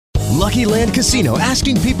Lucky Land Casino,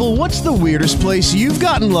 asking people, what's the weirdest place you've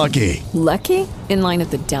gotten lucky? Lucky? In line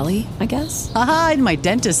at the deli, I guess? Aha, in my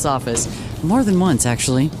dentist's office. More than once,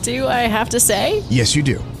 actually. Do I have to say? Yes, you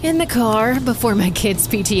do. In the car before my kids'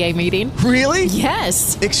 PTA meeting. Really?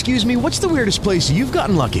 Yes. Excuse me, what's the weirdest place you've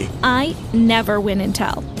gotten lucky? I never win and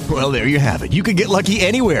tell. Well, there you have it. You can get lucky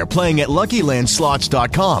anywhere, playing at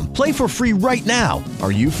LuckyLandSlots.com. Play for free right now.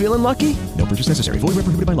 Are you feeling lucky? No purchase necessary. Void where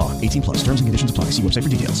prohibited by law. 18 plus. Terms and conditions apply. See website for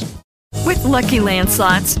details. With Lucky Land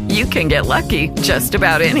Slots, you can get lucky just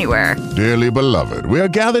about anywhere. Dearly beloved, we are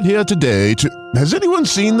gathered here today to... Has anyone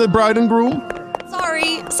seen the bride and groom?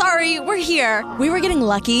 Sorry, we're here. We were getting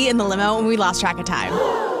lucky in the limo and we lost track of time.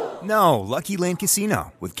 No, Lucky Land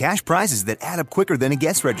Casino, with cash prizes that add up quicker than a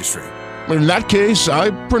guest registry. In that case,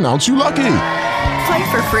 I pronounce you lucky.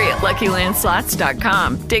 Play for free at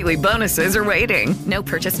LuckyLandSlots.com. Daily bonuses are waiting. No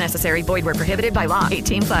purchase necessary. Void where prohibited by law.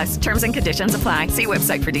 18 plus. Terms and conditions apply. See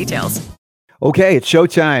website for details. Okay, it's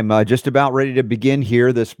showtime. Just about ready to begin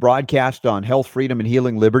here. This broadcast on health, freedom, and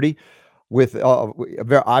healing liberty with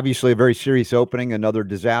obviously a very serious opening. Another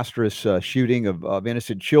disastrous shooting of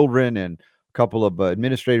innocent children and a couple of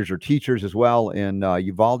administrators or teachers as well in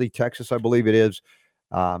Uvalde, Texas, I believe it is.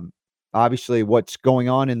 Obviously, what's going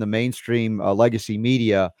on in the mainstream legacy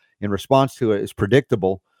media in response to it is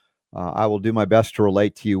predictable. I will do my best to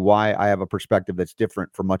relate to you why I have a perspective that's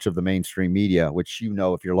different from much of the mainstream media, which, you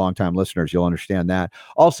know, if you're longtime listeners, you'll understand that.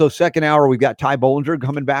 Also, second hour, we've got Ty Bollinger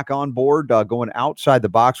coming back on board, going outside the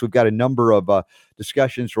box. We've got a number of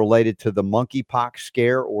discussions related to the monkeypox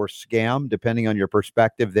scare or scam, depending on your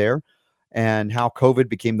perspective there, and how COVID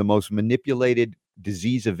became the most manipulated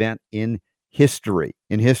disease event in history.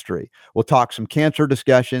 We'll talk some cancer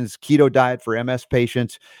discussions, keto diet for MS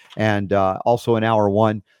patients, and also in hour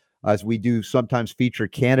one, as we do sometimes feature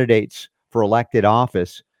candidates for elected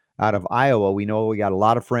office out of Iowa. We know we got a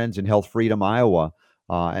lot of friends in Health Freedom, Iowa,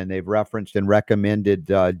 and they've referenced and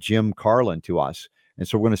recommended Jim Carlin to us. And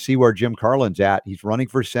so we're going to see where Jim Carlin's at. He's running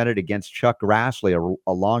for Senate against Chuck Grassley,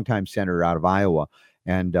 a longtime senator out of Iowa.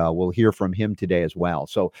 And we'll hear from him today as well.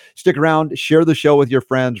 So stick around, share the show with your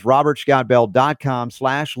friends,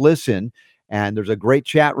 robertscottbell.com/listen. And there's a great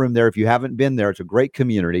chat room there. If you haven't been there, it's a great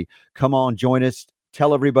community. Come on, join us.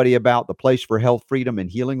 Tell everybody about the place for health, freedom, and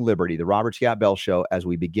healing liberty, the Robert Scott Bell Show, as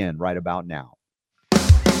we begin right about now.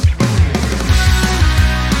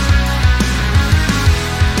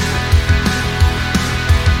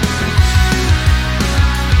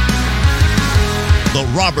 The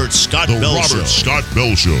Robert Scott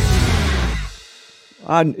Bell Show.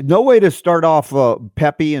 No way to start off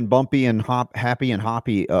peppy and bumpy and happy and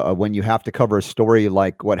hoppy when you have to cover a story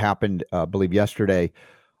like what happened, I believe, yesterday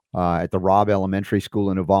at the Robb Elementary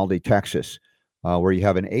School in Uvalde, Texas, where you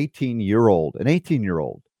have an 18-year-old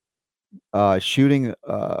shooting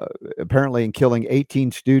apparently and killing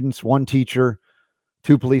 18 students, one teacher,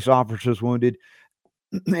 2 police officers wounded.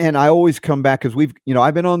 And I always come back because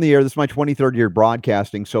I've been on the air. This is my 23rd year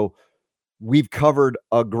broadcasting. So we've covered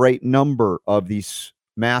a great number of these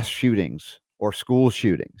mass shootings or school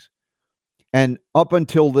shootings. And up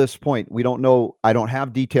until this point, we don't know. I don't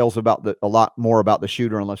have details about a lot more about the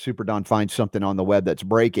shooter unless Super Don finds something on the web that's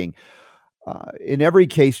breaking. In every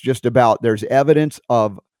case, just about, there's evidence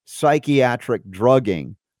of psychiatric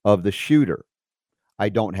drugging of the shooter. I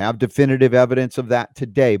don't have definitive evidence of that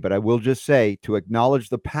today, but I will just say to acknowledge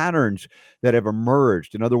the patterns that have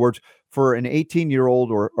emerged. In other words, for an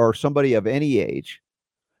 18-year-old or somebody of any age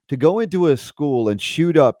to go into a school and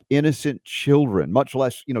shoot up innocent children, much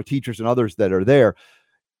less, teachers and others that are there,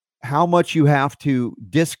 how much you have to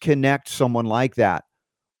disconnect someone like that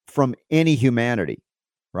from any humanity,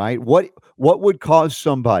 right? What would cause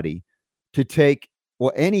somebody to take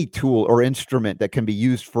any tool or instrument that can be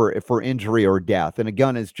used for injury or death, and a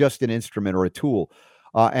gun is just an instrument or a tool,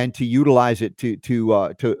 and to utilize it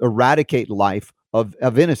to eradicate life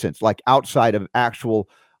of innocence, like outside of actual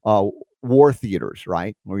war theaters,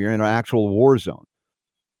 right? Where you're in an actual war zone.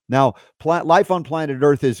 Now, life on planet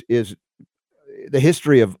Earth is the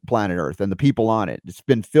history of planet Earth and the people on it. It's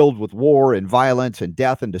been filled with war and violence and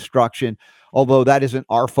death and destruction, although that isn't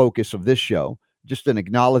our focus of this show. Just an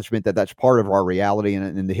acknowledgement that that's part of our reality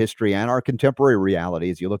and in the history and our contemporary reality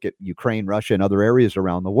as you look at Ukraine, Russia, and other areas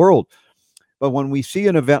around the world. But when we see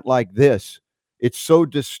an event like this, it so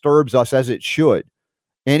disturbs us, as it should.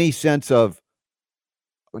 Any sense of,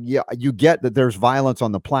 you get that there's violence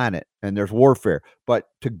on the planet and there's warfare, but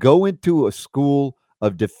to go into a school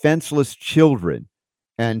of defenseless children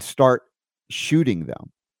and start shooting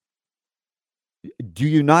them, do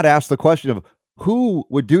you not ask the question of who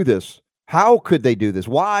would do this? How could they do this?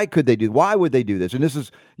 Why would they do this? And this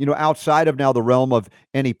is, outside of now the realm of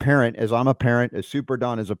any parent, as I'm a parent, as Super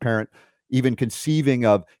Don is a parent, even conceiving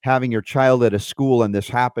of having your child at a school and this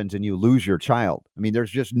happens and you lose your child. I mean, there's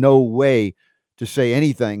just no way to say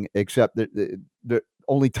anything except that the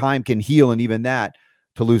only time can heal. And even that,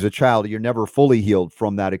 to lose a child, you're never fully healed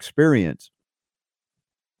from that experience.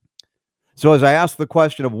 So as I asked the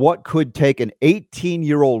question of what could take an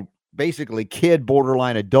 18-year-old, basically kid,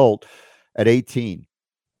 borderline adult at 18,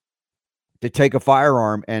 to take a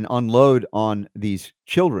firearm and unload on these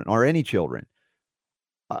children or any children,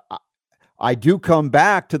 I do come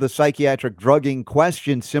back to the psychiatric drugging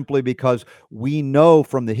question simply because we know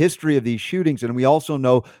from the history of these shootings, and we also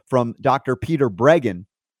know from Dr. Peter Breggin,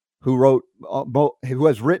 who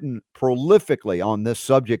has written prolifically on this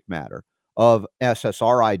subject matter of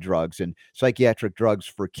SSRI drugs and psychiatric drugs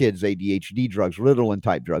for kids, ADHD drugs, Ritalin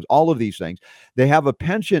type drugs, all of these things. They have a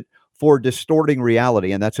penchant for distorting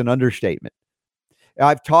reality, and that's an understatement.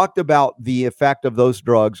 I've talked about the effect of those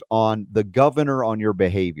drugs on the governor on your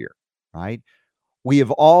behavior, right? We have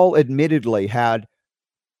all admittedly had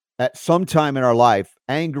at some time in our life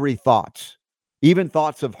angry thoughts, even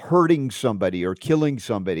thoughts of hurting somebody or killing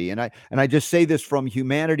somebody. And I just say this from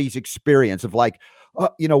humanity's experience of like,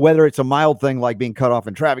 whether it's a mild thing like being cut off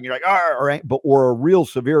in traffic, you're like, or a real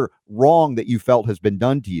severe wrong that you felt has been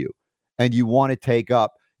done to you, and you want to take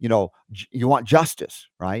up, you want justice,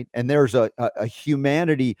 right? And there's a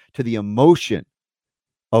humanity to the emotion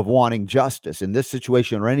of wanting justice in this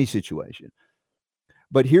situation or any situation.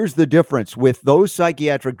 But here's the difference with those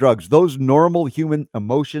psychiatric drugs, those normal human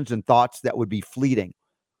emotions and thoughts that would be fleeting,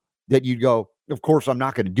 that you'd go, of course, I'm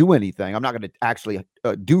not going to do anything. I'm not going to actually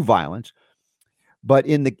do violence. But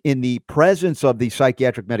in the presence of these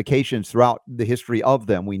psychiatric medications throughout the history of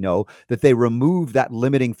them, we know that they remove that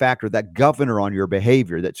limiting factor, that governor on your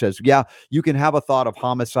behavior that says, yeah, you can have a thought of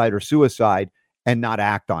homicide or suicide and not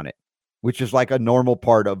act on it, which is like a normal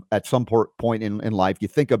part of at some point in life. You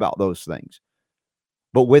think about those things.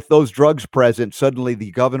 But with those drugs present, suddenly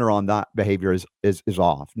the governor on that behavior is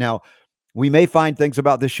off. Now, we may find things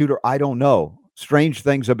about this shooter, I don't know, strange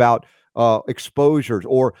things about exposures,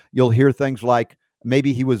 or you'll hear things like,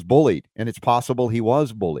 maybe he was bullied, and it's possible he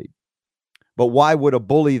was bullied. But why would a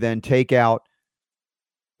bully then take out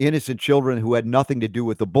innocent children who had nothing to do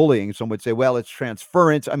with the bullying? Some would say, well, it's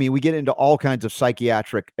transference. I mean, we get into all kinds of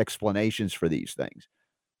psychiatric explanations for these things.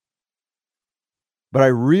 But I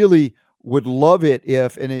really would love it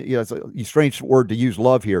if, and it's a strange word to use,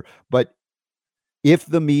 love here, but if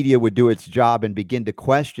the media would do its job and begin to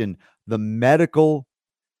question the medical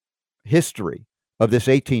history of this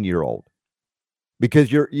 18-year-old.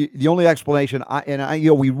 Because the only explanation,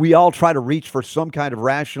 we all try to reach for some kind of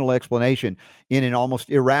rational explanation in an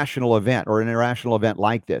almost irrational event, or an irrational event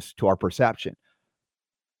like this, to our perception.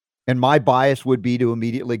 And my bias would be to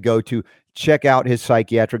immediately go to check out his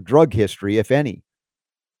psychiatric drug history, if any,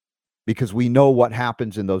 because we know what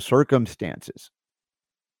happens in those circumstances.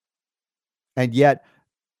 And yet,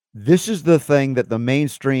 this is the thing that the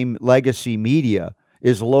mainstream legacy media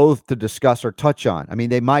is loath to discuss or touch on. I mean,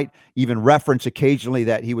 they might even reference occasionally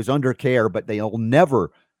that he was under care, but they'll never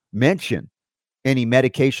mention any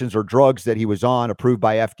medications or drugs that he was on approved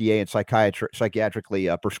by FDA and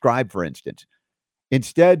psychiatrically prescribed, for instance.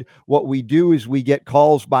 Instead, what we do is we get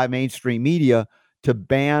calls by mainstream media to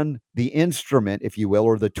ban the instrument, if you will,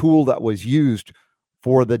 or the tool that was used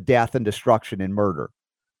for the death and destruction and murder.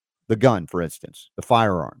 The gun, for instance, the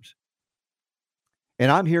firearms. And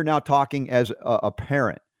I'm here now talking as a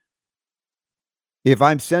parent. If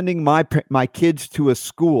I'm sending my kids to a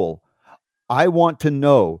school, I want to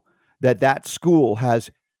know that school has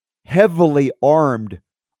heavily armed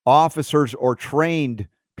officers or trained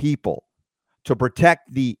people to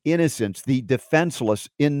protect the innocents, the defenseless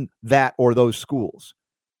in that or those schools.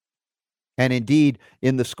 And indeed,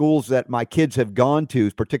 in the schools that my kids have gone to,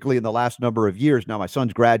 particularly in the last number of years, now my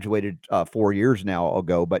son's graduated 4 years now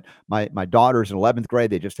ago, but my daughter's in 11th grade.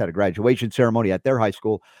 They just had a graduation ceremony at their high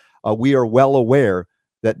school. We are well aware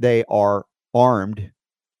that they are armed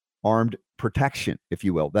protection, if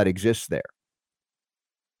you will, that exists there.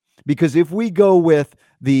 Because if we go with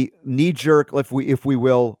the knee-jerk, if we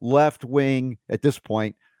will, left-wing, at this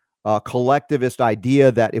point, collectivist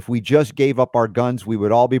idea that if we just gave up our guns, we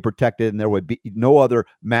would all be protected and there would be no other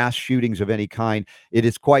mass shootings of any kind, it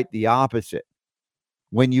is quite the opposite.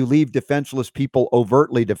 When you leave defenseless people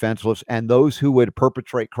overtly defenseless, and those who would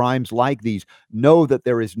perpetrate crimes like these know that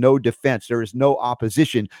there is no defense, there is no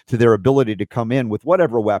opposition to their ability to come in with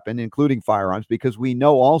whatever weapon, including firearms, because we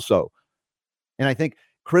know also, and I think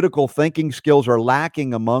critical thinking skills are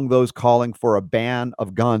lacking among those calling for a ban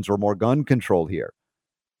of guns or more gun control here.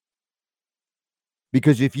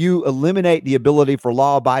 Because if you eliminate the ability for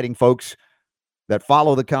law-abiding folks that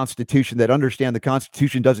follow the Constitution, that understand the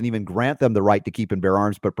Constitution doesn't even grant them the right to keep and bear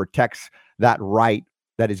arms, but protects that right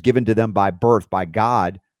that is given to them by birth, by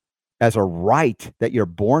God, as a right that you're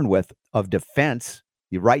born with of defense,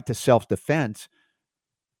 the right to self-defense,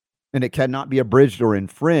 and it cannot be abridged or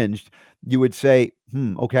infringed, you would say,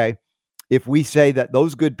 okay, if we say that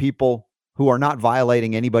those good people who are not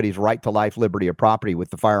violating anybody's right to life, liberty, or property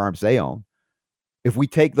with the firearms they own, if we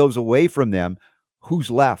take those away from them,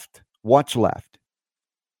 who's left? What's left?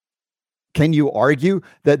 Can you argue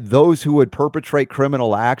that those who would perpetrate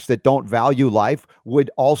criminal acts that don't value life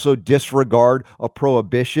would also disregard a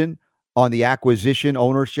prohibition on the acquisition,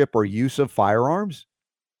 ownership, or use of firearms?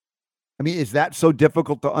 I mean, is that so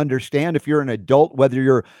difficult to understand if you're an adult, whether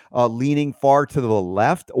you're leaning far to the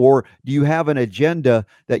left, or do you have an agenda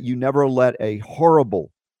that you never let a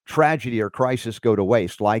horrible tragedy or crisis go to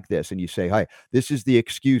waste like this? And you say, hey, this is the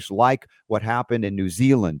excuse, like what happened in New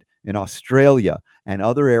Zealand, in Australia, and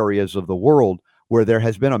other areas of the world where there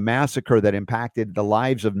has been a massacre that impacted the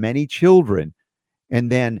lives of many children.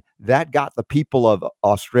 And then that got the people of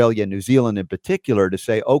Australia, New Zealand in particular, to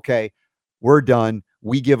say, okay, we're done.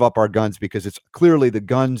 We give up our guns because it's clearly the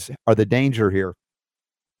guns are the danger here.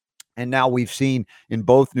 And now we've seen in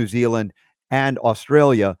both New Zealand and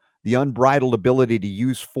Australia the unbridled ability to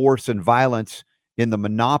use force and violence in the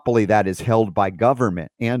monopoly that is held by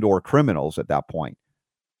government and or criminals at that point,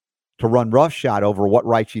 to run roughshod over what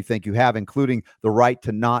rights you think you have, including the right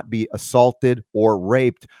to not be assaulted or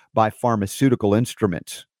raped by pharmaceutical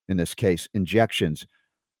instruments, in this case, injections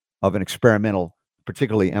of an experimental,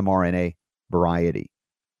 particularly mRNA variety.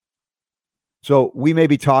 So we may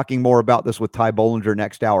be talking more about this with Ty Bollinger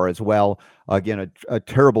next hour as well. Again, a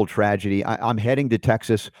terrible tragedy. I'm heading to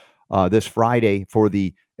Texas this Friday for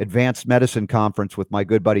the Advanced Medicine Conference with my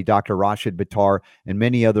good buddy, Dr. Rashid Bittar, and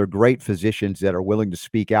many other great physicians that are willing to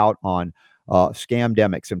speak out on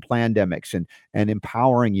scamdemics and plandemics and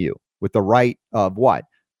empowering you with the right of what?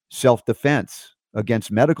 Self-defense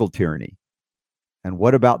against medical tyranny. And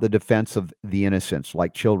what about the defense of the innocents,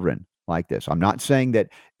 like children like this? I'm not saying that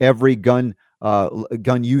every gun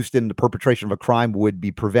used in the perpetration of a crime would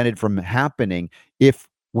be prevented from happening if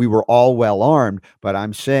we were all well armed, but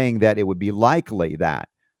I'm saying that it would be likely that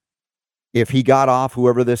if he got off,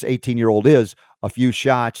 whoever this 18-year-old is, a few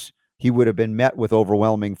shots, he would have been met with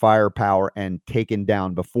overwhelming firepower and taken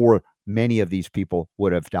down before many of these people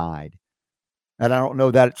would have died. And I don't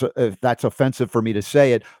know that if that's offensive for me to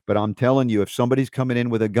say it, but I'm telling you, if somebody's coming in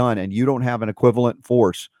with a gun and you don't have an equivalent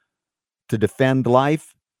force to defend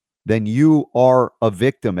life, then you are a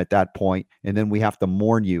victim at that point, and then we have to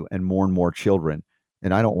mourn you and mourn more children.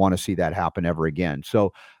 And I don't want to see that happen ever again.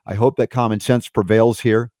 So I hope that common sense prevails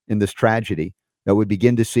here in this tragedy, that we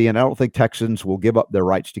begin to see, and I don't think Texans will give up their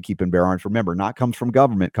rights to keep and bear arms. Remember, not comes from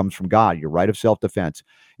government, comes from God, your right of self-defense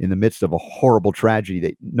in the midst of a horrible tragedy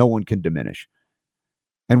that no one can diminish.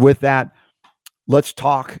 And with that, let's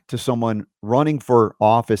talk to someone running for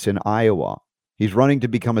office in Iowa. He's running to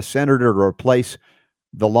become a senator to replace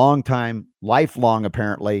the lifelong,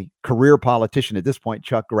 apparently, career politician at this point,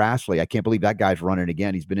 Chuck Grassley. I can't believe that guy's running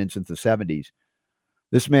again. He's been in since the 70s.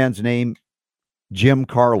 This man's name, Jim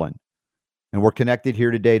Carlin. And we're connected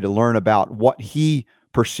here today to learn about what he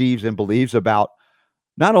perceives and believes about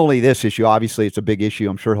not only this issue, obviously it's a big issue,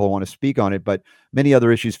 I'm sure he'll want to speak on it, but many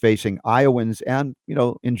other issues facing Iowans and,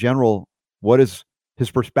 in general, what is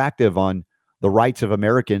his perspective on the rights of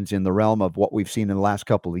Americans in the realm of what we've seen in the last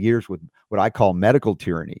couple of years with what I call medical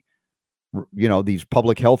tyranny. These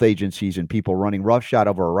public health agencies and people running roughshod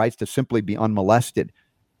over our rights to simply be unmolested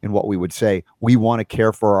in what we would say we want to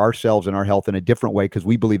care for ourselves and our health in a different way because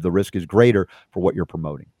we believe the risk is greater for what you're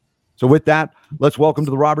promoting. So with that, let's welcome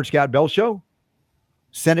to the Robert Scott Bell Show,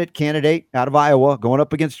 Senate candidate out of Iowa, going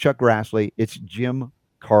up against Chuck Grassley. It's Jim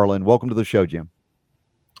Carlin. Welcome to the show, Jim.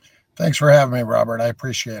 Thanks for having me, Robert. I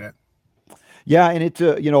appreciate it. Yeah, and it's,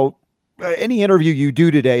 any interview you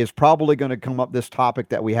do today is probably going to come up this topic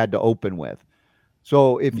that we had to open with.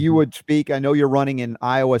 So if you would speak, I know you're running in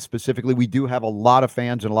Iowa specifically. We do have a lot of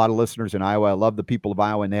fans and a lot of listeners in Iowa. I love the people of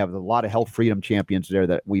Iowa, and they have a lot of health freedom champions there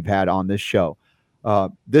that we've had on this show.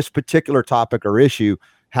 This particular topic or issue,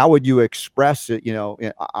 how would you express it?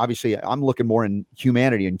 Obviously, I'm looking more in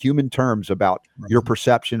humanity and human terms about your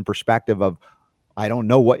perception, perspective of, I don't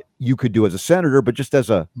know what you could do as a senator, but just as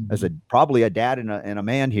a probably a dad and a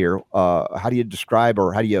man here, how do you describe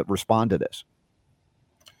or how do you respond to this?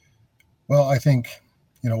 Well, I think,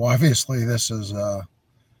 obviously this is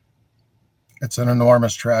it's an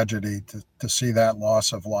enormous tragedy to see that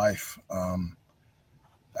loss of life.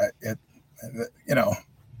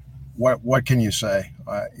 What can you say?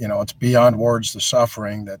 It's beyond words, the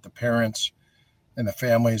suffering that the parents and the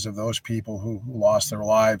families of those people who lost their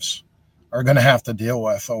lives are going to have to deal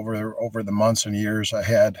with over the months and years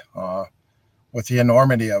ahead, with the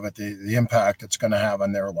enormity of it, the impact it's going to have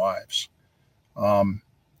on their lives.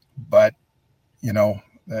 But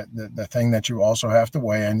the thing that you also have to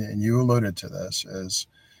weigh in, and you alluded to this, is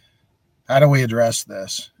how do we address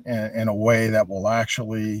this in a way that will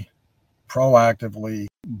actually proactively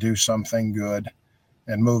do something good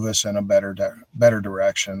and move us in a better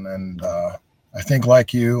direction. And I think,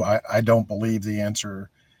 like you, I don't believe the answer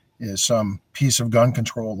is some piece of gun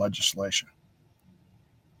control legislation.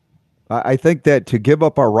 I think that to give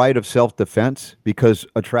up our right of self-defense because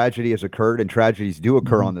a tragedy has occurred, and tragedies do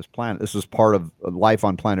occur on this planet. This is part of life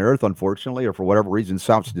on planet Earth, unfortunately, or for whatever reason,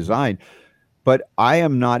 South's designed. But I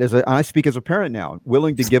am not, I speak as a parent now,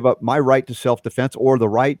 willing to give up my right to self-defense or the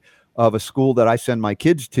right of a school that I send my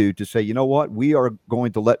kids to say, you know what, we are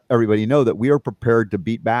going to let everybody know that we are prepared to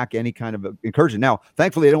beat back any kind of incursion. Now,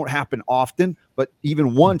 thankfully, they don't happen often, but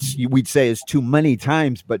even once, we'd say is too many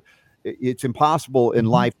times, but it's impossible in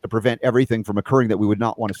life to prevent everything from occurring that we would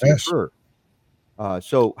not want to see occur.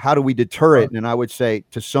 So how do we deter it? And I would say,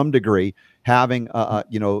 to some degree, having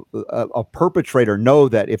a perpetrator know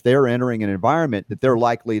that if they're entering an environment that they're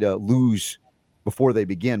likely to lose before they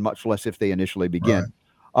begin, much less if they initially begin.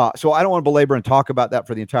 Right. So I don't want to belabor and talk about that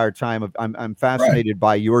for the entire time. I'm fascinated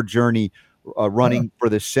by your journey running for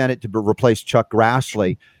the Senate to replace Chuck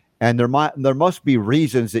Grassley. And there must be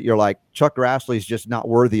reasons that you're like, Chuck Grassley is just not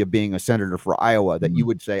worthy of being a senator for Iowa, that you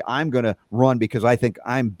would say, I'm going to run because I think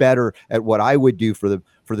I'm better at what I would do for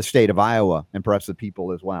the state of Iowa and perhaps the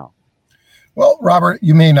people as well. Well, Robert,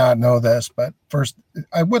 you may not know this, but first,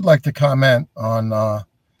 I would like to comment on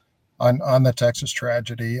the Texas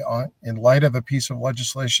tragedy in light of a piece of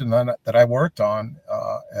legislation that I worked on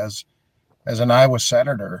as an Iowa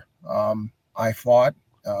senator. I fought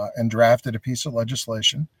and drafted a piece of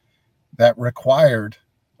legislation that required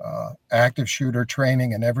active shooter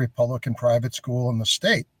training in every public and private school in the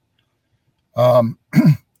state. And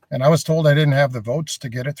I was told I didn't have the votes to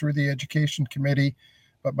get it through the education committee,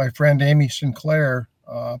 but my friend Amy Sinclair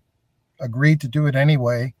agreed to do it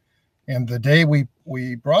anyway. And the day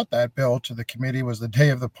we brought that bill to the committee was the day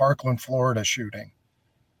of the Parkland, Florida shooting.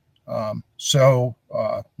 So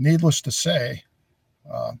needless to say,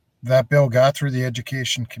 that bill got through the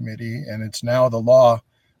education committee, and it's now the law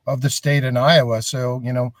of the state in Iowa. So,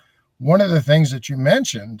 one of the things that you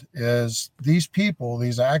mentioned is these people,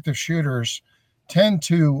 these active shooters, tend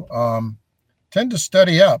to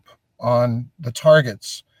study up on the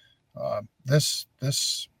targets.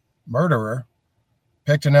 This murderer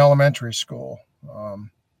picked an elementary school.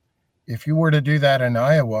 If you were to do that in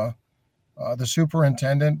Iowa, the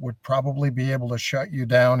superintendent would probably be able to shut you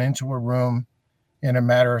down into a room in a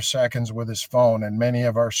matter of seconds with his phone. And many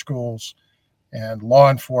of our schools and law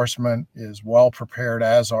enforcement is well prepared,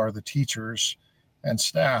 as are the teachers and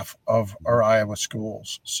staff of our Iowa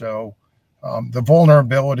schools. So the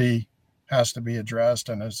vulnerability has to be addressed.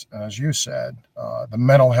 And as you said, the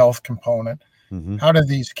mental health component, how do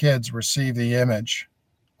these kids receive the image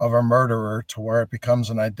of a murderer to where it becomes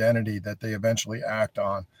an identity that they eventually act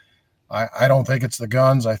on? I don't think it's the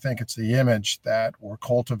guns. I think it's the image that we're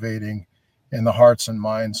cultivating in the hearts and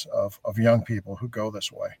minds of young people who go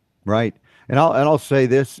this way. Right. And I'll say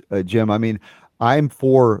this, Jim, I mean, I'm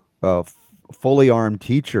for fully armed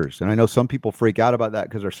teachers. And I know some people freak out about that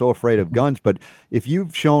because they're so afraid of guns. But if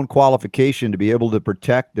you've shown qualification to be able to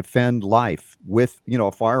protect, defend life with,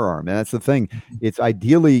 a firearm, and that's the thing, it's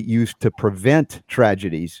ideally used to prevent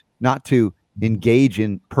tragedies, not to engage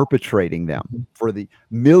in perpetrating them. For the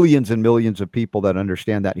millions and millions of people that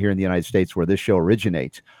understand that here in the United States, where this show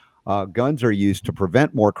originates, guns are used to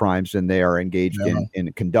prevent more crimes than they are engaged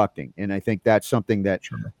in conducting. And I think that's something that,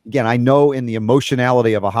 again, I know in the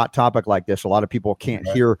emotionality of a hot topic like this, a lot of people can't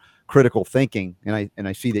hear critical thinking. And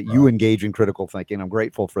I see that you engage in critical thinking. I'm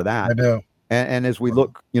grateful for that. I do. And as we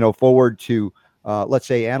look, forward to, let's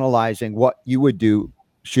say, analyzing what you would do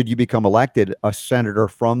should you become elected a senator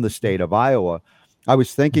from the state of Iowa, I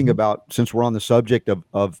was thinking about, since we're on the subject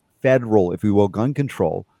of federal, if you will, gun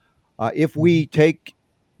control, if we take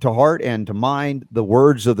to heart and to mind the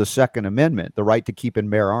words of the Second Amendment, the right to keep and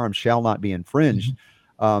bear arms shall not be infringed.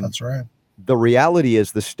 That's right. The reality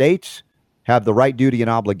is the states have the right, duty, and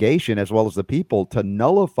obligation, as well as the people, to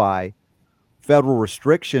nullify federal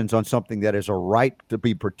restrictions on something that is a right to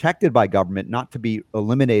be protected by government, not to be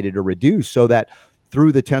eliminated or reduced, so that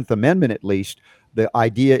through the 10th Amendment, at least, the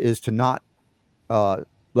idea is to not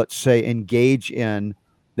let's say, engage in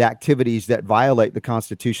the activities that violate the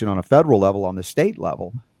Constitution on a federal level, on the state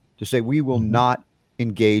level, to say we will not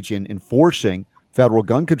engage in enforcing federal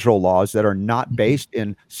gun control laws that are not based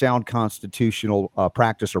in sound constitutional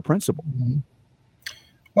practice or principle.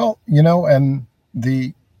 Well, and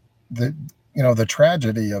the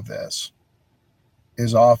tragedy of this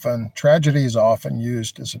is often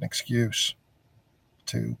used as an excuse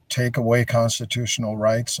to take away constitutional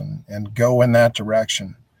rights and go in that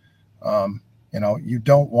direction. You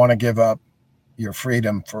don't want to give up your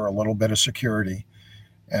freedom for a little bit of security.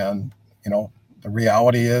 And, the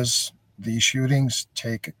reality is these shootings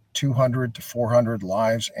take 200 to 400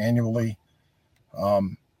 lives annually.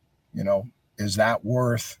 Is that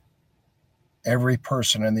worth every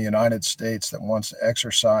person in the United States that wants to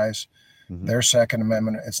exercise their Second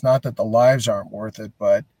Amendment? It's not that the lives aren't worth it,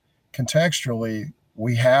 but contextually,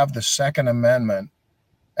 we have the Second Amendment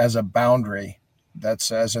as a boundary that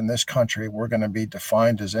says in this country, we're going to be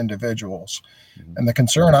defined as individuals. And the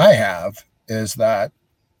concern I have is that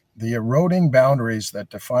the eroding boundaries that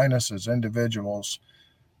define us as individuals,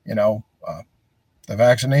 the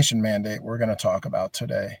vaccination mandate we're going to talk about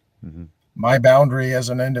today, my boundary as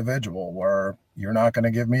an individual where you're not going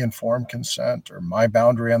to give me informed consent, or my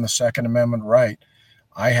boundary on the Second Amendment right,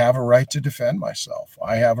 I have a right to defend myself.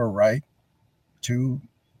 I have a right to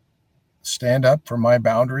stand up for my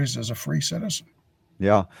boundaries as a free citizen.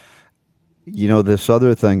 Yeah. This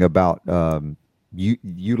other thing about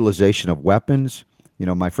utilization of weapons,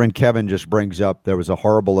 my friend Kevin just brings up, there was a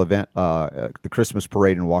horrible event, the Christmas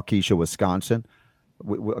parade in Waukesha, Wisconsin,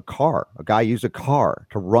 with a guy used a car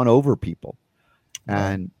to run over people,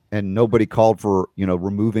 and nobody called for,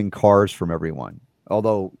 removing cars from everyone.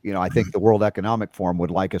 Although, I think the World Economic Forum would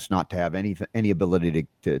like us not to have any ability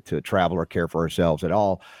to travel or care for ourselves at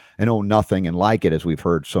all, and own nothing and like it, as we've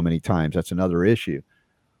heard so many times. That's another issue.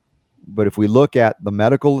 But if we look at the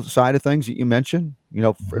medical side of things that you mentioned,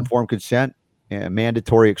 informed consent and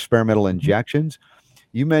mandatory experimental injections,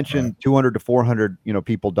 you mentioned 200 to 400,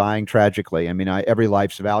 people dying tragically. I mean, every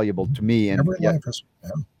life's valuable to me. And every life is,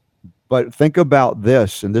 But think about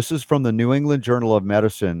this, and this is from the New England Journal of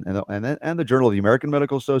Medicine and the Journal of the American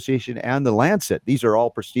Medical Association and the Lancet. These are all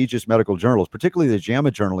prestigious medical journals, particularly the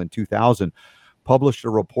JAMA Journal in 2000, published a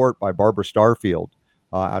report by Barbara Starfield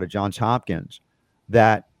out of Johns Hopkins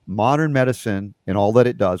that modern medicine and all that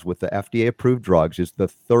it does with the FDA-approved drugs is the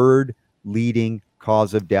third leading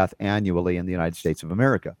cause of death annually in the United States of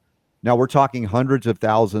America. Now, we're talking hundreds of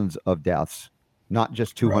thousands of deaths, not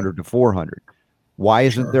just 200 to 400. Why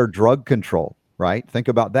isn't there drug control, right? Think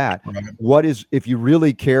about that. What is, if you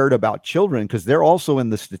really cared about children, because they're also in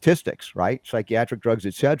the statistics, right? Psychiatric drugs,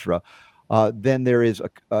 etc. Then there is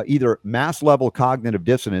either mass level cognitive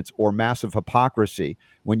dissonance or massive hypocrisy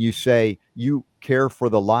when you say you care for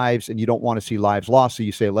the lives and you don't want to see lives lost. So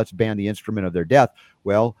you say, let's ban the instrument of their death.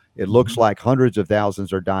 Well, it looks like hundreds of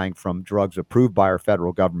thousands are dying from drugs approved by our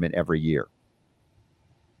federal government every year.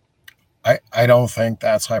 I don't think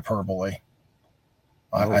that's hyperbole.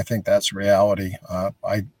 I think that's reality.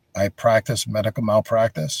 I practice medical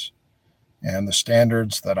malpractice, and the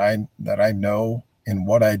standards that I know in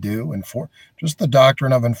what I do, and for just the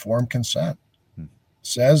doctrine of informed consent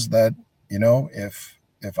says that,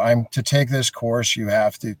 if I'm to take this course, you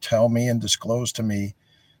have to tell me and disclose to me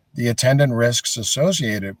the attendant risks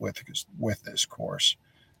associated with this course.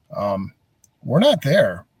 We're not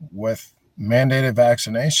there with mandated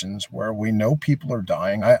vaccinations where we know people are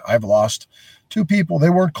dying. I've lost 2 people. They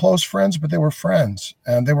weren't close friends, but they were friends,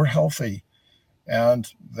 and they were healthy, and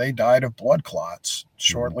they died of blood clots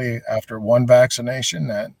shortly after one vaccination,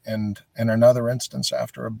 and in another instance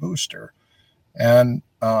after a booster. And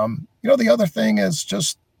the other thing is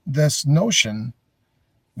just this notion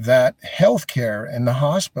that healthcare in the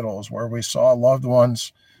hospitals, where we saw loved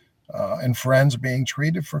ones and friends being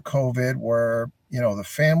treated for COVID, where the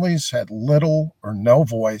families had little or no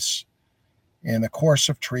voice in the course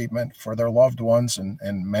of treatment for their loved ones, and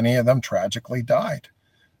many of them tragically died.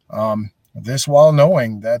 This while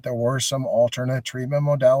knowing that there were some alternate treatment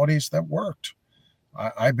modalities that worked.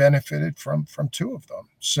 I benefited from 2 of them.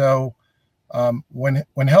 So when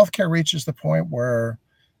healthcare reaches the point where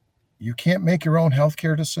you can't make your own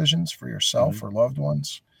healthcare decisions for yourself or loved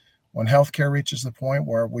ones, when healthcare reaches the point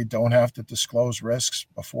where we don't have to disclose risks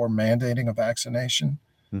before mandating a vaccination,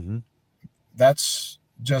 that's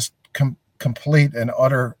just complete and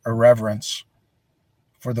utter irreverence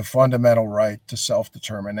for the fundamental right to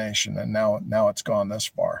self-determination. And now it's gone this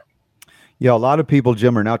far. Yeah, a lot of people,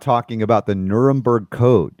 Jim, are now talking about the Nuremberg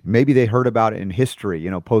Code. Maybe they heard about it in history,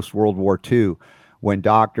 post-World War II, when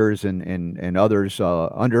doctors and others,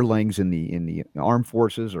 underlings in the armed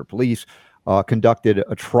forces or police, conducted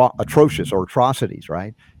atrocious or atrocities,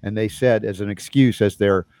 right? And they said as an excuse, as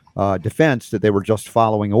their defense, that they were just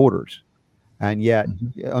following orders. And yet,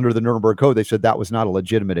 under the Nuremberg Code, they said that was not a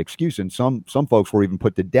legitimate excuse. And some folks were even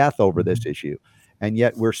put to death over this issue. And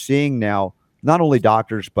yet we're seeing now not only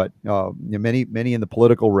doctors, but many in the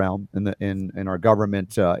political realm, in our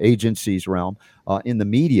government agencies realm, in the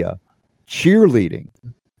media, cheerleading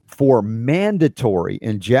for mandatory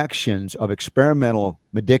injections of experimental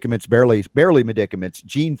medicaments, barely medicaments,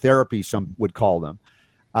 gene therapy, some would call them,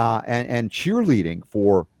 and cheerleading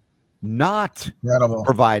for not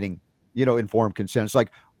providing, informed consent. It's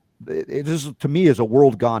like, it is, to me, is a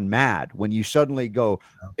world gone mad when you suddenly go,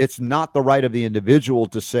 it's not the right of the individual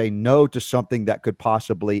to say no to something that could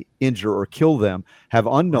possibly injure or kill them, have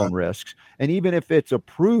unknown risks. And even if it's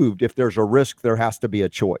approved, if there's a risk, there has to be a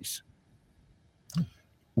choice.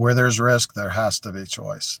 Where there's risk, there has to be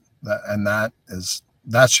choice. That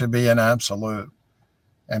should be an absolute.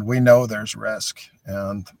 And we know there's risk.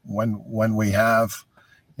 And when we have,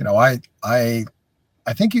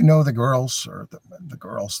 I think the girls, or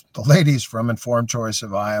the ladies from Informed Choice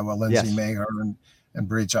of Iowa, Lindsay Maher and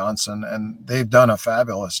Bree Johnson, and they've done a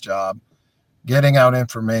fabulous job getting out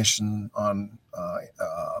information on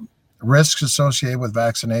risks associated with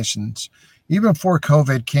vaccinations, even before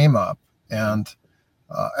COVID came up. And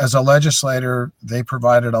as a legislator, they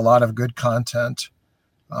provided a lot of good content.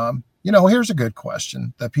 Here's a good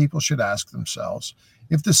question that people should ask themselves.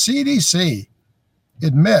 If the CDC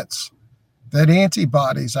admits that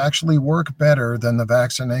antibodies actually work better than the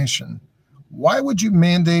vaccination, why would you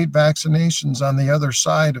mandate vaccinations on the other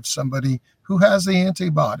side of somebody who has the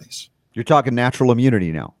antibodies? You're talking natural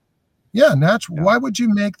immunity now. Yeah, natural. Yeah. Why would you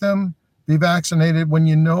make them be vaccinated when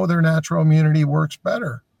you know their natural immunity works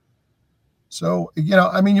better? So,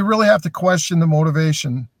 you really have to question the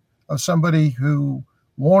motivation of somebody who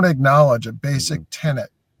won't acknowledge a basic tenet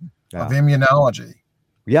of immunology.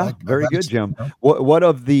 Yeah, very good, Jim. What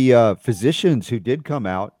of the physicians who did come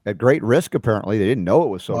out at great risk, apparently, they didn't know it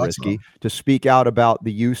was so risky, to speak out about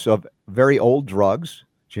the use of very old drugs,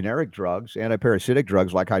 generic drugs, antiparasitic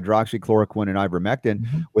drugs like hydroxychloroquine and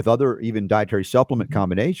ivermectin, with other even dietary supplement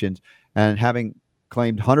combinations, and having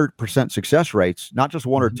claimed 100% success rates, not just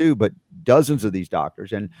one or two, but dozens of these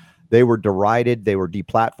doctors. And they were derided, they were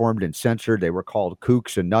deplatformed and censored. They were called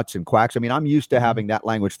kooks and nuts and quacks. I mean, I'm used to having that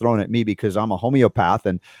language thrown at me because I'm a homeopath,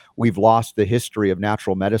 and we've lost the history of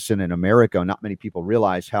natural medicine in America. Not many people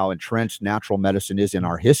realize how entrenched natural medicine is in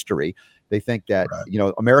our history. They think that,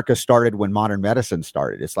 America started when modern medicine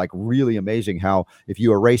started. It's like really amazing how if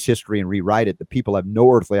you erase history and rewrite it, the people have no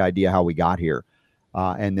earthly idea how we got here.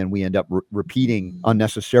 And then we end up repeating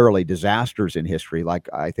unnecessarily disasters in history, like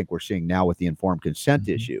I think we're seeing now with the informed consent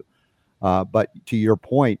issue. But to your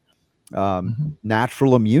point,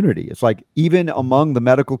 natural immunity, it's like even among the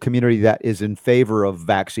medical community that is in favor of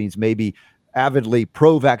vaccines, maybe avidly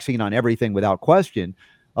pro-vaccine on everything without question,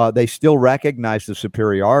 they still recognize the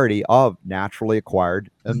superiority of naturally acquired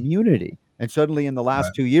immunity. And suddenly in the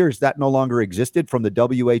last 2 years, that no longer existed, from the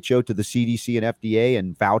WHO to the CDC and FDA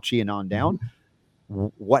and Fauci and on down.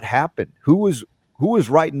 What happened? Who was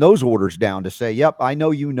writing those orders down to say, yep, I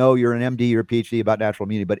know you're an MD or a PhD about natural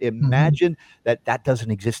immunity, but imagine that doesn't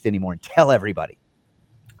exist anymore, and tell everybody.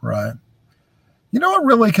 Right. What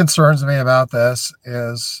really concerns me about this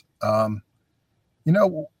is, when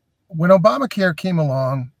Obamacare came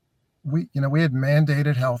along, we had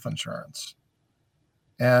mandated health insurance,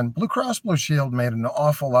 and Blue Cross Blue Shield made an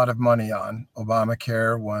awful lot of money on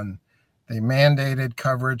Obamacare when they mandated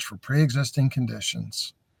coverage for pre-existing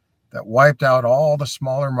conditions that wiped out all the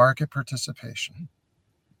smaller market participation.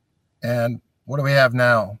 And what do we have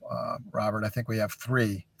now, Robert? I think we have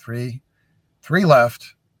three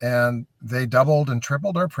left, and they doubled and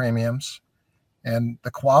tripled our premiums. And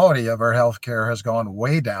the quality of our healthcare has gone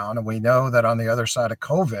way down. And we know that on the other side of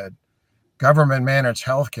COVID, government managed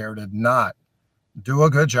healthcare did not do a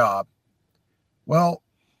good job. Well,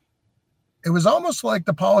 it was almost like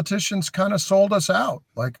the politicians kind of sold us out.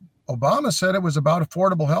 Like Obama said it was about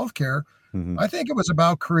affordable health care. I think it was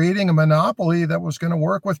about creating a monopoly that was going to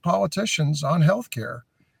work with politicians on health care.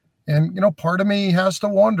 And, part of me has to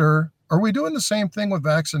wonder, are we doing the same thing with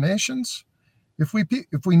vaccinations? If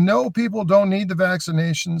we know people don't need the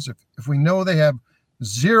vaccinations, if we know they have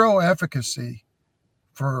zero efficacy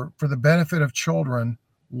for the benefit of children,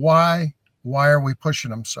 why are we pushing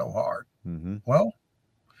them so hard? Well,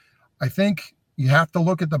 I think you have to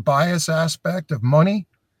look at the bias aspect of money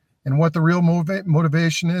and what the real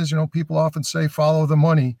motivation is. People often say follow the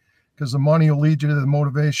money, because the money will lead you to the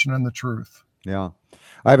motivation and the truth. Yeah.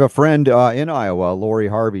 I have a friend in Iowa, Lori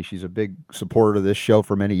Harvey. She's a big supporter of this show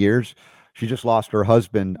for many years. She just lost her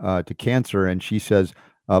husband to cancer, and she says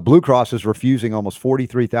Blue Cross is refusing almost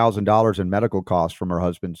 $43,000 in medical costs from her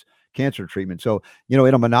husband's cancer treatment. So, in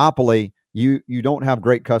a monopoly, you don't have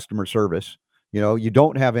great customer service. You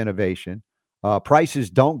don't have innovation. Prices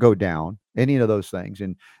don't go down, any of those things.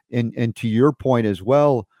 And to your point as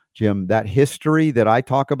well, Jim, that history that I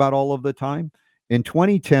talk about all of the time, in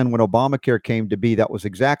 2010, when Obamacare came to be, that was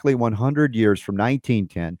exactly 100 years from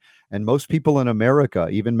 1910. And most people in America,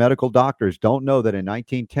 even medical doctors, don't know that in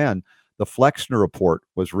 1910, the Flexner Report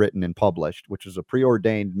was written and published, which is a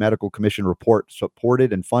preordained medical commission report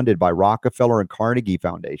supported and funded by Rockefeller and Carnegie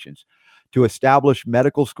foundations to establish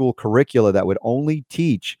medical school curricula that would only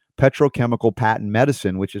teach petrochemical patent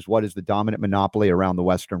medicine, which is what is the dominant monopoly around the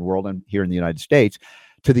Western world and here in the United States,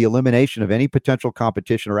 to the elimination of any potential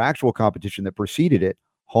competition or actual competition that preceded it: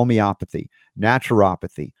 homeopathy,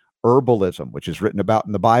 naturopathy, herbalism, which is written about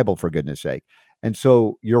in the Bible, for goodness sake. And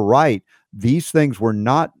so you're right. These things were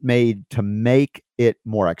not made to make it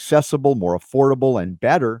more accessible, more affordable, and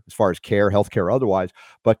better as far as care, healthcare, otherwise,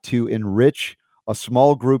 but to enrich a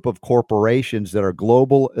small group of corporations that are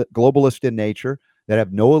globalist in nature, that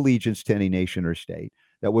have no allegiance to any nation or state,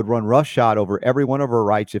 that would run roughshod over every one of our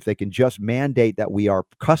rights if they can just mandate that we are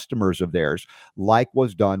customers of theirs, like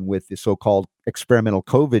was done with the so-called experimental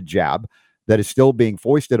COVID jab that is still being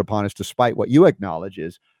foisted upon us, despite what you acknowledge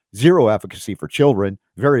is zero efficacy for children,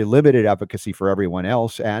 very limited efficacy for everyone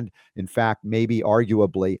else, and in fact, maybe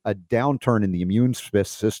arguably a downturn in the immune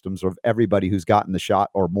systems of everybody who's gotten the shot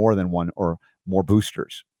or more than one or more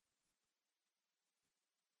boosters.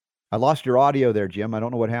 I lost your audio there, Jim. I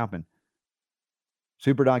don't know what happened.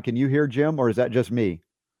 Super Don, can you hear Jim, or is that just me?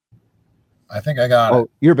 I think I got it. Oh,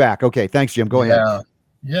 you're back. Okay, thanks, Jim. Go ahead.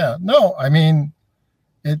 Yeah. No, I mean,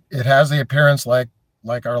 it has the appearance like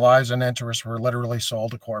our lives and interests were literally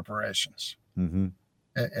sold to corporations. Mm-hmm.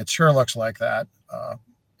 It sure looks like that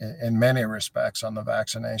in many respects on the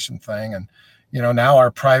vaccination thing. And, now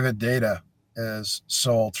our private data is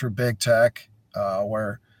sold through big tech,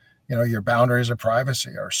 where, your boundaries of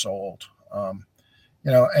privacy are sold.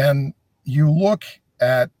 And you look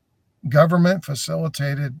at government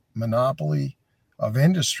facilitated monopoly of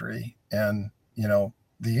industry, and,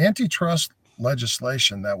 the antitrust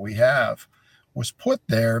legislation that we have was put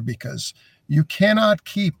there because you cannot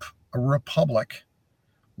keep a republic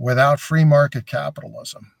without free market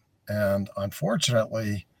capitalism. And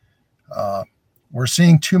unfortunately, we're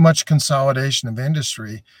seeing too much consolidation of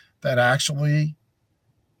industry that actually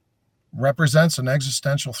represents an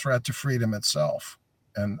existential threat to freedom itself.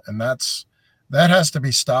 And that has to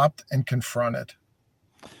be stopped and confronted.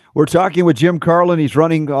 We're talking with Jim Carlin. He's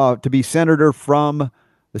running to be senator from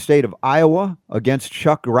the state of Iowa against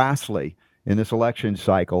Chuck Grassley in this election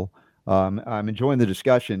cycle. I'm enjoying the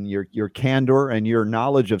discussion. Your candor and your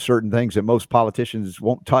knowledge of certain things that most politicians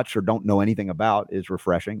won't touch or don't know anything about is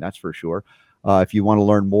refreshing. That's for sure. If you want to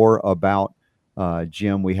learn more about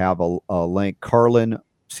Jim, we have a link, Carlin,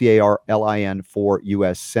 Carlin for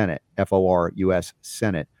U.S. Senate, FOR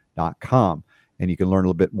Senate.com. And you can learn a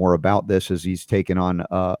little bit more about this as he's taken on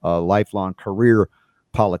a lifelong career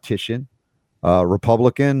politician,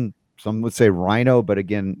 Republican. Some would say rhino, but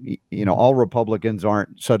again, all Republicans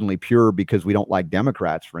aren't suddenly pure because we don't like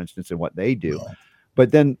Democrats, for instance, and what they do. No.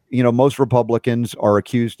 But then, most Republicans are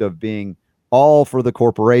accused of being all for the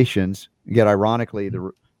corporations. Yet, ironically,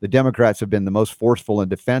 the Democrats have been the most forceful in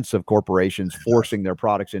defense of corporations forcing their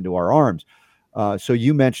products into our arms. So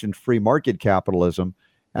you mentioned free market capitalism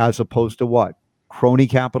as opposed to what? Crony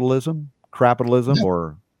capitalism,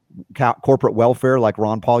 or corporate welfare, like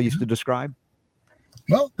Ron Paul used to describe?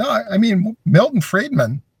 Well, no, I mean, Milton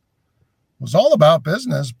Friedman was all about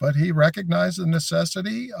business, but he recognized the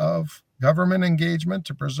necessity of government engagement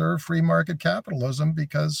to preserve free market capitalism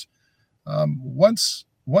because once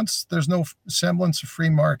there's no semblance of free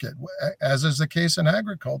market, as is the case in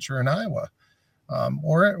agriculture in Iowa,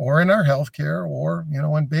 or in our healthcare, or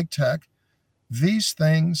in big tech, these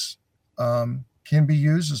things can be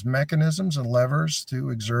used as mechanisms and levers to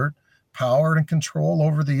exert power and control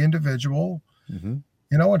over the individual. Mm-hmm.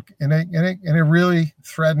 In a really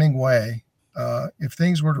threatening way. If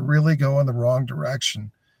things were to really go in the wrong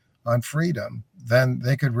direction on freedom, then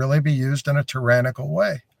they could really be used in a tyrannical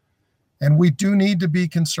way. And we do need to be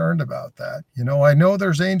concerned about that. I know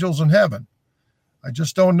there's angels in heaven. I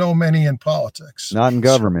just don't know many in politics. Not in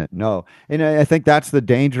government, no. And I think that's the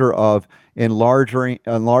danger of enlarging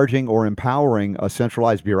or empowering a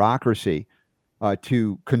centralized bureaucracy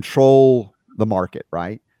to control the market,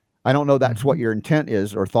 right? I don't know that's what your intent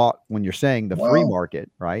is or thought when you're saying the free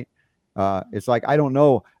market, right? It's like, I don't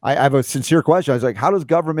know. I have a sincere question. I was like, how does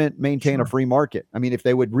government maintain a free market? I mean, if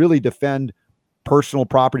they would really defend personal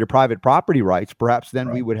property or private property rights, perhaps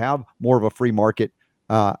then we would have more of a free market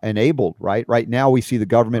enabled, right? Right now, we see the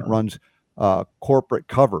government runs corporate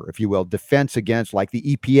cover, if you will, defense against, like the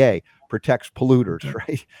EPA protects polluters,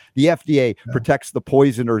 right? The FDA protects the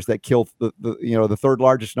poisoners that kill the third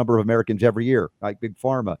largest number of Americans every year, like Big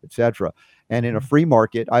Pharma, et cetera. And in a free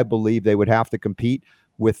market, I believe they would have to compete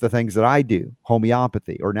with the things that I do,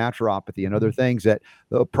 homeopathy or naturopathy and other things, that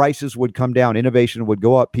the prices would come down, innovation would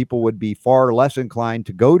go up. People would be far less inclined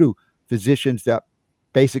to go to physicians that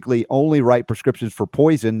basically only write prescriptions for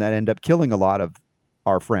poison that end up killing a lot of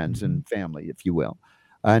our friends and family, if you will.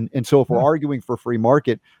 And so if we're arguing for free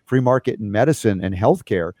market in medicine and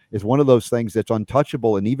healthcare is one of those things that's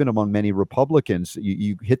untouchable. And even among many Republicans,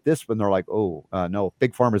 you hit this when they're like, no,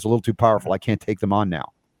 Big Pharma is a little too powerful. I can't take them on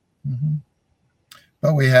now.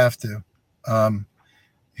 But we have to.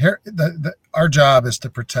 Our job is to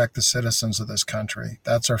protect the citizens of this country.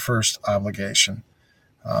 That's our first obligation.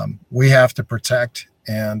 We have to protect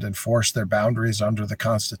and enforce their boundaries under the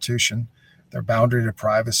Constitution, their boundary to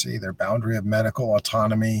privacy, their boundary of medical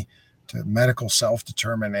autonomy, to medical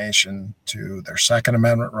self-determination, to their Second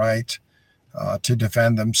Amendment right to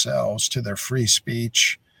defend themselves, to their free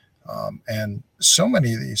speech. And so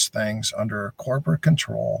many of these things under corporate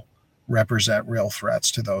control represent real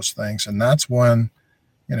threats to those things. And that's when,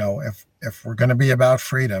 if we're going to be about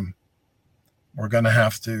freedom, we're going to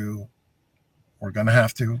have to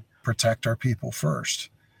protect our people first.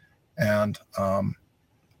 And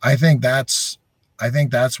I think that's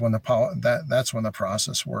when the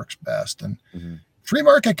process works best. And free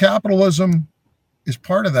market capitalism is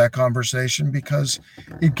part of that conversation because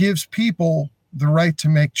it gives people the right to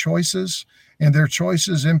make choices, and their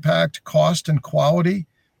choices impact cost and quality,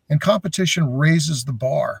 and competition raises the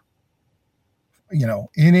bar,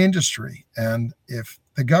 in industry. And if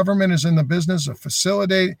the government is in the business of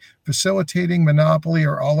facilitating monopoly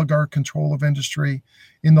or oligarch control of industry,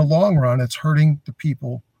 in the long run, it's hurting the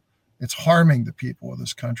people. It's harming the people of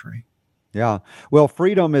this country. Yeah. Well,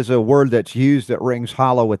 freedom is a word that's used that rings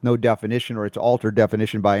hollow with no definition, or it's altered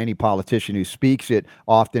definition by any politician who speaks it.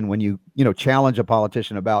 Often when you challenge a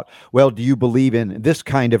politician about, well, do you believe in this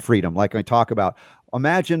kind of freedom? Like I talk about,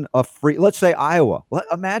 imagine let's say Iowa.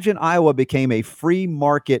 Imagine Iowa became a free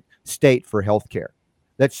market state for healthcare.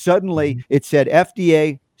 That suddenly it said,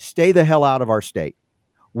 FDA, stay the hell out of our state.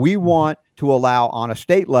 We want to allow on a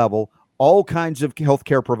state level all kinds of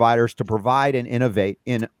healthcare providers to provide and innovate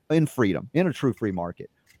in freedom, in a true free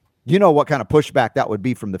market. You know what kind of pushback that would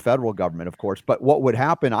be from the federal government, of course. But what would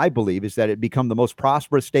happen, I believe, is that it become the most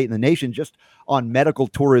prosperous state in the nation just on medical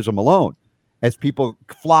tourism alone, as people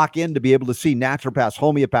flock in to be able to see naturopaths,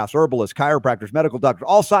 homeopaths, herbalists, chiropractors, medical doctors,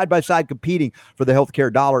 all side by side competing for the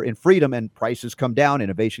healthcare dollar in freedom, and prices come down,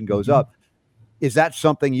 innovation goes up. Is that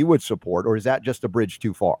something you would support, or is that just a bridge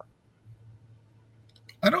too far?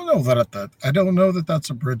 I don't know that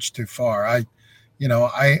that's a bridge too far. I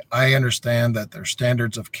understand that there's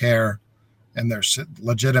standards of care and there's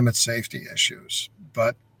legitimate safety issues.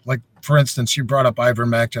 But like, for instance, you brought up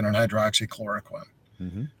ivermectin and hydroxychloroquine.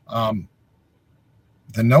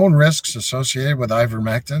 The known risks associated with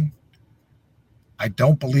ivermectin, I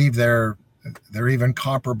don't believe they're even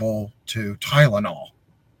comparable to Tylenol.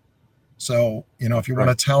 So, if you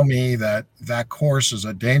want to tell me that course is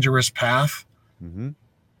a dangerous path,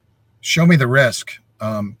 show me the risk.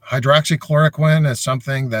 Hydroxychloroquine is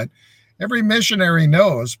something that every missionary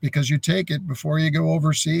knows because you take it before you go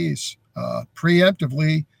overseas,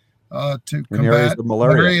 preemptively to combat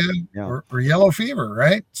malaria or yellow fever,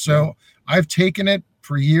 right? So I've taken it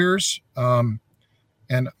for years, and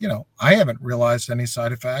I haven't realized any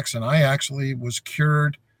side effects, and I actually was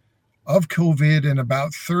cured of COVID in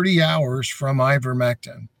about 30 hours from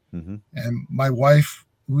ivermectin. And my wife,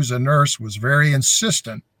 who's a nurse, was very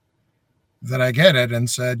insistent that I get it, and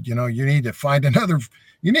said, you need to find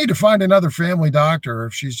another family doctor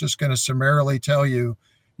if she's just going to summarily tell you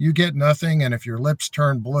get nothing, and if your lips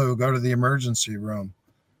turn blue, go to the emergency room.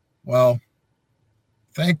 Well,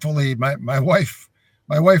 thankfully my wife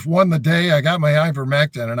won the day. I got my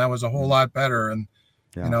ivermectin and I was a whole lot better. And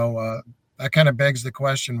that kind of begs the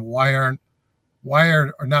question, why are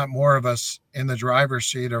not more of us in the driver's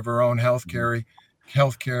seat of our own healthcare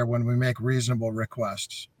when we make reasonable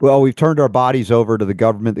requests? Well, we've turned our bodies over to the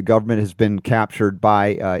government. The government has been captured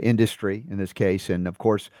by industry in this case. And of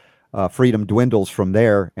course, freedom dwindles from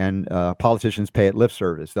there, and politicians pay it lip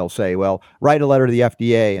service. They'll say, well, write a letter to the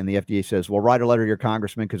FDA. And the FDA says, well, write a letter to your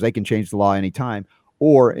congressman because they can change the law anytime.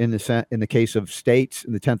 Or in the case of states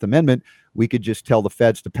in the 10th Amendment, we could just tell the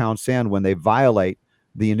feds to pound sand when they violate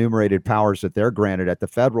the enumerated powers that they're granted at the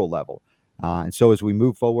federal level. And so as we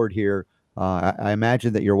move forward here, I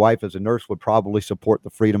imagine that your wife as a nurse would probably support the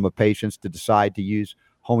freedom of patients to decide to use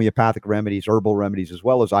homeopathic remedies, herbal remedies, as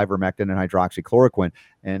well as ivermectin and hydroxychloroquine.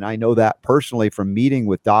 And I know that personally from meeting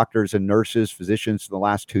with doctors and nurses, physicians in the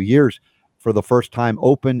last 2 years, for the first time,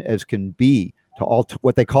 open as can be to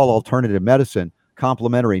what they call alternative medicine,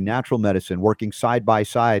 complementary natural medicine, working side by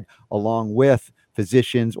side along with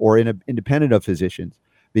physicians or independent of physicians,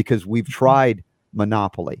 because we've tried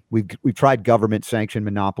monopoly. We've tried government sanctioned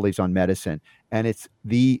monopolies on medicine. And it's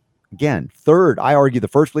third, I argue the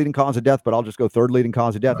first leading cause of death, but I'll just go third leading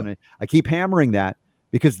cause of death. Right. And I keep hammering that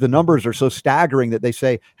because the numbers are so staggering that they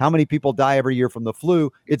say how many people die every year from the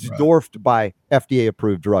flu. It's dwarfed by FDA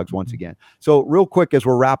approved drugs once again. So real quick, as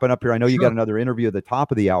we're wrapping up here, I know you got another interview at the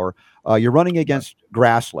top of the hour. You're running against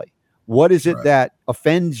Grassley. What is it that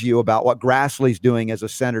offends you about what Grassley's doing as a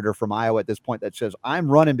senator from Iowa at this point that says,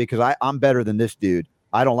 I'm running because I'm better than this dude.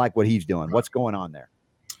 I don't like what he's doing. What's going on there?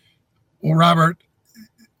 Well, Robert,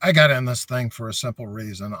 I got in this thing for a simple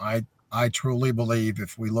reason. I truly believe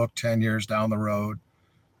if we look 10 years down the road,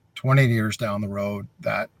 20 years down the road,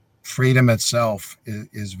 that freedom itself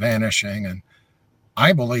is vanishing. And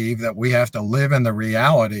I believe that we have to live in the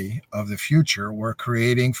reality of the future we're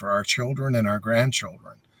creating for our children and our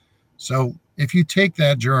grandchildren. So if you take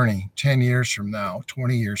that journey 10 years from now,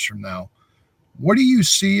 20 years from now, what do you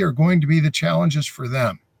see are going to be the challenges for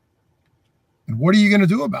them? And what are you going to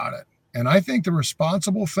do about it? And I think the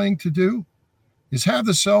responsible thing to do is have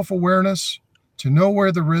the self-awareness to know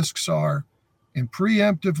where the risks are and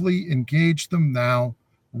preemptively engage them now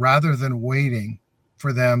rather than waiting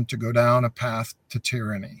for them to go down a path to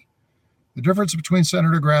tyranny. The difference between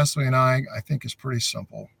Senator Grassley and I think is pretty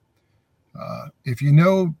simple. If you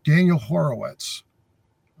know Daniel Horowitz,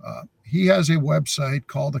 he has a website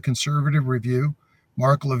called The Conservative Review.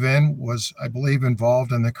 Mark Levin was, I believe,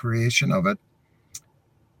 involved in the creation of it.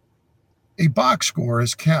 A box score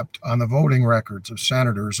is kept on the voting records of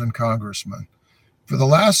senators and congressmen. For the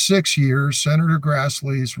last 6 years, Senator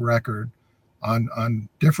Grassley's record on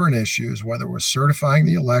different issues, whether it was certifying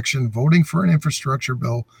the election, voting for an infrastructure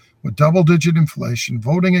bill with double-digit inflation,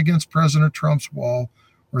 voting against President Trump's wall,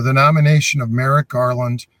 or the nomination of Merrick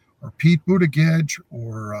Garland, or Pete Buttigieg,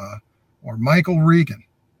 or Michael Regan,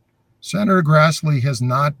 Senator Grassley has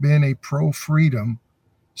not been a pro-freedom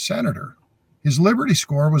senator. His Liberty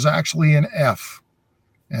score was actually an F.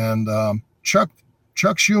 And Chuck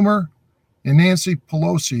Schumer and Nancy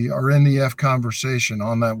Pelosi are in the F conversation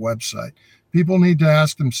on that website. People need to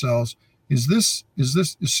ask themselves, is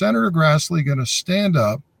Senator Grassley going to stand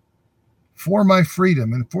up for my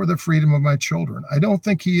freedom and for the freedom of my children? I don't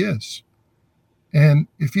think he is. And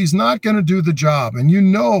if he's not going to do the job, and you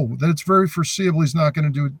know that it's very foreseeable he's not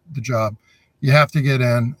going to do the job, you have to get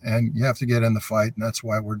in, and you have to get in the fight, and that's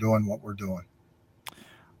why we're doing what we're doing.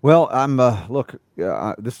 Well,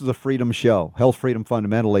 this is a freedom show, health freedom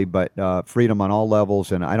fundamentally, but freedom on all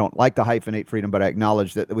levels. And I don't like to hyphenate freedom, but I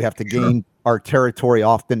acknowledge that we have to gain our territory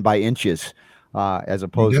often by inches, as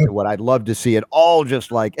opposed to what I'd love to see it all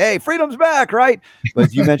just like, hey, freedom's back, right? But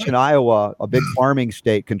as you mentioned, Iowa, a big farming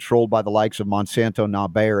state controlled by the likes of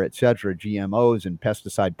Monsanto, Bayer, et cetera, GMOs and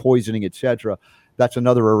pesticide poisoning, et cetera. That's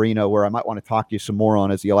another arena where I might want to talk to you some more on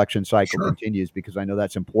as the election cycle continues, because I know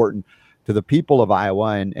that's important to the people of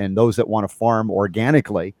Iowa and those that want to farm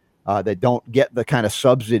organically, that don't get the kind of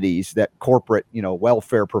subsidies that corporate,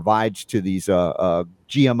 welfare provides to these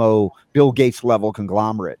GMO Bill Gates level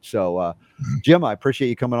conglomerates. So, Jim, I appreciate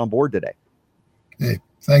you coming on board today. Hey,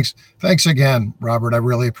 thanks again, Robert. I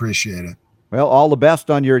really appreciate it. Well, all the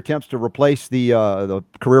best on your attempts to replace the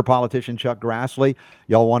career politician Chuck Grassley.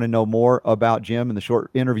 Y'all want to know more about Jim in the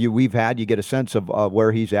short interview we've had, you get a sense of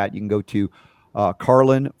where he's at. You can go to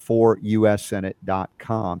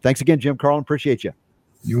Carlin4USSenate.com. Thanks again, Jim Carlin. Appreciate you.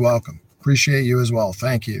 You're welcome. Appreciate you as well.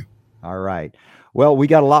 Thank you. All right. Well, we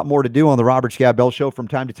got a lot more to do on the Robert Scott Bell Show from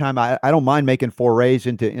time to time. I don't mind making forays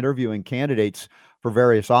into interviewing candidates for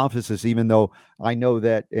various offices, even though I know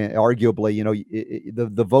that arguably,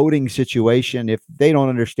 the voting situation, if they don't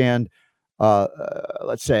understand,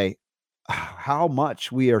 let's say, how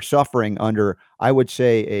much we are suffering under, I would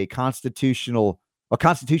say, a constitution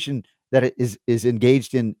that is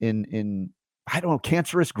engaged in I don't know,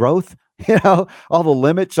 cancerous growth, all the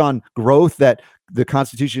limits on growth that the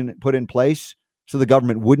Constitution put in place so the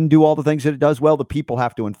government wouldn't do all the things that it does. Well, the people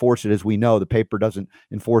have to enforce it. As we know, the paper doesn't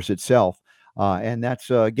enforce itself. And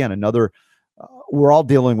that's, again, another, we're all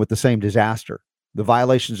dealing with the same disaster, the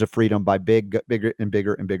violations of freedom by bigger and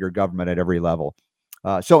bigger and bigger government at every level.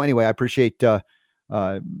 So anyway, I appreciate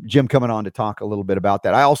Jim coming on to talk a little bit about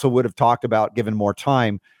that. I also would have talked about, given more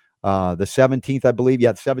time, the 17th, I believe.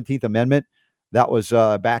 Yeah, the 17th Amendment. That was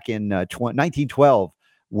back in 1912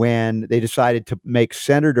 when they decided to make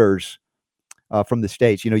senators from the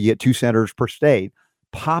states. You get 2 senators per state,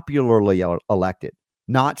 popularly elected,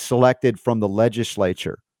 not selected from the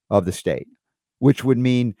legislature of the state, which would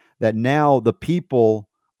mean that now the people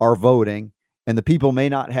are voting, and the people may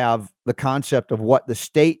not have the concept of what the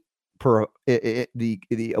state the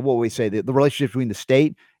relationship between the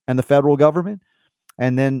state and the federal government,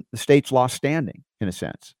 and then the state's lost standing in a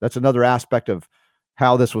sense. That's another aspect of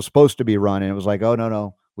how this was supposed to be run, and it was like, oh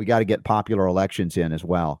no, we got to get popular elections in as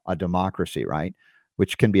well, a democracy, right?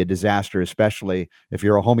 Which can be a disaster, especially if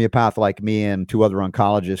you're a homeopath like me and 2 other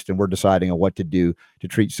oncologists, and we're deciding on what to do to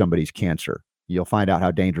treat somebody's cancer. You'll find out how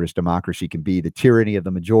dangerous democracy can be, the tyranny of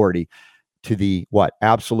the majority to the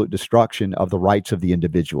absolute destruction of the rights of the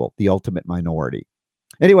individual, the ultimate minority.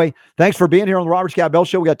 Anyway, thanks for being here on the Robert Scott Bell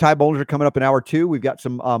Show. We got Ty Bollinger coming up in hour 2. We've got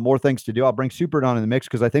some more things to do. I'll bring Super Don in the mix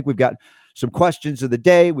because I think we've got some questions of the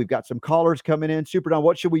day. We've got some callers coming in. Super Don,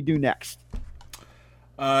 what should we do next?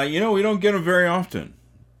 We don't get them very often.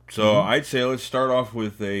 So I'd say let's start off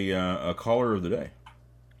with a caller of the day.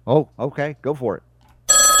 Oh, okay. Go for it.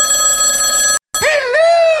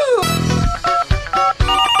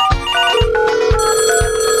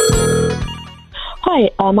 Hi,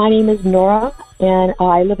 my name is Nora, and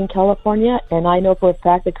I live in California, and I know for a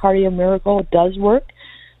fact that Cardio Miracle does work,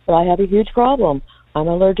 but I have a huge problem. I'm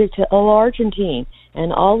allergic to L-arginine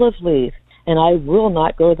and olive leaf, and I will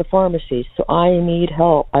not go to the pharmacy, so I need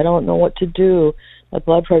help. I don't know what to do. My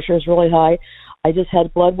blood pressure is really high. I just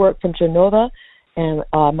had blood work from Genova, and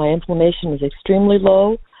my inflammation is extremely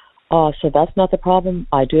low, so that's not the problem.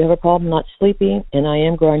 I do have a problem not sleeping, and I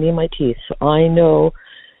am grinding my teeth, so I know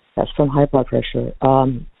that's from high blood pressure.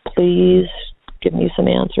 Please give me some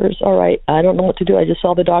answers. All right, I don't know what to do. I just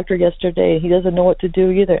saw the doctor yesterday. He doesn't know what to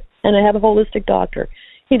do either. And I have a holistic doctor.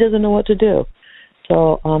 He doesn't know what to do.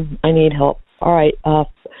 So I need help. All right,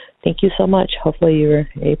 thank you so much. Hopefully you were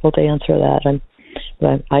able to answer that.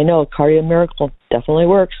 But I know Cardio Miracle definitely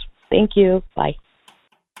works. Thank you. Bye.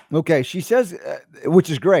 Okay, she says, which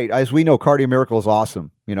is great. As we know, Cardio Miracle is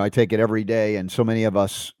awesome. I take it every day, and so many of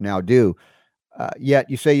us now do. Yet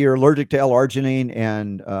you say you're allergic to L-arginine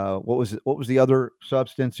and what was the other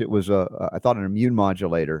substance? It was I thought an immune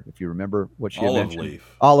modulator, if you remember what she mentioned.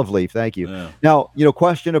 Olive leaf. Thank you. Yeah. Now,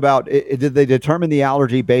 question about did they determine the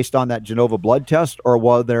allergy based on that Genova blood test, or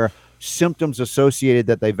were there symptoms associated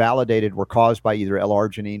that they validated were caused by either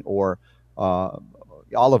L-arginine or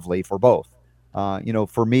olive leaf, or both?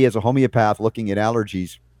 For me as a homeopath looking at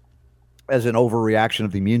allergies as an overreaction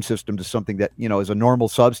of the immune system to something that, is a normal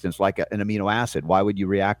substance like an amino acid. Why would you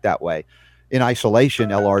react that way? In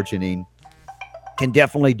isolation, L-arginine can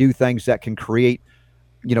definitely do things that can create,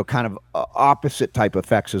 kind of opposite type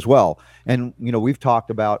effects as well. And, we've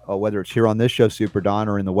talked about whether it's here on this show, Super Don,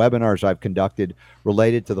 or in the webinars I've conducted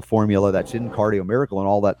related to the formula that's in Cardio Miracle and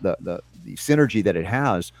all that, the synergy that it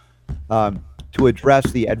has to address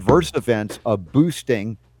the adverse events of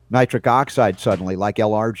boosting nitric oxide suddenly, like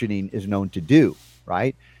L-arginine is known to do,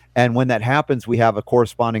 right? And when that happens, we have a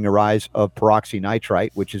corresponding rise of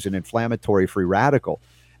peroxynitrite, which is an inflammatory free radical.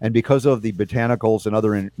 And because of the botanicals and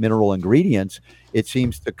other mineral ingredients, it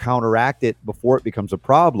seems to counteract it before it becomes a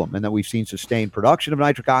problem. And then we've seen sustained production of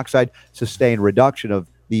nitric oxide, sustained reduction of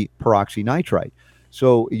the peroxynitrite.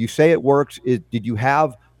 So you say it works.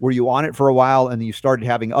 Were you on it for a while and then you started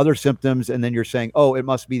having other symptoms, and then you're saying, oh, it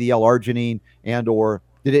must be the L-arginine, and or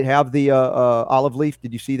did it have the olive leaf?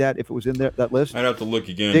 Did you see that, if it was in that list? I'd have to look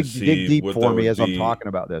again dig, to see dig deep what for me as be. I'm talking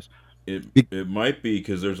about this. It might be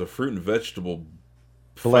because there's a fruit and vegetable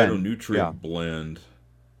phytonutrient blend.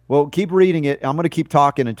 Well, keep reading it. I'm going to keep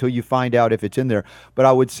talking until you find out if it's in there. But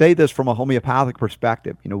I would say this from a homeopathic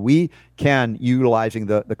perspective. We can, utilizing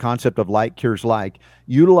the concept of like cures like,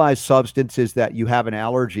 utilize substances that you have an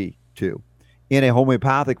allergy to in a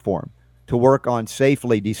homeopathic form to work on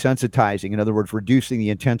safely desensitizing, in other words, reducing the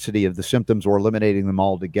intensity of the symptoms or eliminating them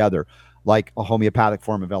altogether, like a homeopathic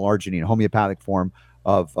form of L-arginine, a homeopathic form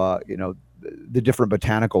of, the different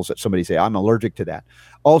botanicals that somebody say, I'm allergic to that.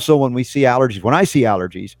 Also, when I see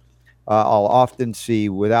allergies, I'll often see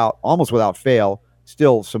almost without fail,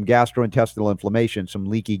 still some gastrointestinal inflammation, some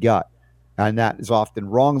leaky gut. And that is often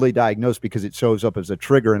wrongly diagnosed because it shows up as an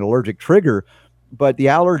allergic trigger, but the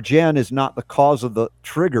allergen is not the cause of the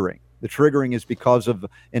triggering. The triggering is because of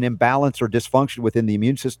an imbalance or dysfunction within the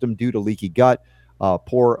immune system due to leaky gut,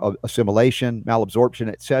 poor assimilation, malabsorption,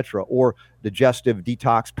 etc., or digestive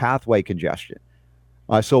detox pathway congestion.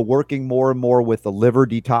 So working more and more with the liver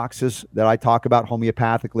detoxes that I talk about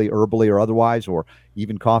homeopathically, herbally, or otherwise, or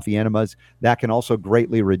even coffee enemas, that can also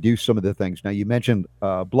greatly reduce some of the things. Now, you mentioned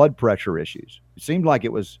blood pressure issues. It seemed like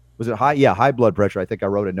it was it high? Yeah, high blood pressure. I think I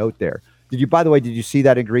wrote a note there. By the way, did you see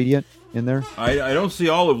that ingredient in there? I don't see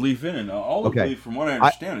olive leaf in it. Now, olive leaf, from what I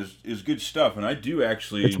understand, is good stuff, and I do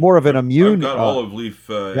actually. It's more of an immune. I've got olive leaf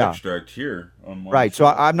extract here on my. Right, so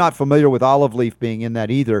I'm not familiar with olive leaf being in that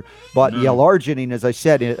either, but the L-arginine, as I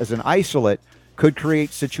said, as an isolate, could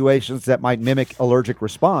create situations that might mimic allergic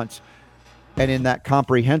response. And in that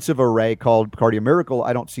comprehensive array called Cardio Miracle,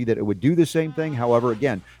 I don't see that it would do the same thing. However,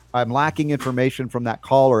 again, I'm lacking information from that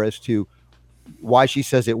caller as to why she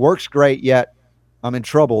says it works great, yet I'm in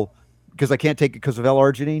trouble because I can't take it because of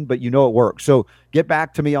L-arginine, but it works. So get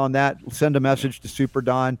back to me on that. Send a message to Super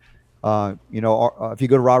Don. If you go to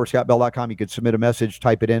robertscottbell.com, you could submit a message,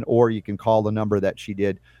 type it in, or you can call the number that she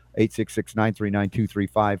did,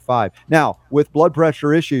 866-939-2355. Now, with blood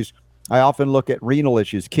pressure issues, I often look at renal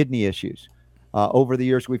issues, kidney issues. Over the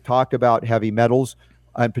years, we've talked about heavy metals,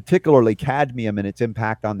 and particularly cadmium and its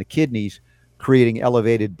impact on the kidneys, creating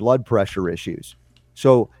elevated blood pressure issues.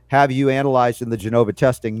 So have you analyzed in the Genova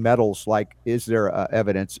testing metals, like is there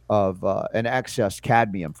evidence of an excess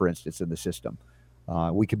cadmium, for instance, in the system?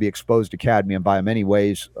 We could be exposed to cadmium by many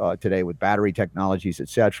ways today with battery technologies,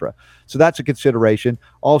 etc. So that's a consideration.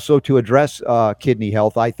 Also, to address kidney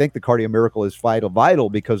health, I think the Cardio Miracle is vital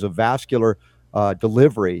because of vascular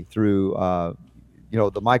delivery through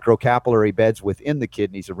the microcapillary beds within the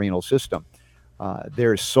kidneys, the renal system.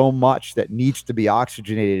 There's so much that needs to be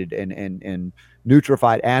oxygenated and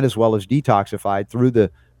nutrified, and as well as detoxified through the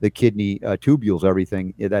kidney tubules,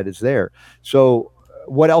 everything that is there. So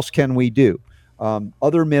what else can we do?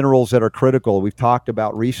 Other minerals that are critical we've talked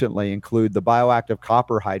about recently include the bioactive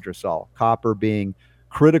copper hydrosol, copper being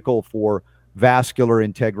critical for vascular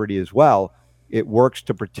integrity as well. It works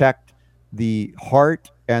to protect the heart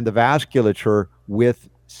and the vasculature with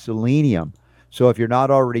selenium. So if you're not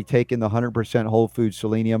already taking the 100% whole food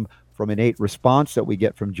selenium from Innate Response that we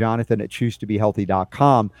get from Jonathan at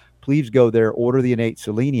choosetobehealthy.com, please go there, order the Innate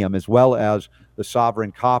Selenium as well as the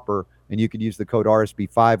Sovereign Copper, and you can use the code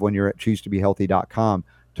RSB5 when you're at choosetobehealthy.com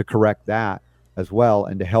to correct that as well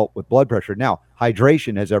and to help with blood pressure. Now,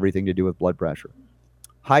 hydration has everything to do with blood pressure.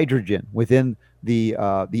 Hydrogen within the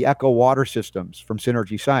Echo water systems from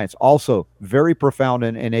Synergy Science, also very profound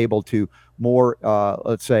and able to more,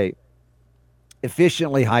 let's say,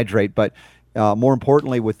 efficiently hydrate, but more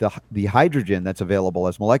importantly with the hydrogen that's available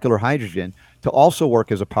as molecular hydrogen to also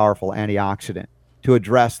work as a powerful antioxidant to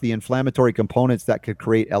address the inflammatory components that could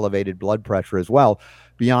create elevated blood pressure as well,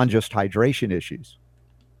 beyond just hydration issues.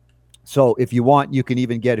 So if you want, you can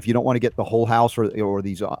even get, if you don't want to get the whole house or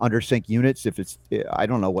these under sink units, if it's, I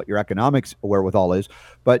don't know what your economics wherewithal is,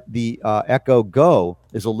 but the Echo Go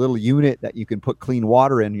is a little unit that you can put clean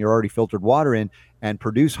water in, your already filtered water in, and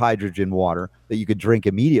produce hydrogen water that you could drink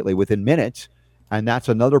immediately within minutes. And that's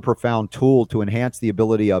another profound tool to enhance the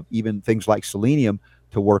ability of even things like selenium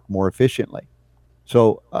to work more efficiently.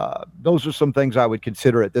 So those are some things I would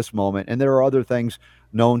consider at this moment. And there are other things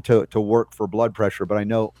known to work for blood pressure, but I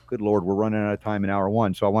know, good Lord, we're running out of time in hour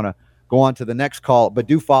one. So I want to go on to the next call, but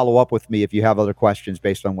do follow up with me if you have other questions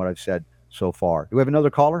based on what I've said so far. Do we have another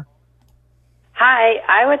caller? Hi,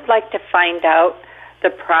 I would like to find out the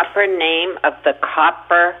proper name of the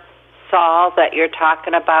copper sol that you're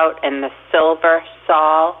talking about and the silver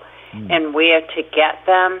sol and where to get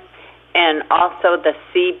them, and also the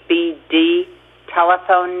CBD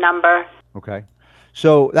telephone number. Okay.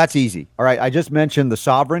 So that's easy. All right. I just mentioned the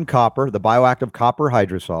Sovereign Copper, the bioactive copper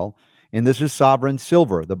hydrosol, and this is Sovereign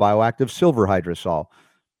Silver, the bioactive silver hydrosol.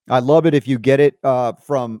 I love it if you get it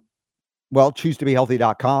from,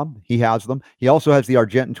 choosetobehealthy.com. He has them. He also has the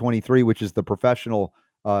Argentin 23, which is the professional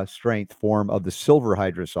strength form of the silver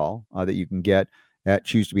hydrosol that you can get at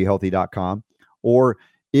choosetobehealthy.com. Or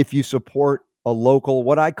if you support a local,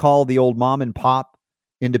 what I call the old mom and pop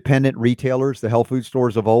independent retailers, the health food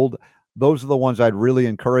stores of old, those are the ones I'd really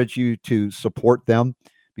encourage you to support them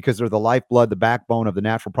because they're the lifeblood, the backbone of the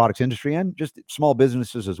natural products industry and just small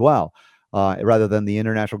businesses as well, rather than the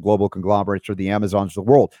international global conglomerates or the Amazons of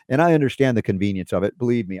the world. And I understand the convenience of it.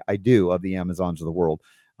 Believe me, I do, of the Amazons of the world.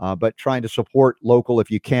 But trying to support local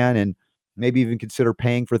if you can, and maybe even consider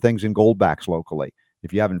paying for things in gold backs locally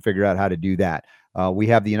if you haven't figured out how to do that. We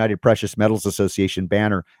have the United Precious Metals Association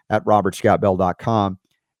banner at robertscottbell.com.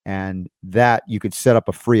 And that you could set up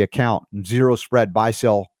a free account, zero spread, buy,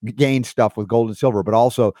 sell, gain stuff with gold and silver, but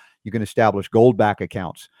also you can establish gold back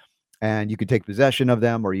accounts. and you can take possession of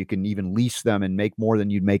them, or you can even lease them and make more than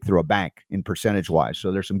you'd make through a bank in percentage-wise.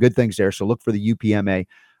 So there's some good things there. So look for the UPMA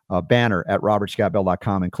banner at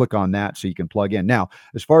robertscottbell.com and click on that so you can plug in. Now,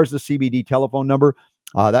 as far as the CBD telephone number,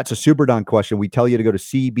 that's a super done question. We tell you to go to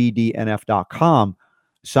cbdnf.com,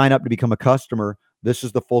 sign up to become a customer. This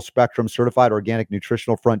is the full spectrum certified organic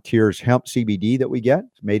nutritional frontiers hemp CBD that we get.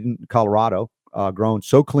 It's made in Colorado, grown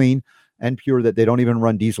so clean and pure that they don't even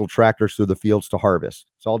run diesel tractors through the fields to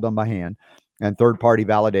harvest. It's all done by hand and third-party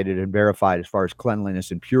validated and verified as far as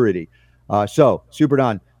cleanliness and purity. So super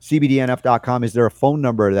done. cbdnf.com. Is there a phone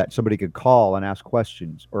number that somebody could call and ask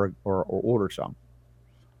questions or order some?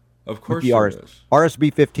 Of course there is.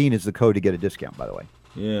 RSB 15 is the code to get a discount, by the way.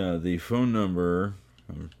 Yeah, the phone number.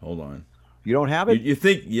 Hold on. You don't have it? You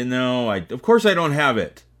think, of course I don't have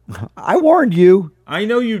it. I warned you. I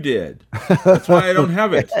know you did. That's why I don't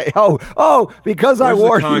have it. Because Where's I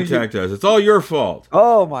warned you. Contact us. It's all your fault.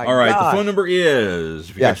 Oh, my God. All right, the phone number is,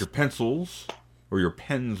 if you got your pencils or your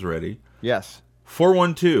pens ready. Yes.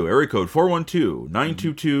 412, area code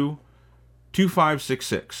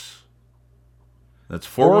 412-922-2566. That's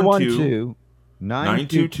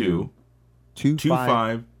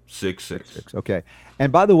 412-922-2566. Okay.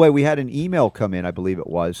 And by the way, we had an email come in, I believe it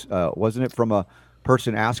was. Wasn't it from a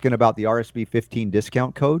person asking about the RSB 15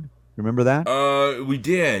 discount code? Remember that? We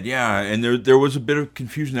did, yeah. And there was a bit of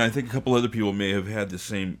confusion. I think a couple other people may have had the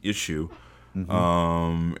same issue.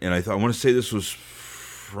 Mm-hmm. And I want to say this was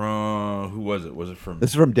from, who was it? Was it from?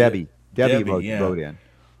 This is from Debbie. Debbie wrote in.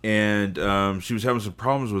 And she was having some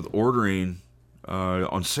problems with ordering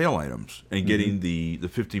on sale items and getting the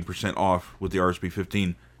 15% off with the RSB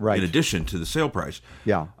 15 in addition to the sale price.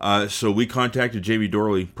 Yeah. So we contacted Jamie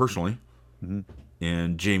Dorley personally,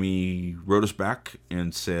 and Jamie wrote us back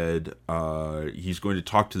and said he's going to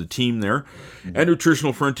talk to the team there at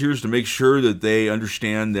Nutritional Frontiers to make sure that they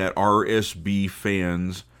understand that RSB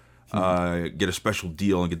fans get a special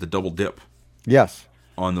deal and get the double dip. Yes.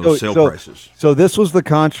 On those sale prices. So this was the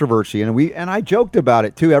controversy, and I joked about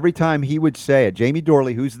it too. Every time he would say it, Jamie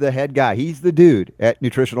Dorley, who's the head guy, he's the dude at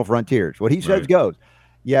Nutritional Frontiers. What he says goes.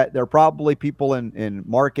 Yet there are probably people in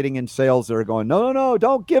marketing and sales that are going, no,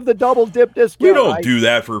 don't give the double dip discount. We don't do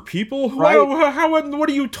that for people. Right? What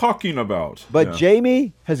are you talking about? But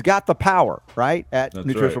Jamie has got the power, right, at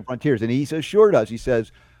Nutritional Frontiers, and he's assured us. He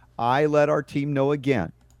says, I let our team know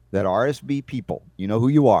again that RSB people, you know who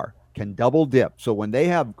you are, can double dip. So when they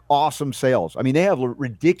have awesome sales, I mean, they have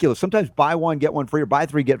ridiculous, sometimes buy one, get one free, or buy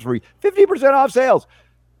three, get free, 50% off sales.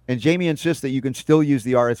 And Jamie insists that you can still use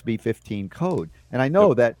the RSB 15 code. And I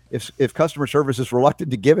know that if customer service is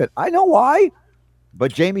reluctant to give it, I know why.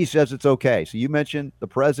 But Jamie says it's okay. So you mentioned the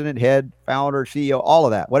president, head, founder, CEO, all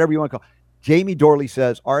of that, whatever you want to call it. Jamie Dorley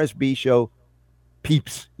says RSB Show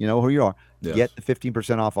peeps, you know who you are, get the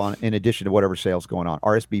 15% off on in addition to whatever sales going on,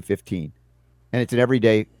 RSB 15. And it's an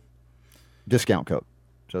everyday discount code.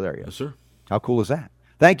 So there you go. Yes, sir. How cool is that?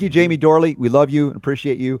 Thank you, Jamie Dorley. We love you and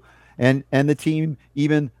appreciate you. And the team,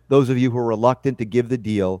 even those of you who are reluctant to give the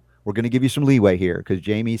deal, we're going to give you some leeway here because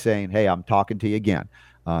Jamie's saying, hey, I'm talking to you again.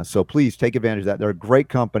 So please take advantage of that. They're a great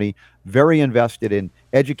company, very invested in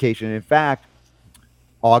education. In fact,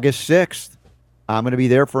 August 6th, I'm going to be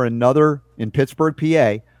there for another, in Pittsburgh,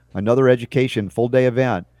 PA, another education full-day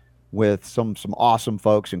event with some awesome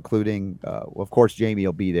folks, including, of course, Jamie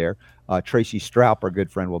will be there. Tracy Stroup, our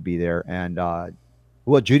good friend, will be there. And,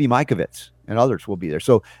 Judy Mikovits and others will be there.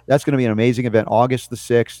 So that's going to be an amazing event, August the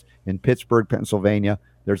 6th in Pittsburgh, Pennsylvania.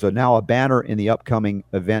 There's now a banner in the upcoming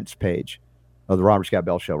events page of the Robert Scott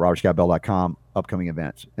Bell Show, robertscottbell.com, upcoming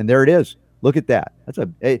events. And there it is. Look at that.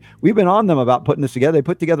 We've been on them about putting this together. They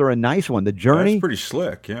put together a nice one. The Journey. That's pretty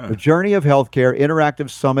slick, yeah. The Journey of Healthcare, Interactive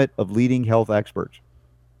Summit of Leading Health Experts.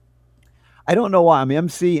 I don't know why I'm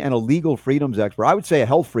MC and a legal freedoms expert. I would say a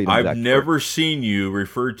health freedoms expert. I've never seen you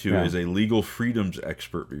referred to as a legal freedoms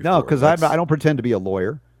expert before. No, because I don't pretend to be a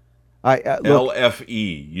lawyer.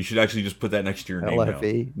 LFE. You should actually just put that next to your name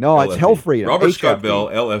LFE. now. No, it's health freedom. Robert Scott Bell,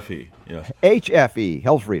 LFE. Yeah. HFE,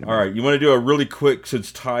 health freedom. All right. You want to do a really quick,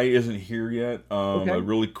 since Ty isn't here yet, a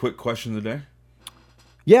really quick question of the day?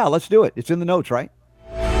 Yeah, let's do it. It's in the notes, right?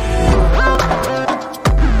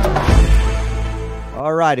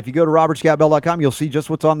 All right. If you go to robertscottbell.com, you'll see just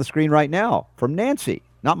what's on the screen right now from Nancy.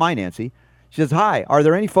 Not my Nancy. She says, hi, are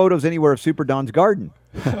there any photos anywhere of Super Don's garden?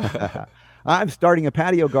 I'm starting a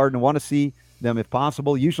patio garden and want to see them if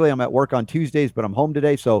possible. Usually I'm at work on Tuesdays, but I'm home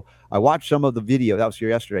today, so I watched some of the video. That was here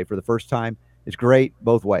yesterday for the first time. It's great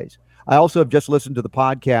both ways. I also have just listened to the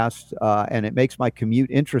podcast, and it makes my commute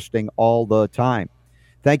interesting all the time.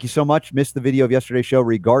 Thank you so much. Missed the video of yesterday's show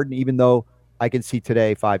regarding, even though I can see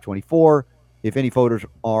today 524. if any photos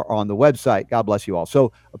are on the website. God bless you all.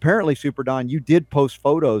 So apparently, Super Don, you did post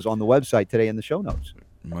photos on the website today in the show notes.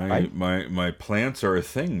 My plants are a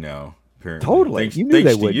thing now. Apparently, totally. Thanks, You knew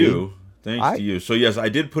thanks they would to you. be. Thanks to you. So yes, I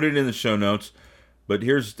did put it in the show notes. But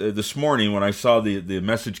here's this morning when I saw the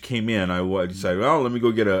message came in, I decided, well, let me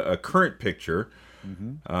go get a current picture.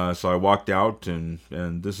 Mm-hmm. So I walked out, and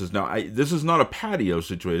this is not a patio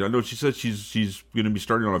situation. I know she said she's going to be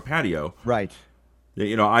starting on a patio. Right.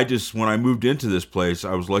 You know, when I moved into this place,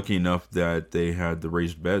 I was lucky enough that they had the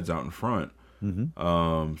raised beds out in front.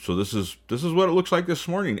 Mm-hmm. So this is what it looks like this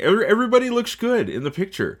morning. Everybody looks good in the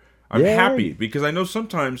picture. I'm happy because I know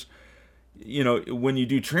sometimes, you know, when you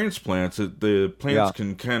do transplants, the plants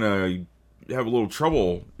can kind of have a little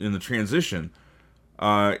trouble in the transition.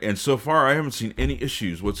 And so far, I haven't seen any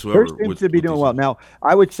issues whatsoever. They seem to be doing well. Now,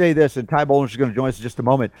 I would say this, and Ty Bollinger is going to join us in just a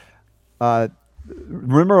moment.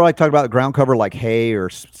 Remember I talked about the ground cover like hay or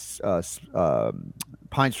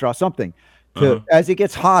pine straw, something. As it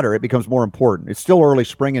gets hotter, it becomes more important. It's still early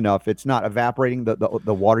spring enough. It's not evaporating the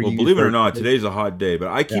water. Well, believe it or not, today's a hot day, but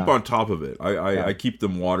I keep on top of it. I keep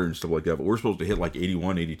them watered and stuff like that, but we're supposed to hit like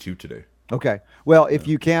 81, 82 today. Okay. Well, if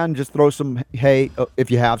you can, just throw some hay, if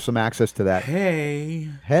you have some access to that.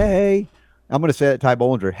 Hey. I'm going to say that, Ty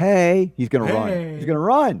Bollinger. Hey. He's going to run. He's going to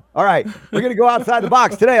run. All right. We're going to go outside the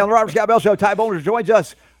box today on the Robert Scott Bell Show. Ty Bollinger joins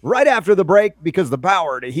us right after the break because the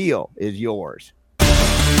power to heal is yours.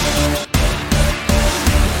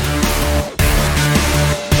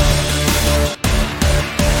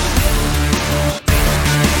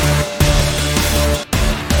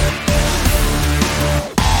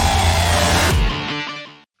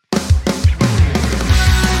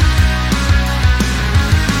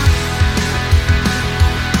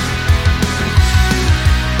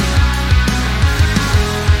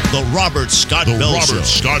 The Robert Scott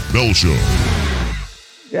Bell Show.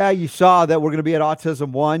 Yeah, you saw that we're going to be at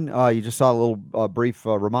Autism One. You just saw a little brief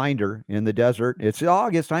reminder in the desert. It's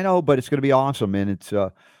August, I know, but it's going to be awesome, and it's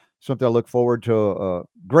something I look forward to.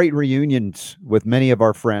 Great reunions with many of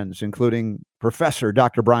our friends, including Professor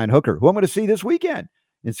Dr. Brian Hooker, who I'm going to see this weekend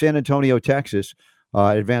in San Antonio, Texas,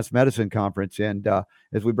 Advanced Medicine Conference. And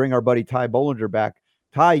as we bring our buddy Ty Bollinger back,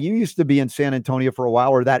 Ty, you used to be in San Antonio for a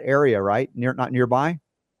while, or that area, right? Not nearby?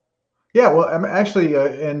 Yeah, well, I'm actually,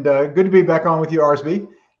 good to be back on with you, RSB.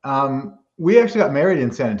 We actually got married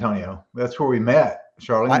in San Antonio. That's where we met,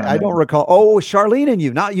 Charlene. I don't recall. Oh, Charlene and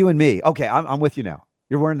you, not you and me. Okay, I'm with you now.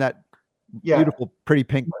 You're wearing that beautiful, pretty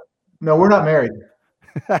pink. No, we're not married.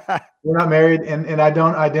 We're not married, and I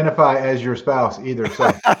don't identify as your spouse either.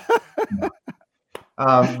 So,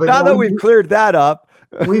 but now that we've cleared that up.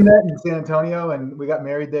 We met in San Antonio, and we got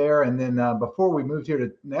married there. And then before we moved here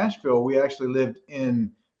to Nashville, we actually lived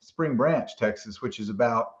in Spring Branch, Texas, which is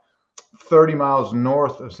about 30 miles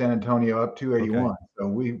north of San Antonio up 281. Okay. So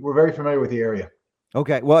we're very familiar with the area.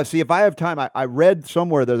 Okay. Well, see, if I have time, I read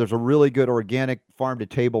somewhere that there's a really good organic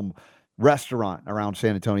farm-to-table restaurant around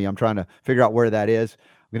San Antonio. I'm trying to figure out where that is.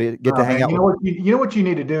 I'm going to get to hang out. You know what you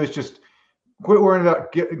need to do is just quit worrying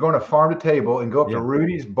about going to farm-to-table and go up to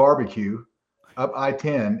Rudy's Barbecue up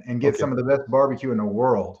I-10 and get some of the best barbecue in the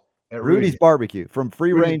world at Rudy's Barbecue from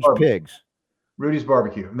free-range pigs. Rudy's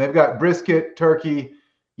Barbecue. And they've got brisket, turkey,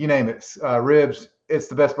 you name it, ribs. It's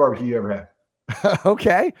the best barbecue you ever had.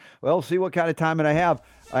 Okay. Well, see what kind of time I have.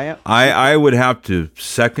 I would have to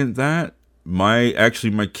second that. My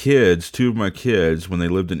kids, two of my kids, when they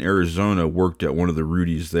lived in Arizona, worked at one of the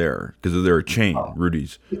Rudy's there because they're a chain,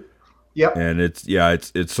 Rudy's. Yep. And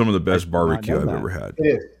it's some of the best barbecue I've ever had. It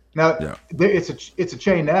is. Now it's a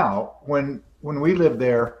chain now. When we lived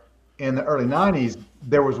there in the early 90s,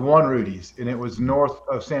 there was one Rudy's, and it was north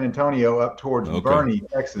of San Antonio up towards Bernie,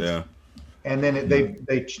 Texas. Yeah. And then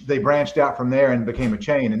they branched out from there and became a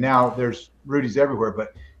chain, and now there's Rudy's everywhere.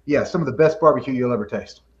 But yeah, some of the best barbecue you'll ever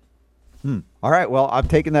taste. All right. Well, I'm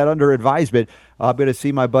taking that under advisement. I'm going to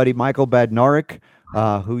see my buddy Michael Badnarik,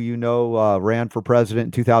 who ran for president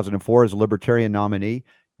in 2004 as a Libertarian nominee,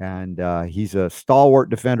 and he's a stalwart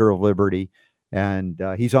defender of liberty. And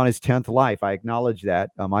he's on his 10th life. I acknowledge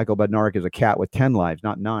that. Michael Badnarik is a cat with 10 lives,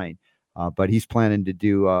 not 9. But he's planning to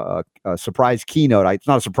do a surprise keynote. It's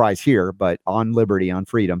not a surprise here, but on liberty, on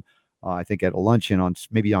freedom. I think at a luncheon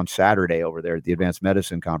maybe on Saturday over there at the Advanced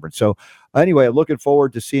Medicine Conference. So anyway, looking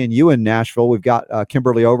forward to seeing you in Nashville. We've got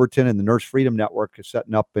Kimberly Overton and the Nurse Freedom Network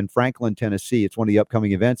setting up in Franklin, Tennessee. It's one of the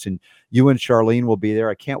upcoming events, and you and Charlene will be there.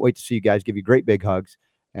 I can't wait to see you guys, give you great big hugs,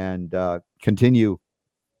 and continue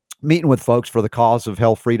meeting with folks for the cause of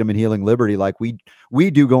health, freedom, and healing liberty like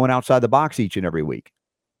we do going outside the box each and every week.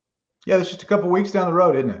 Yeah, it's just a couple weeks down the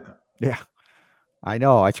road, isn't it? Yeah. I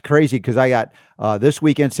know. It's crazy because I got this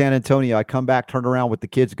weekend, San Antonio. I come back, turn around with the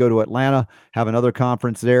kids, go to Atlanta, have another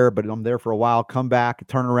conference there, but I'm there for a while, come back,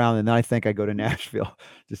 turn around, and then I think I go to Nashville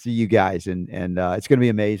to see you guys. And it's going to be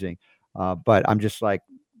amazing. But I'm just like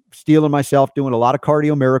steeling myself, doing a lot of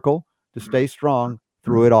cardio miracle to stay strong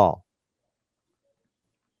through it all.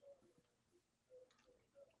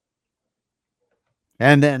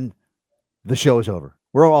 And then the show's over.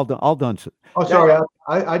 We're all done. Oh, sorry.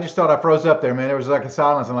 I just thought I froze up there, man. There was like a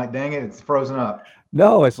silence. I'm like, dang it, it's frozen up.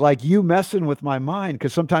 No, it's like you messing with my mind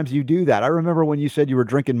because sometimes you do that. I remember when you said you were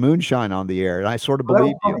drinking moonshine on the air, and I sort of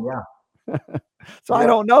believed you. Yeah. So I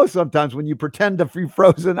don't know sometimes when you pretend to be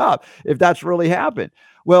frozen up if that's really happened.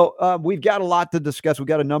 Well, we've got a lot to discuss. We've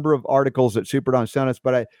got a number of articles that Superdon sent us,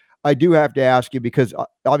 but I do have to ask you because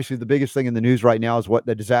obviously the biggest thing in the news right now is what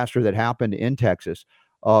the disaster that happened in Texas.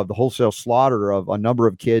 The wholesale slaughter of a number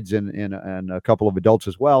of kids and a couple of adults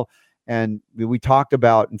as well. And we talked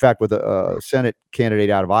about, in fact, with a Senate candidate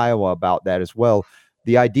out of Iowa about that as well,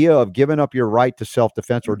 the idea of giving up your right to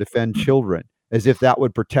self-defense or defend children as if that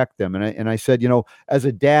would protect them. And I said, as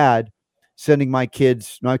a dad, sending my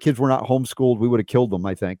kids were not homeschooled. We would have killed them,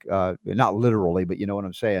 I think. Not literally, but you know what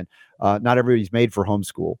I'm saying. Not everybody's made for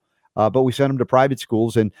homeschool. But we sent them to private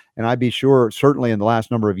schools. And I'd be sure, certainly in the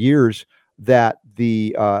last number of years, that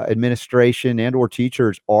the administration and or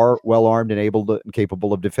teachers are well armed and able to and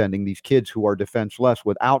capable of defending these kids who are defenseless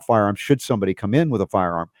without firearms should somebody come in with a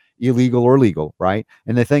firearm, illegal or legal, right?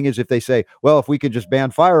 And the thing is, if they say, well, if we could just ban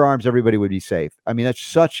firearms, everybody would be safe. I mean, that's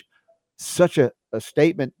such a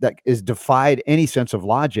statement that is defied any sense of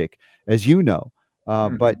logic, as you know.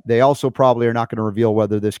 But they also probably are not going to reveal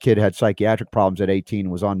whether this kid had psychiatric problems at 18,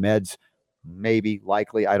 was on meds, maybe,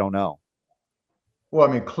 likely, I don't know. Well,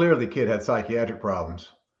 I mean, clearly the kid had psychiatric problems.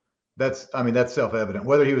 That's self-evident.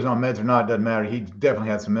 Whether he was on meds or not doesn't matter. He definitely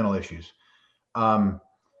had some mental issues.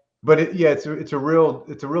 But it's a real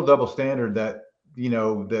double standard that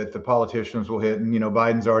that the politicians will hit, and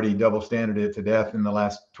Biden's already double standarded it to death in the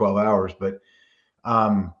last 12 hours. But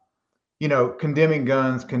condemning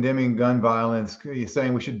guns, condemning gun violence,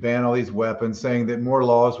 saying we should ban all these weapons, saying that more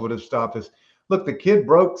laws would have stopped us. Look, the kid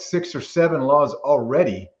broke 6 or 7 laws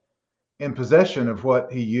already in possession of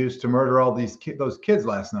what he used to murder all those kids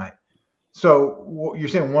last night. So you're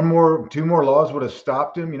saying 2 more laws would have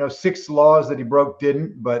stopped him? 6 laws that he broke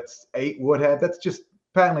didn't, but 8 would have. That's just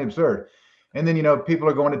patently absurd. And then, people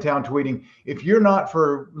are going to town tweeting, if you're not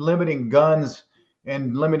for limiting guns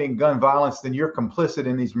and limiting gun violence, then you're complicit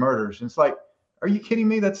in these murders. And it's like, are you kidding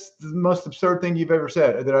me? That's the most absurd thing you've ever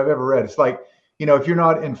said that I've ever read. It's like, if you're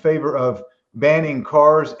not in favor of banning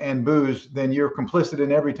cars and booze, then you're complicit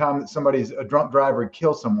in every time that somebody's a drunk driver and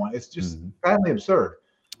kills someone. It's just patently absurd.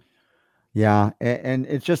 Yeah. And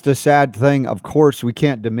it's just a sad thing. Of course, we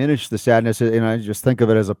can't diminish the sadness. And I just think of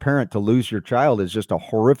it as a parent, to lose your child is just a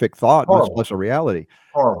horrific thought, much less a reality.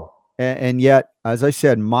 Horrible. And yet, as I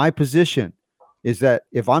said, my position is that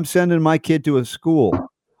if I'm sending my kid to a school,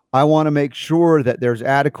 I want to make sure that there's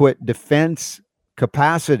adequate defense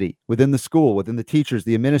capacity within the school, within the teachers,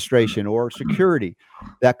 the administration, or security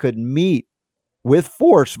that could meet with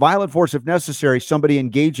force, violent force if necessary, somebody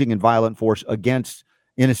engaging in violent force against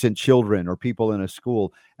innocent children or people in a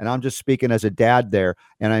school. And I'm just speaking as a dad there,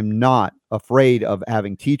 and I'm not afraid of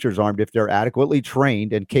having teachers armed if they're adequately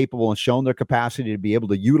trained and capable and shown their capacity to be able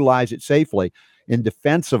to utilize it safely in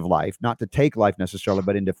defense of life, not to take life necessarily,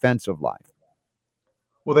 but in defense of life.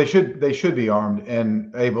 Well, they should be armed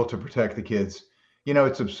and able to protect the kids.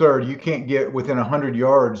 It's absurd. You can't get within 100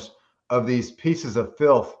 yards of these pieces of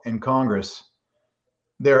filth in Congress.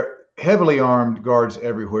 They're heavily armed guards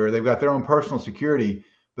everywhere. They've got their own personal security,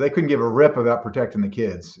 but they couldn't give a rip about protecting the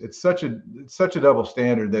kids. It's such a double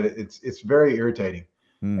standard that it's very irritating.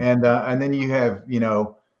 And then you have,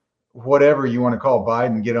 whatever you want to call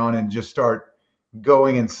Biden get on and just start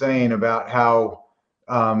going insane about how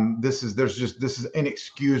this is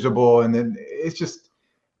inexcusable. And then it's just,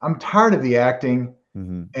 I'm tired of the acting,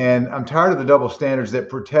 and I'm tired of the double standards that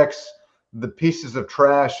protects the pieces of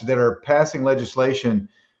trash that are passing legislation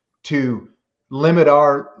to limit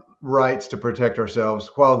our rights to protect ourselves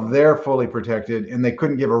while they're fully protected, and they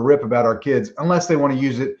couldn't give a rip about our kids unless they want to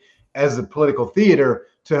use it as a political theater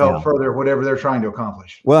to help further whatever they're trying to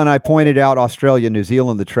accomplish. Well, and I pointed out Australia, New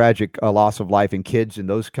Zealand, the tragic loss of life in kids in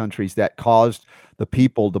those countries that caused the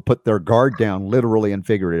people to put their guard down, literally and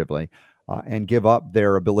figuratively, and give up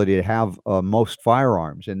their ability to have most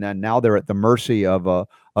firearms. And then now they're at the mercy of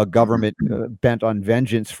a government bent on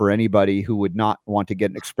vengeance for anybody who would not want to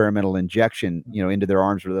get an experimental injection, into their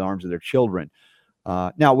arms or the arms of their children.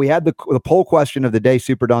 Now, we had the poll question of the day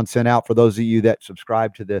Super Don sent out for those of you that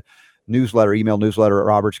subscribe to newsletter, email newsletter at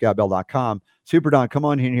robertscottbell.com. Super Don, come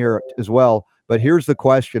on in here as well. But here's the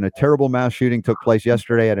question. A terrible mass shooting took place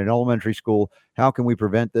yesterday at an elementary school. How can we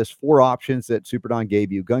prevent this? 4 options that Super Don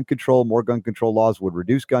gave you. Gun control, more gun control laws would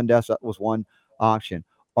reduce gun deaths. That was one option.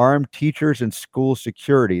 Armed teachers and school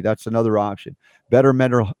security. That's another option. Better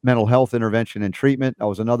mental health intervention and treatment. That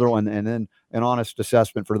was another one. And then an honest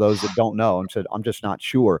assessment for those that don't know and said, I'm just not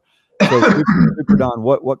sure. So Super Don,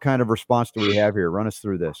 what kind of response do we have here? Run us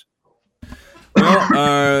through this.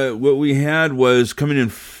 Well, what we had was coming in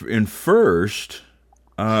first.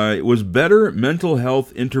 It was better mental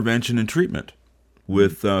health intervention and treatment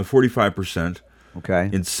with 45%. Okay.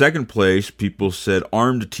 In second place, people said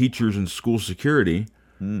armed teachers and school security.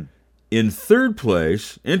 In third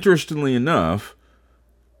place, interestingly enough,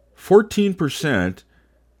 14%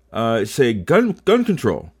 say gun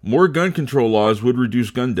control. More gun control laws would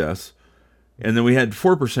reduce gun deaths, and then we had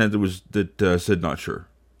 4% that said not sure.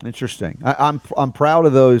 Interesting. I'm proud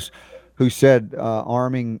of those who said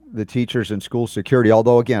arming the teachers and school security.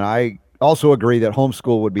 Although again, I also agree that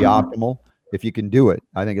homeschool would be optimal if you can do it.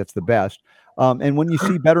 I think that's the best. And when you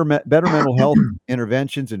see better mental health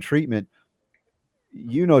interventions and treatment,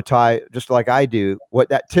 you know, Ty, just like I do, what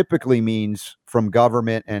that typically means from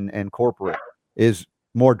government and corporate is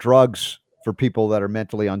more drugs for people that are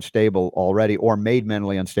mentally unstable already or made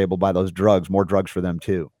mentally unstable by those drugs, more drugs for them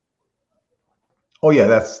too. Oh yeah,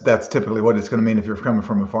 that's typically what it's going to mean if you're coming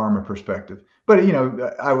from a pharma perspective. But you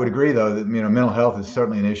know, I would agree though that mental health is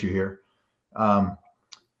certainly an issue here.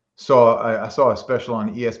 So I saw a special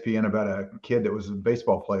on ESPN about a kid that was a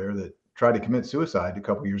baseball player that tried to commit suicide a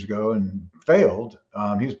couple years ago and failed.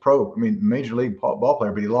 He was major league ball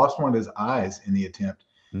player, but he lost one of his eyes in the attempt.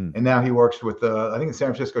 And now he works with I think the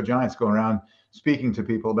San Francisco Giants, going around speaking to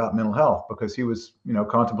people about mental health because he was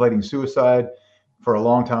contemplating suicide for a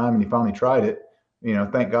long time and he finally tried it.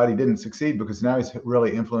 Thank God he didn't succeed because now he's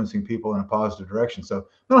really influencing people in a positive direction. So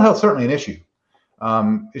mental health is certainly an issue.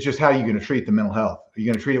 It's just how are you going to treat the mental health? Are you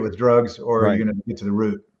going to treat it with drugs or are you going to get to the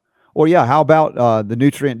root? Well, yeah. How about the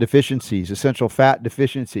nutrient deficiencies, essential fat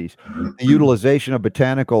deficiencies, the utilization of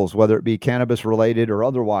botanicals, whether it be cannabis related or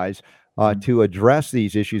otherwise, to address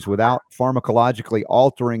these issues without pharmacologically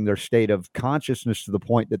altering their state of consciousness to the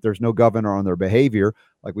point that there's no governor on their behavior,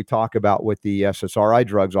 like we talk about with the SSRI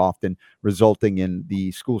drugs, often resulting in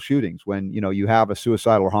the school shootings. When you have a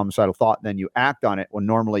suicidal or homicidal thought, then you act on it when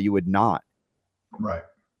normally you would not. Right,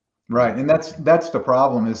 and that's the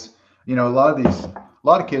problem. Is a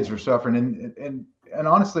lot of kids are suffering, and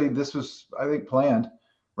honestly, this was, I think, planned.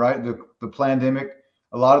 Right, the pandemic.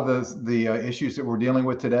 A lot of the issues that we're dealing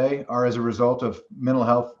with today are as a result of mental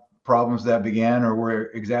health problems that began or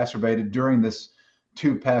were exacerbated during this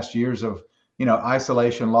 2 past years of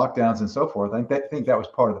isolation, lockdowns, and so forth. I think that was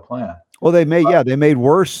part of the plan. Well, they made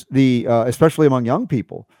worse especially among young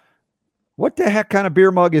people. What the heck kind of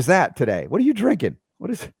beer mug is that today? What are you drinking?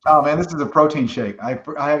 What is it? Oh man, this is a protein shake. I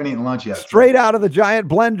haven't eaten lunch yet. Straight out of the giant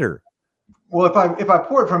blender. Well, if I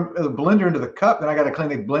pour it from the blender into the cup, then I got to clean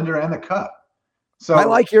the blender and the cup. So I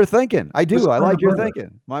like your thinking. I do. I like your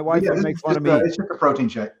thinking. My wife makes fun of me. It's just a protein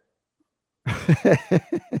shake.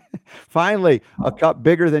 Finally, a cup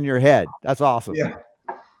bigger than your head. That's awesome. Yeah.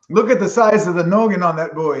 Look at the size of the noggin on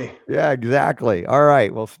that boy. Yeah, exactly. All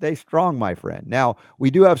right. Well, stay strong, my friend. Now,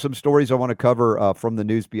 we do have some stories I want to cover from the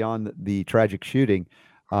news beyond the tragic shooting.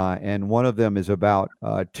 And one of them is about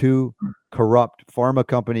 2 corrupt pharma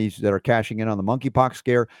companies that are cashing in on the monkeypox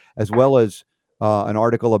scare, as well as an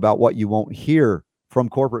article about what you won't hear from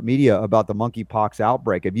corporate media about the monkeypox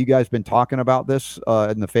outbreak. Have you guys been talking about this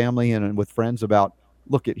in the family and with friends about,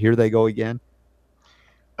 look at, here they go again?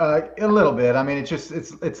 A little bit. I mean,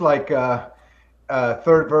 it's like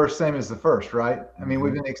third verse, same as the first, right? I mean,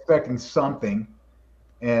 we've been expecting something,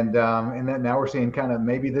 and then now we're seeing kind of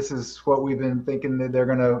maybe this is what we've been thinking that they're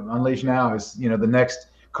going to unleash now is the next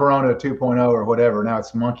Corona 2.0 or whatever. Now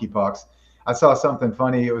it's monkeypox. I saw something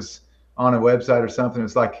funny. It was on a website or something.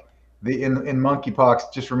 It's like in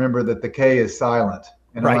monkeypox, just remember that the K is silent.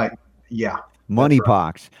 And right. I'm like, yeah. Moneypox.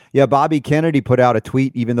 Right. Yeah, Bobby Kennedy put out a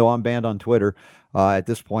tweet, even though I'm banned on Twitter. At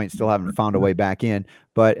this point, still haven't found a way back in.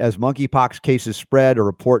 But as monkeypox cases spread, a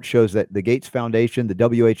report shows that the Gates Foundation, the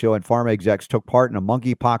WHO, and pharma execs took part in a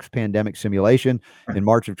monkeypox pandemic simulation in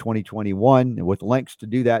March of 2021. And with links to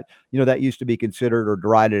do that, that used to be considered or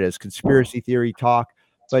derided as conspiracy theory talk.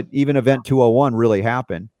 But even Event 201 really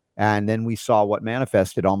happened. And then we saw what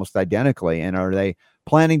manifested almost identically. And are they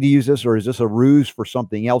planning to use this, or is this a ruse for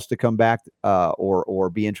something else to come back or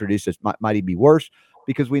be introduced that might even be worse?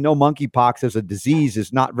 Because we know monkeypox as a disease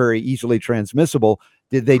is not very easily transmissible.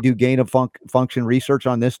 Did they do gain of function research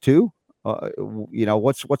on this too?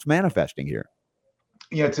 what's manifesting here.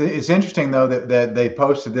 Yeah, it's interesting though that they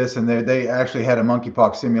posted this and they actually had a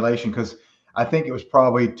monkeypox simulation, because I think it was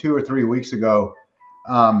probably 2 or 3 weeks ago.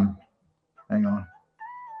 Hang on,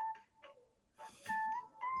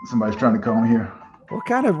 somebody's trying to call me here. What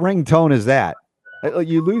kind of ringtone is that?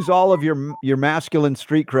 You lose all of your masculine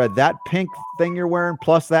street cred. That pink thing you're wearing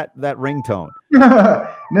plus that ringtone.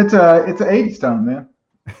 And it's an 80s tone, man.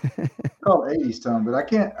 It's called 80s tone, but I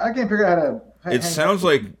can't figure out how to. It sounds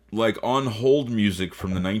like on hold music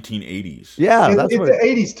from the 1980s. Yeah, it's an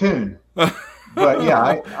 80s tune. But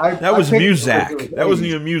yeah, that was Muzak. That wasn't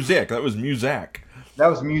even music. That was Muzak. That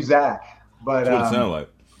was Muzak. But that's what it sounded like.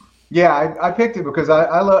 Yeah, I picked it because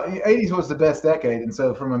I love 80s was the best decade, and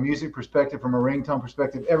so from a music perspective, from a ringtone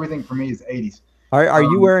perspective, everything for me is 80s. Are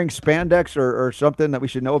you wearing spandex or something that we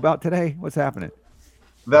should know about today? What's happening?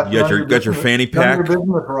 You got your fanny pack. Got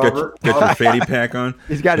your fanny pack on.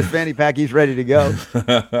 He's got his fanny pack. He's ready to go.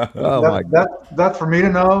 That's for me to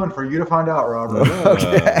know and for you to find out, Robert.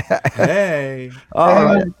 Okay. Hey. All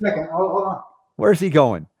right. A second. Hold on. Where's he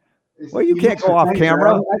going? Well, you can't go off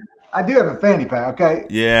camera. I do have a fanny pack. Okay.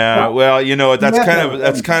 Yeah. Well,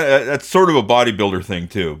 that's sort of a bodybuilder thing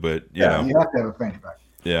too. But you know, you have to have a fanny pack.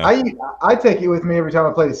 Yeah. I take it with me every time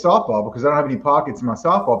I play softball because I don't have any pockets in my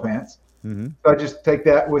softball pants. Mm-hmm. So I just take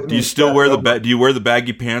that with me. Do you still wear do you wear the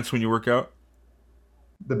baggy pants when you work out?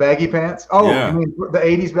 The baggy pants? Oh, yeah. You mean the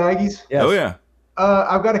 80s baggies? Yes. Oh yeah.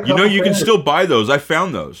 I've got a couple. You can still buy those. I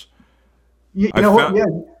found those. You know what? Yeah,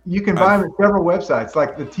 you can buy them at several websites,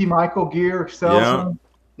 like the T. Michael Gear sells them.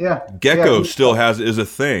 Yeah. Gecko is a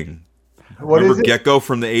thing. What Remember is it? Gecko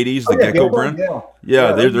from the 80s, the Gecko brand?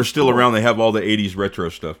 Yeah, they're still around. They have all the 80s retro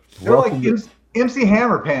stuff. They're like MC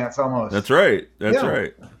Hammer pants almost. That's right. That's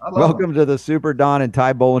right. Welcome to the Super Don and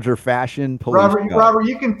Ty Bollinger Fashion Police. Robert,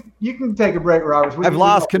 you can take a break, Robert. I've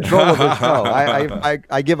lost control of this show.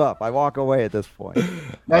 I give up. I walk away at this point.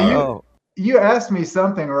 Now you asked me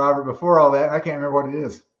something, Robert, before all that. I can't remember what it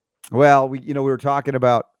is. Well, we were talking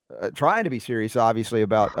about trying to be serious, obviously,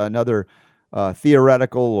 about another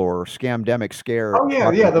theoretical or scamdemic scare. Oh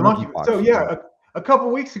yeah, the monkeypox. So yeah, a couple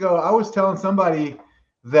weeks ago, I was telling somebody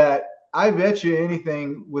that I bet you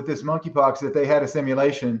anything with this monkeypox that they had a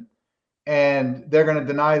simulation, and they're going to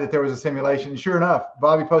deny that there was a simulation. And sure enough,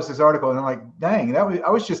 Bobby posted this article, and I'm like, dang, I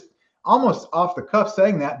was just almost off the cuff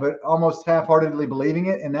saying that, but almost half-heartedly believing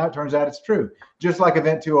it, and now it turns out it's true. Just like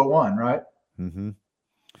Event 201, right? Mm-hmm.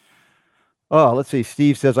 Oh, let's see.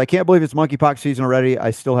 Steve says, I can't believe it's monkeypox season already.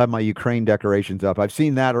 I still have my Ukraine decorations up. I've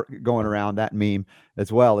seen that going around, that meme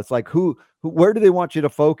as well. It's like, where do they want you to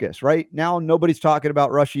focus? Right now, nobody's talking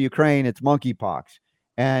about Russia, Ukraine. It's monkeypox.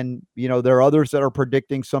 And, there are others that are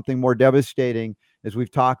predicting something more devastating, as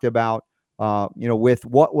we've talked about, with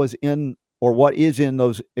what was in or what is in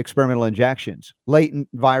those experimental injections, latent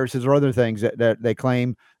viruses or other things that they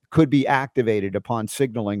claim could be activated upon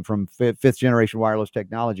signaling from fifth generation wireless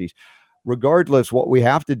technologies. Regardless, what we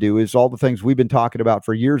have to do is all the things we've been talking about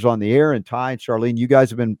for years on the air, and Ty and Charlene, you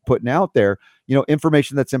guys have been putting out there,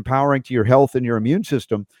 information that's empowering to your health and your immune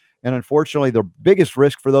system. And unfortunately, the biggest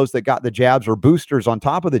risk for those that got the jabs or boosters on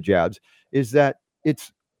top of the jabs is that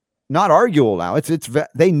it's not arguable now.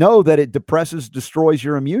 They know that it destroys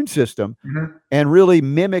your immune system, mm-hmm. and really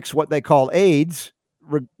mimics what they call AIDS,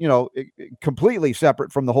 completely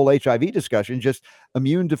separate from the whole HIV discussion, just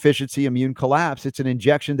immune deficiency, immune collapse. It's an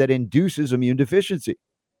injection that induces immune deficiency.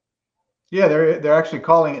 Yeah, they're actually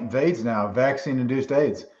calling it VAIDS now, vaccine-induced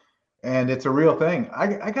AIDS, and it's a real thing.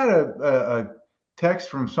 I got a text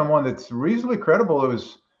from someone that's reasonably credible. It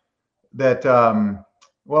was that,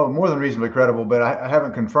 more than reasonably credible, but I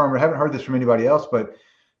haven't confirmed. I haven't heard this from anybody else, but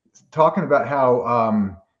talking about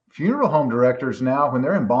how funeral home directors now, when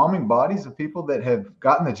they're embalming bodies of people that have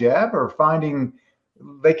gotten the jab, are finding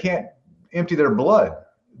they can't empty their blood.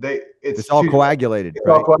 It's all coagulated. It's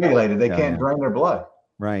all coagulated. They can't drain their blood.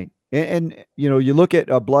 Right. And you look at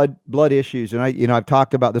blood issues, and I've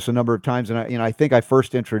talked about this a number of times, and I think I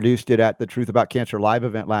first introduced it at the Truth About Cancer live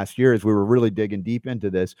event last year, as we were really digging deep into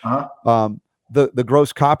this. Uh-huh. The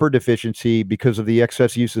gross copper deficiency because of the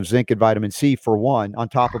excess use of zinc and vitamin C, for one, on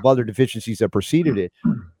top of other deficiencies that preceded it.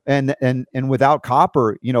 And without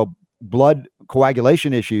copper, blood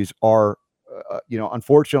coagulation issues are,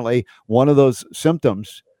 unfortunately, one of those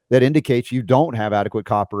symptoms that indicates you don't have adequate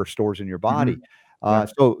copper stores in your body. Mm-hmm.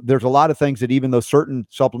 So there's a lot of things that, even though certain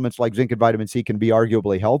supplements like zinc and vitamin C can be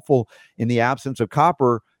arguably helpful, in the absence of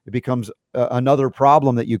copper, it becomes another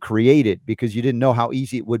problem that you created because you didn't know how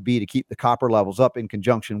easy it would be to keep the copper levels up in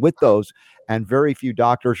conjunction with those. And very few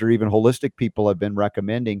doctors or even holistic people have been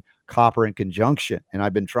recommending copper in conjunction. And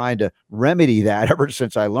I've been trying to remedy that ever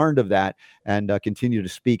since I learned of that, and continue to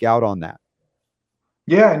speak out on that.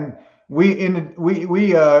 Yeah, and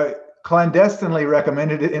we clandestinely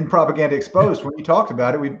recommended it in Propaganda Exposed. When you talked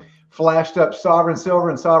about it, we flashed up sovereign silver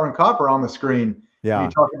and sovereign copper on the screen. Yeah,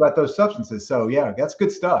 you talked about those substances. So yeah, that's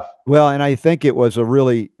good stuff. Well, and I think it was a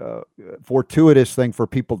really fortuitous thing for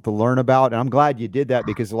people to learn about. And I'm glad you did that,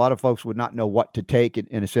 because a lot of folks would not know what to take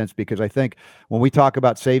in a sense, because I think when we talk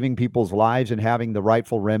about saving people's lives and having the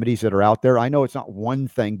rightful remedies that are out there, I know it's not one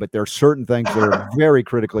thing, but there are certain things that are very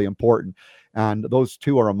critically important. And those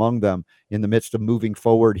two are among them in the midst of moving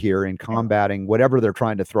forward here and combating whatever they're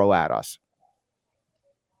trying to throw at us.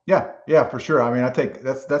 Yeah, for sure. I mean,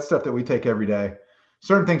 that's stuff that we take every day.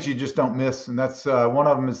 Certain things you just don't miss, and that's one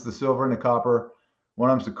of them is the silver and the copper. One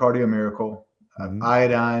of them's the Cardio Miracle,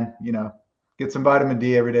 iodine. Get some vitamin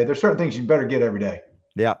D every day. There's certain things you better get every day.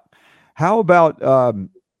 Yeah. How about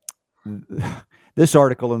this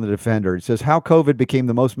article in the Defender? It says how COVID became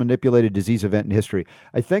the most manipulated disease event in history.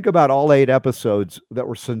 I think about all 8 episodes that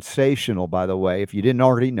were sensational, by the way, if you didn't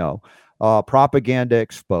already know, Propaganda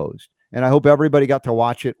Exposed. And I hope everybody got to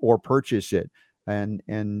watch it or purchase it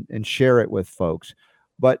and share it with folks.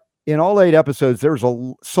 But in all 8 episodes, there's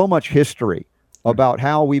so much history about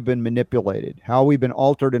how we've been manipulated, how we've been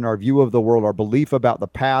altered in our view of the world. Our belief about the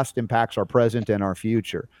past impacts our present and our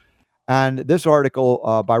future. And this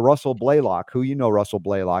article by Russell Blaylock, who Russell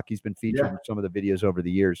Blaylock, he's been featured in some of the videos over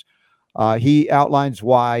the years. He outlines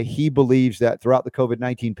why he believes that throughout the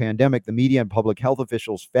COVID-19 pandemic, the media and public health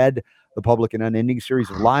officials fed the public an unending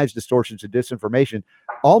series of lies, distortions, and disinformation,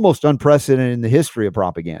 almost unprecedented in the history of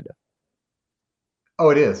propaganda. Oh,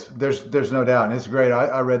 it is. There's no doubt, and it's great.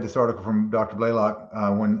 I read this article from Dr. Blaylock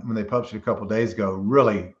when they published it a couple of days ago.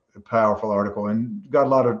 Really powerful article, and got a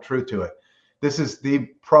lot of truth to it. This is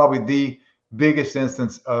probably the biggest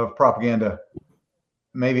instance of propaganda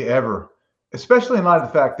maybe ever, especially in light of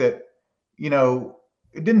the fact that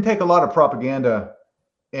it didn't take a lot of propaganda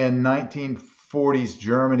in 1940s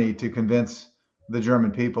Germany to convince the German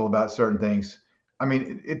people about certain things. I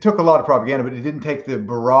mean, it took a lot of propaganda, but it didn't take the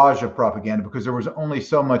barrage of propaganda because there was only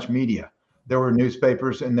so much media. There were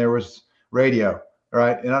newspapers and there was radio,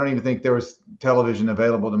 right? And I don't even think there was television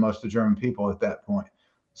available to most of the German people at that point.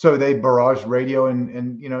 So they barraged radio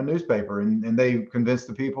and newspaper, and they convinced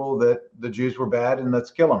the people that the Jews were bad and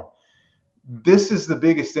let's kill them. This is the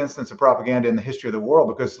biggest instance of propaganda in the history of the world,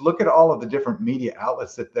 because look at all of the different media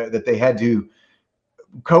outlets that they had to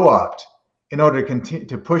co-opt in order to continue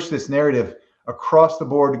to push this narrative across the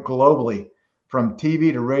board globally, from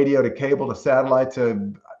TV to radio to cable to satellite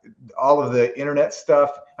to all of the internet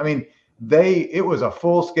stuff. I mean, it was a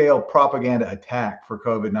full-scale propaganda attack for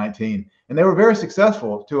COVID-19, and they were very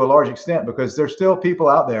successful to a large extent, because there's still people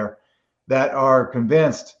out there that are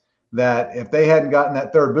convinced that if they hadn't gotten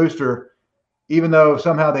that third booster, even though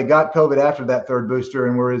somehow they got COVID after that third booster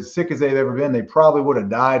and were as sick as they've ever been, they probably would have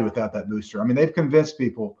died without that booster. I mean, they've convinced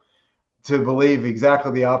people to believe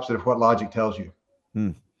exactly the opposite of what logic tells you.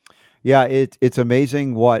 Yeah, it's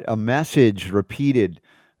amazing what a message repeated,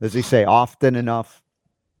 as they say, often enough,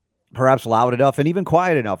 perhaps loud enough, and even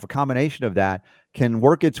quiet enough, a combination of that can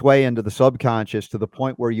work its way into the subconscious to the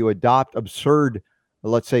point where you adopt absurd,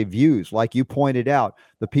 let's say, views. Like you pointed out,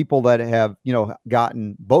 the people that have,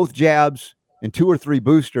 gotten both jabs and 2 or 3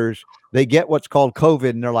 boosters, they get what's called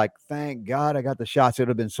COVID, and they're like, thank God I got the shots. It would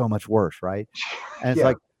have been so much worse, right? And it's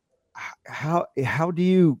like, how do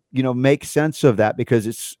you make sense of that? Because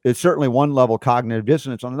it's certainly one level cognitive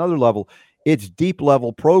dissonance. On another level, it's deep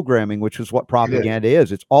level programming, which is what propaganda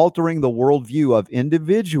is. It's altering the worldview of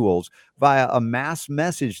individuals via a mass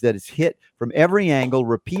message that is hit from every angle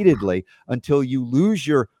repeatedly until you lose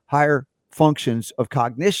your higher functions of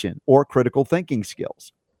cognition or critical thinking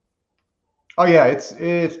skills. Oh yeah,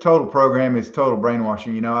 it's total programming. It's total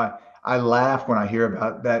brainwashing. I laugh when I hear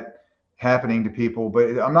about that happening to people,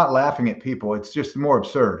 but I'm not laughing at people. It's just more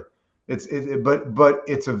absurd. But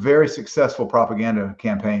it's a very successful propaganda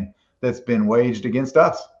campaign that's been waged against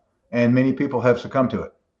us, and many people have succumbed to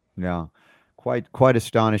it. Yeah, quite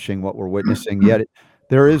astonishing what we're witnessing. Yet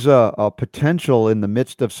there is a potential in the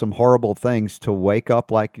midst of some horrible things to wake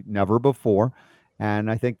up like never before.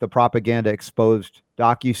 And I think the Propaganda Exposed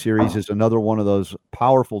docuseries is another one of those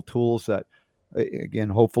powerful tools that, again,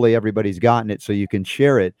 hopefully everybody's gotten it so you can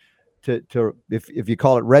share it to if you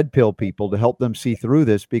call it red pill people, to help them see through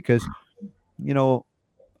this, because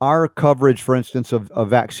our coverage, for instance, of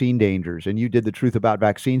vaccine dangers, and you did the Truth About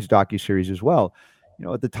Vaccines docuseries as well.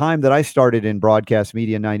 at the time that I started in broadcast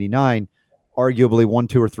media in 99, arguably 1,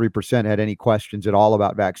 2, or 3% had any questions at all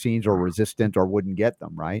about vaccines or resistant or wouldn't get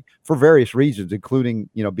them, right? For various reasons, including,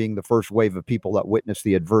 being the first wave of people that witnessed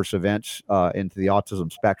the adverse events into the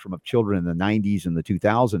autism spectrum of children in the 90s and the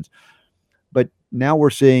 2000s. But now we're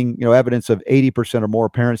seeing, evidence of 80% or more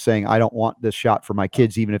parents saying, I don't want this shot for my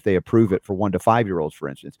kids, even if they approve it for 1 to 5-year-olds, for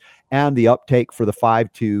instance. And the uptake for the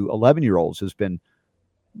 5 to 11-year-olds has been,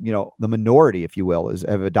 the minority, if you will,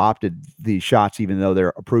 have adopted these shots, even though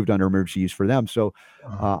they're approved under emergency use for them. So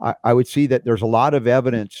I would see that there's a lot of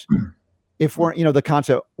evidence. If we're, the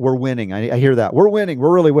concept, we're winning. I hear that. We're winning.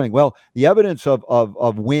 We're really winning. Well, the evidence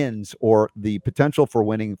of wins, or the potential for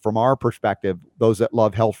winning from our perspective, those that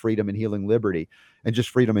love health, freedom, and healing liberty, and just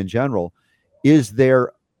freedom in general, is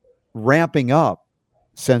they're ramping up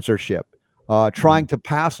censorship, trying to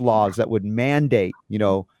pass laws that would mandate,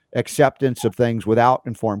 acceptance of things without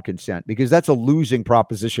informed consent, because that's a losing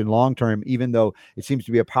proposition long term, even though it seems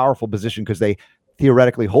to be a powerful position because they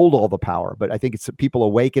theoretically hold all the power. But I think it's people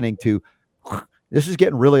awakening to, this is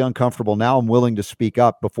getting really uncomfortable. Now I'm willing to speak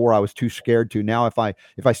up. Before I was too scared to. Now if I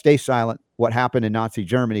stay silent, what happened in Nazi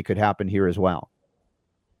Germany could happen here as well.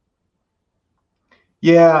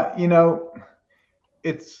 Yeah,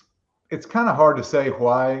 it's kind of hard to say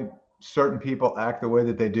why certain people act the way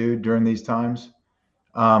that they do during these times.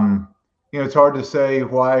 It's hard to say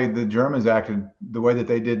why the Germans acted the way that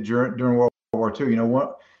they did during World War II.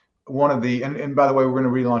 One of the, and by the way, we're going to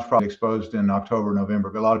relaunch Project Exposed in October, November,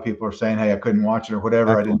 but a lot of people are saying, hey, I couldn't watch it or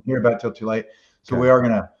whatever. Excellent. I didn't hear about it till too late. So we are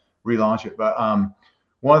going to relaunch it. But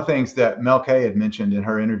one of the things that Mel K had mentioned in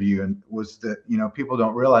her interview was that, people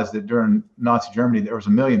don't realize that during Nazi Germany, there was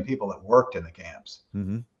 1 million people that worked in the camps.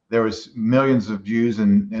 Mm-hmm. There was millions of Jews,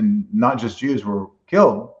 and not just Jews were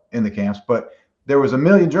killed in the camps, but there was 1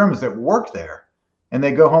 million Germans that worked there, and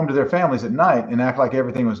they go home to their families at night and act like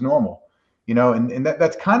everything was normal, and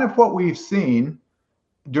that's kind of what we've seen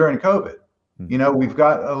during COVID. Mm-hmm. We've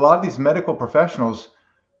got a lot of these medical professionals,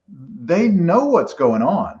 they know what's going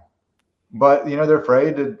on, but, they're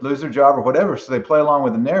afraid to lose their job or whatever. So they play along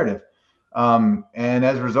with the narrative. And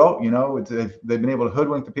as a result, they've been able to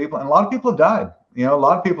hoodwink the people, and a lot of people have died. A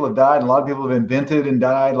lot of people have died, and a lot of people have invented and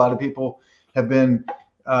died. A lot of people have been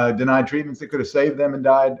denied treatments that could have saved them and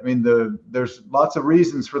died. I mean, there's lots of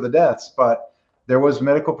reasons for the deaths, but there was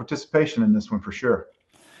medical participation in this one for sure.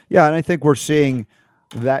 Yeah, and I think we're seeing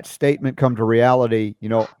that statement come to reality.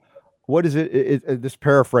 What is it? This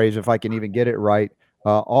paraphrase, if I can even get it right,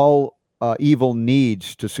 all evil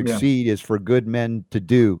needs to succeed is for good men to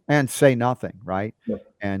do and say nothing, right? Yeah.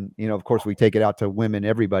 And, of course, we take it out to women,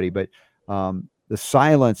 everybody, but the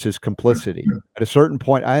silence is complicity. At a certain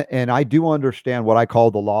point, I do understand what I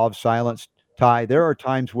call the law of silence, Ty. There are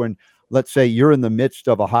times when, let's say, you're in the midst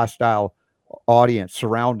of a hostile audience,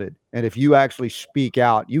 surrounded, and if you actually speak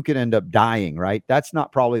out, you can end up dying, right? That's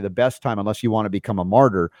not probably the best time unless you want to become a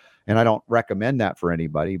martyr, and I don't recommend that for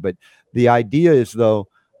anybody. But the idea is, though,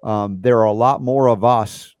 there are a lot more of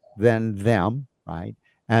us than them, right?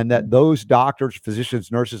 And that those doctors,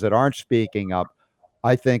 physicians, nurses that aren't speaking up,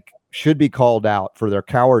 I think, should be called out for their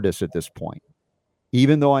cowardice at this point.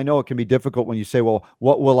 Even though I know it can be difficult when you say, well,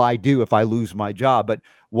 what will I do if I lose my job? But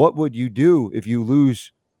what would you do if you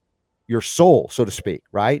lose your soul, so to speak,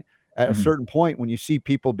 right? At a certain point, when you see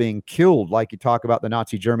people being killed, like you talk about the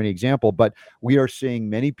Nazi Germany example, but we are seeing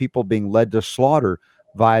many people being led to slaughter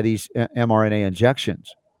via these mRNA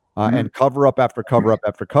injections and cover up after cover up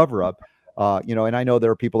after cover up. And I know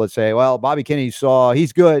there are people that say, well, Bobby Kennedy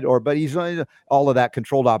he's good, but he's all of that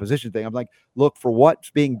controlled opposition thing. I'm like, look, for what's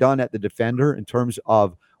being done at the Defender in terms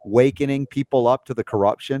of wakening people up to the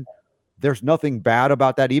corruption, there's nothing bad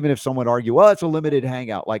about that. Even if someone argue, well, it's a limited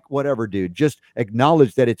hangout, like whatever, dude, just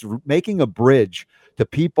acknowledge that it's making a bridge to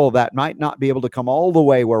people that might not be able to come all the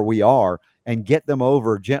way where we are, and get them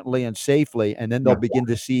over gently and safely. And then they'll begin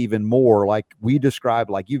to see even more, like we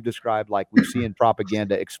described, like you've described, like we see in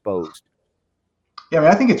propaganda exposed. Yeah, I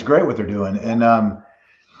mean, I think it's great what they're doing. And,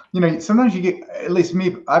 sometimes you get, at least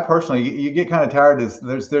me, I personally, you get kind of tired of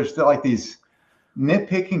there's still like these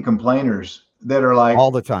nitpicking complainers that are like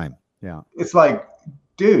all the time. Yeah. It's like,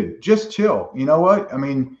 dude, just chill. You know what? I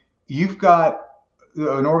mean, you've got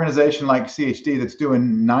an organization like CHD that's doing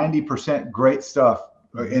 90% great stuff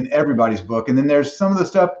in everybody's book. And then there's some of the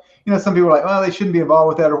stuff, some people are like, well, they shouldn't be involved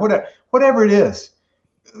with that or whatever it is.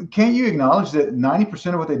 Can't you acknowledge that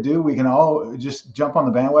 90% of what they do, we can all just jump on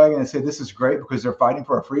the bandwagon and say, this is great because they're fighting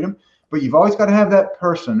for our freedom. But you've always got to have that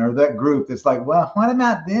person or that group that's like, well, what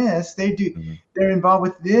about this? They're involved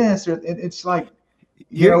with this. Or it's like,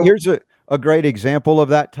 here's a great example of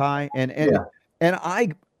that, Ty. And I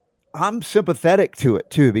I'm sympathetic to it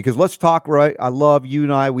too, because let's talk, right? I love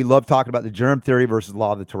you and we love talking about the germ theory versus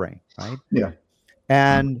law of the terrain, right? Yeah.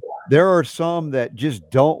 And there are some that just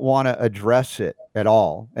don't want to address it at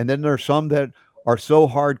all. And then there are some that are so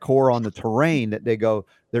hardcore on the terrain that they go,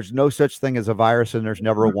 there's no such thing as a virus and there's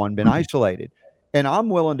never one been isolated. And I'm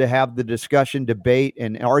willing to have the discussion, debate,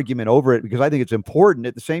 and argument over it because I think it's important.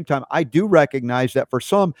 At the same time, I do recognize that for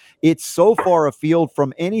some, it's so far afield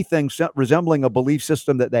from anything resembling a belief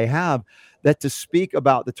system that they have that to speak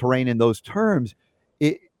about the terrain in those terms,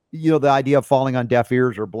 the idea of falling on deaf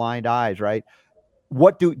ears or blind eyes, right?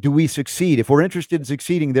 What do we succeed? If we're interested in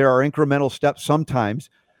succeeding, there are incremental steps sometimes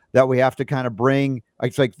that we have to kind of bring.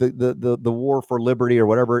 It's like the war for liberty or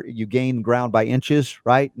whatever. You gain ground by inches,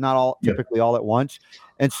 right? Not all typically all at once.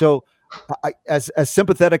 And so as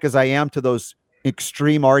sympathetic as I am to those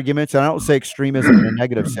extreme arguments, and I don't say extremism in a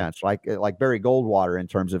negative sense, like Barry Goldwater in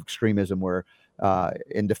terms of extremism, where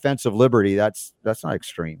in defense of liberty, that's not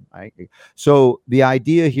extreme, right? So the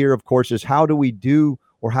idea here, of course, is how do we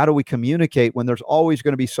communicate when there's always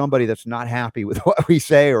going to be somebody that's not happy with what we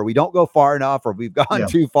say, or we don't go far enough, or we've gone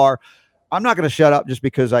too far. I'm not going to shut up just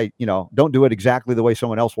because I, don't do it exactly the way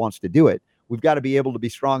someone else wants to do it. We've got to be able to be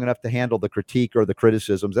strong enough to handle the critique or the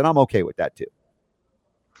criticisms. And I'm okay with that too.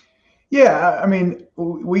 Yeah. I mean,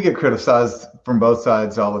 we get criticized from both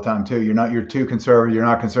sides all the time too. You're too conservative. You're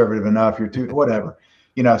not conservative enough. You're too, whatever,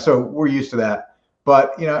 so we're used to that.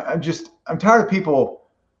 But, I'm tired of people.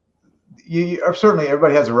 Certainly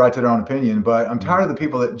everybody has a right to their own opinion, but I'm tired of the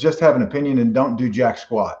people that just have an opinion and don't do jack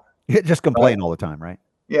squat. Just complain all the time, right?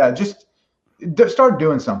 Yeah, just start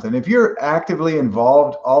doing something. If you're actively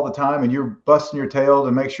involved all the time and you're busting your tail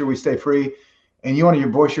to make sure we stay free and you want to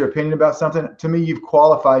voice your opinion about something, to me, you've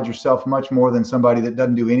qualified yourself much more than somebody that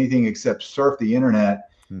doesn't do anything except surf the internet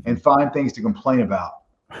and find things to complain about.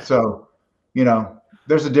 So,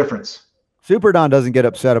 there's a difference. Super Don doesn't get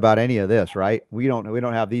upset about any of this, right? We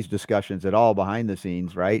don't have these discussions at all behind the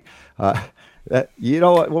scenes, right? You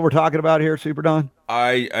know what we're talking about here, Super Don?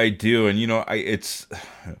 I do, and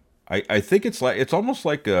I think it's almost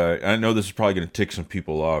like I know this is probably going to tick some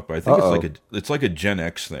people off, but I think it's like a Gen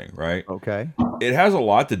X thing, right? Okay. It has a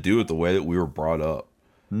lot to do with the way that we were brought up.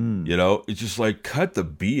 It's just like cut the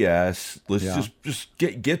BS. Let's just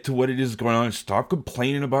get to what it is going on. Stop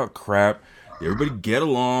complaining about crap. Everybody get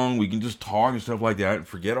along. We can just talk and stuff like that, and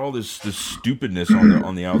forget all this stupidness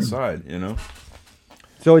on the outside.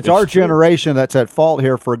 So it's our generation that's at fault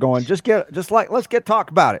here for going. Let's get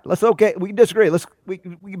talk about it. We can disagree. We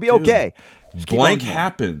can be okay. Blank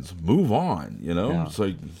happens. Move on. It's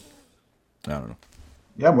like I don't know.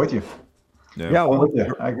 Yeah, I'm with you. Yeah, I'm with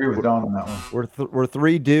you. I agree with Don on that one. We're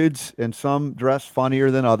three dudes, and some dress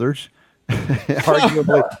funnier than others.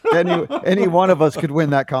 Arguably, any one of us could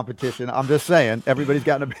win that competition. I'm just saying, everybody's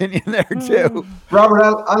got an opinion there too. Robert,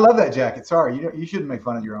 I love that jacket. Sorry, you shouldn't make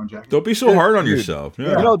fun of your own jacket. Don't be so hard on yourself.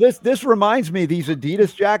 Yeah. This reminds me, these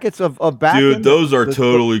Adidas jackets of back. Dude, those are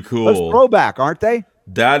totally cool. Those throwback, aren't they?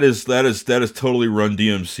 That is totally Run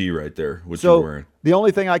DMC right there. What you're wearing. The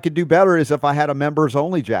only thing I could do better is if I had a members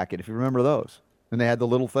only jacket. If you remember those, and they had the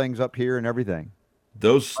little things up here and everything.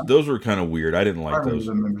 Those were kind of weird. I didn't like those.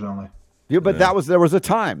 Members only. Yeah, but there was a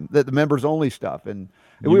time that the members only stuff, and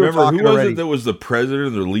we were talking who was already. It that was the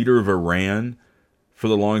president or the leader of Iran for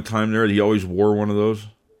the long time there? He always wore one of those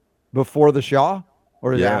before the Shah,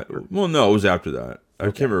 or after? Well, no, it was after that. I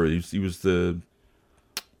can't remember. He was the.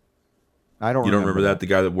 I don't. You don't remember that? The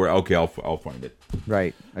guy that wore? Okay, I'll find it.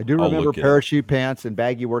 Right, I do remember parachute pants and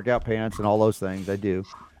baggy workout pants and all those things. I do.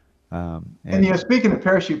 And speaking of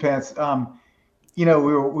parachute pants, I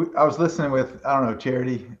was listening with,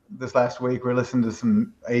 Charity this last week. We were listening to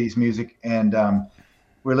some 80s music, and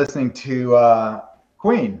we're listening to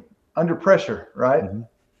Queen, Under Pressure, right? Mm-hmm.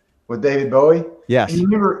 With David Bowie. Yes. And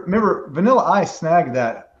you remember Vanilla Ice snagged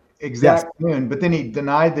that exact tune, but then he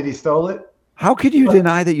denied that he stole it. How could you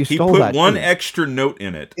deny that you stole that? He put one extra note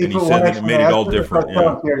in it, and he said that it made it all different.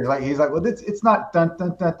 He's like, well, it's not dun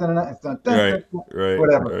dun dun dun dun, it's dun dun dun,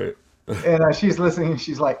 whatever. Right. And she's listening, and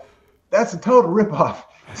she's like, that's a total ripoff.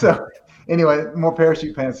 So anyway, more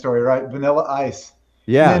parachute pants story, right? Vanilla Ice.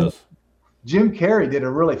 Yeah. Jim Carrey did a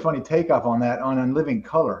really funny takeoff on that on In Living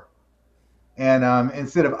Color. And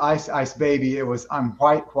instead of Ice, Ice Baby, it was I'm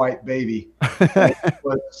White, White Baby. It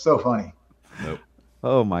was so funny. Nope.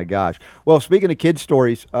 Oh, my gosh. Well, speaking of kid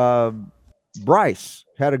stories, Bryce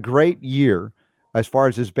had a great year as far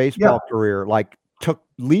as his baseball career, took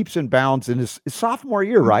leaps and bounds in his sophomore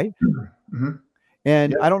year, right? Mm-hmm.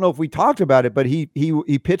 And I don't know if we talked about it, but he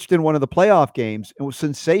pitched in one of the playoff games. It was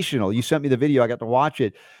sensational. You sent me the video. I got to watch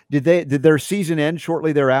it. Did their season end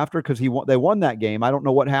shortly thereafter? Because they won that game. I don't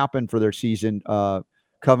know what happened for their season.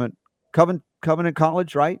 Covenant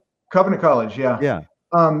College, right? Covenant College, yeah. Yeah.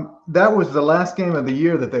 That was the last game of the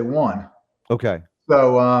year that they won. Okay.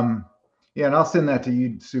 So, yeah, and I'll send that to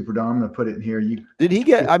you, Super Dom. I'm going to put it in here. Did he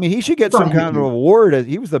get? I mean, he should get some kind of award.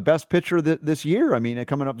 He was the best pitcher this year. I mean,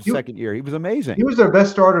 coming up the second year, he was amazing. He was their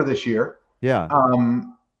best starter this year. Yeah.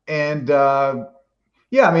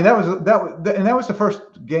 Yeah, I mean that was the first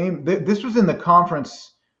game. This was in the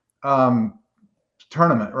conference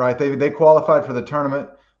tournament, right? They qualified for the tournament.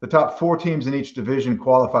 The top 4 teams in each division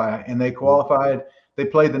qualify, and they qualified. They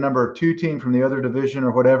played the number 2 team from the other division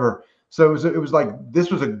or whatever. So it was like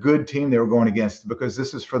this was a good team they were going against because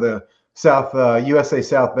this is for the South USA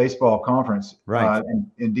South Baseball Conference, right?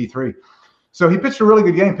 In D3. So he pitched a really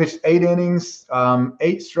good game. Pitched 8 innings,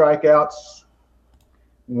 8 strikeouts,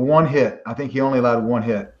 1 hit. I think he only allowed 1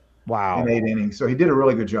 hit. Wow! In 8 innings, so he did a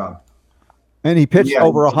really good job. And he pitched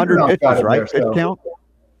over 100 pitches, right? Pitch count.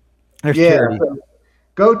 So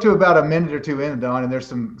go to about a minute or 2 in, Don, and there's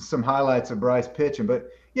some highlights of Bryce pitching. But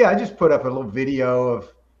yeah, I just put up a little video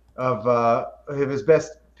of his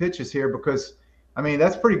best pitches here because I mean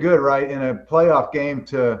that's pretty good, right? In a playoff game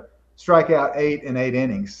to strike out 8 in 8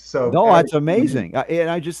 innings. So no, that's amazing. And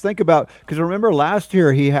I just think about because remember last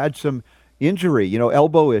year he had some injury,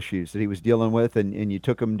 elbow issues that he was dealing with, and you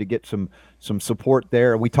took him to get some support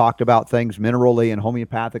there. We talked about things minerally and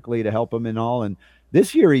homeopathically to help him and all. And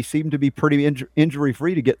this year he seemed to be pretty injury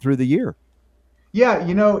free to get through the year. Yeah,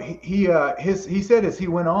 he said as he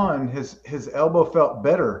went on, his elbow felt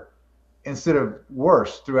better instead of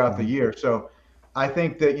worse throughout the year. So I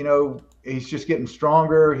think that he's just getting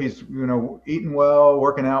stronger. He's eating well,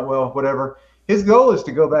 working out well, whatever. His goal is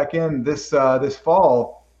to go back in this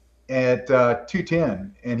fall at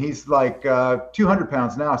 210, and he's like 200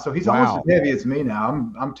 pounds now. So he's almost as heavy as me now.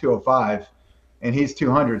 I'm 205, and he's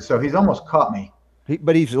 200. So he's almost caught me.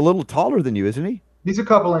 But he's a little taller than you, isn't he? He's a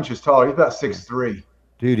couple inches taller. He's about 6'3".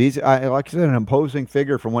 Dude, he's like I said, an imposing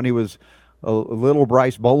figure from when he was a little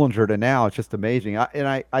Bryce Bollinger to now. It's just amazing.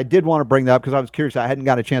 I did want to bring that up because I was curious. I hadn't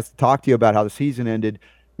got a chance to talk to you about how the season ended.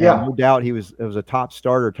 Yeah, no doubt it was a top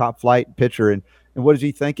starter, top flight pitcher. And what is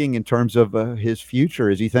he thinking in terms of his future?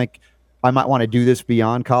 Does he think I might want to do this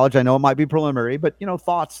beyond college? I know it might be preliminary, but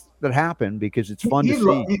thoughts that happen because it's fun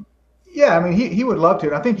to see. Yeah, I mean, he would love to.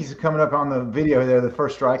 And I think he's coming up on the video there, the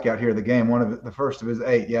first strikeout here of the game, the first of his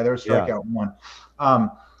 8. Yeah, there was strikeout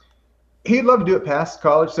 1. He'd love to do it past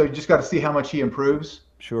college, so you just got to see how much he improves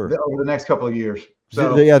over the next couple of years.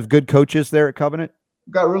 So they have good coaches there at Covenant?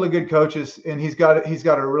 Got really good coaches, and he's got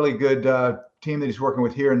a really good team that he's working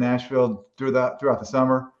with here in Nashville throughout the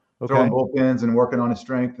summer, throwing bullpens and working on his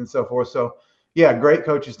strength and so forth. So, yeah, great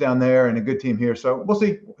coaches down there and a good team here. So we'll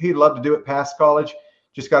see. He'd love to do it past college.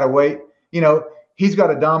 Just got to wait. He's got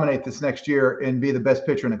to dominate this next year and be the best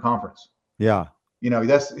pitcher in the conference. Yeah.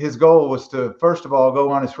 That's his goal was to, first of all,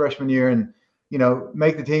 go on his freshman year and,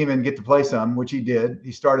 make the team and get to play some, which he did.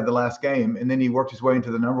 He started the last game, and then he worked his way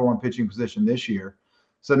into the number 1 pitching position this year.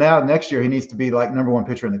 So now next year he needs to be like number 1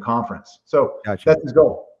 pitcher in the conference. So That's his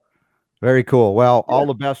goal. Very cool. Well, all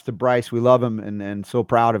the best to Bryce. We love him and so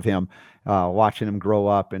proud of him, watching him grow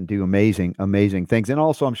up and do amazing, amazing things. And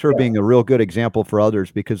also, I'm sure being a real good example for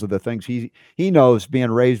others because of the things he knows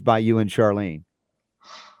being raised by you and Charlene.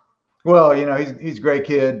 Well, he's a great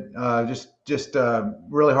kid, just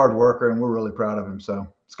really hard worker, and we're really proud of him. So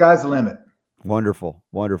sky's the limit. Wonderful,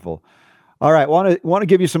 wonderful. All right, want to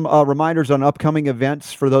give you some reminders on upcoming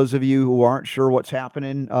events for those of you who aren't sure what's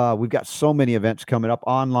happening. We've got so many events coming up,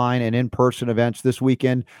 online and in-person events this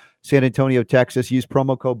weekend. San Antonio, Texas. Use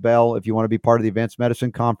promo code BELL if you want to be part of the Advanced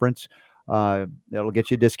Medicine Conference. That'll get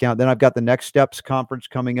you a discount. Then I've got the Next Steps Conference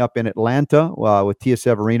coming up in Atlanta with Tia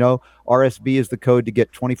Severino. RSB is the code to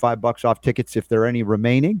get $25 off tickets if there are any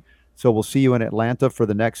remaining. So we'll see you in Atlanta for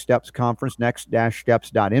the Next Steps Conference,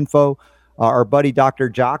 next-steps.info. Our buddy Dr.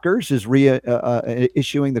 Jockers is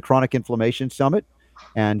issuing the Chronic Inflammation Summit,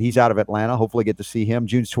 and he's out of Atlanta. Hopefully get to see him.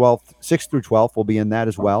 June 12th, 6th through 12th, will be in that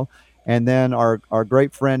as well. And then our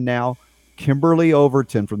great friend now, Kimberly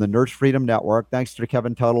Overton from the Nurse Freedom Network. Thanks to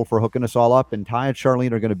Kevin Tuttle for hooking us all up. And Ty and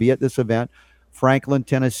Charlene are going to be at this event, Franklin,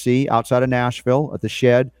 Tennessee, outside of Nashville at the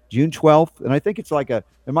Shed, June 12th. And I think it's it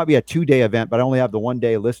might be a 2-day event, but I only have the 1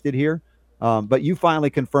 day listed here. But you finally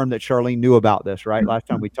confirmed that Charlene knew about this, right? Last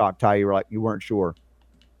time we talked, Ty, you were like, you weren't sure.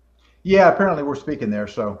 Yeah, apparently we're speaking there.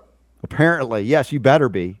 So apparently, yes, you better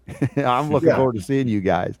be. I'm looking forward to seeing you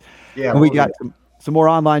guys. Yeah, and we got some more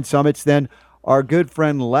online summits. Then our good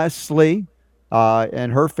friend Leslie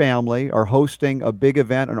and her family are hosting a big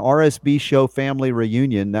event, an RSB Show family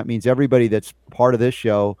reunion. That means everybody that's part of this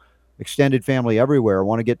show, extended family everywhere,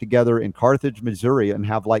 want to get together in Carthage, Missouri, and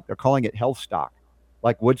have, like, they're calling it Health Stock,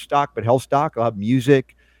 like Woodstock, but Health Stock. They'll have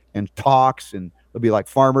music and talks, and there'll be like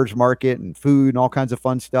farmers market and food and all kinds of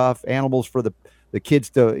fun stuff, animals for the kids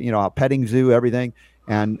to, a petting zoo, everything.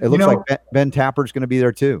 And it looks like Ben Tapper's going to be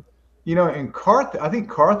there too. In I think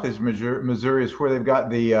Carthage, Missouri is where they've got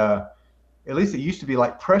the, at least it used to be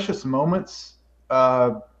like Precious Moments.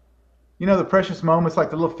 The Precious Moments, like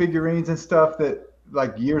the little figurines and stuff that,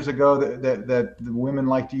 like, years ago that the women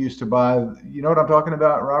like to use to buy. You know what I'm talking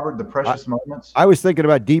about, Robert? The Precious Moments. I was thinking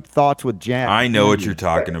about Deep Thoughts with Jan. I know what you're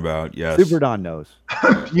talking about. Yes. Super Don knows.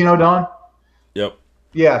 You know, Don? Yep.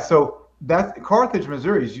 Yeah. So that's Carthage,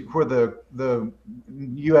 Missouri, is where the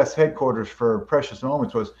U.S. headquarters for Precious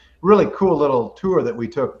Moments was. Really cool little tour that we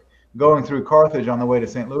took going through Carthage on the way to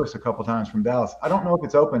St. Louis a couple times from Dallas. I don't know if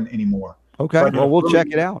it's open anymore. Okay. Well, we'll check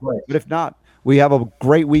it out. But if not, we have a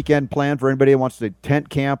great weekend planned for anybody who wants to tent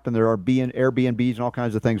camp, and there are Airbnbs and all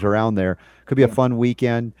kinds of things around there. Could be a fun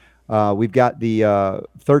weekend. We've got the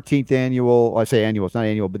 13th annual, I say annual, it's not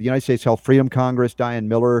annual, but the United States Health Freedom Congress, Diane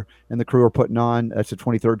Miller and the crew are putting on. That's the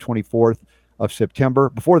 23rd, 24th of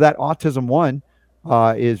September. Before that, Autism One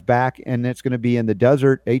is back, and it's going to be in the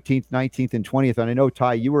desert, 18th, 19th, and 20th. And I know,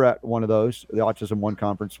 Ty, you were at one of those, the Autism One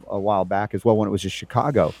conference a while back as well, when it was in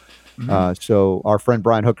Chicago. So our friend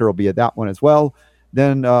Brian Hooker will be at that one as well.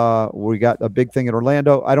 Then we got a big thing in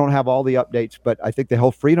Orlando. I don't have all the updates, but I think the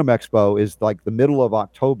Health Freedom Expo is like the middle of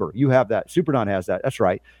October. You have that. Super Don has that. That's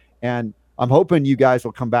right. And I'm hoping you guys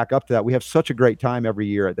will come back up to that. We have such a great time every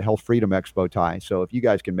year at the Health Freedom Expo, Ty. So if you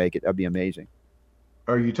guys can make it, that'd be amazing.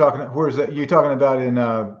 Are you talking? Where is that? You talking about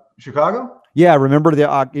in Chicago? Yeah, remember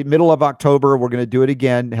the middle of October. We're going to do it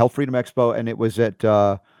again, Health Freedom Expo, and it was at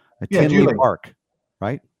Tinley Park,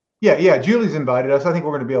 right? Yeah. Julie's invited us. I think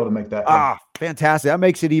we're going to be able to make that. Fantastic! That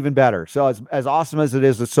makes it even better. So as awesome as it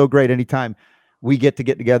is, it's so great anytime we get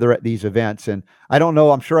together at these events. And I don't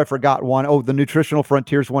know, I'm sure I forgot one. Oh, the Nutritional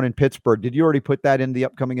Frontiers one in Pittsburgh. Did you already put that in the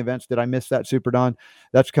upcoming events? Did I miss that, Super Don?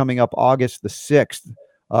 That's coming up August the 6th,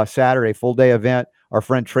 Saturday, full day event. Our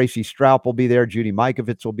friend Tracy Straup will be there. Judy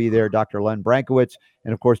Mikovits will be there. Dr. Len Brankowitz,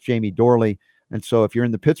 and of course, Jamie Dorley. And so if you're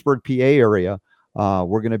in the Pittsburgh, PA area,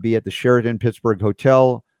 we're going to be at the Sheraton Pittsburgh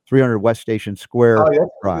Hotel, 300 West Station Square.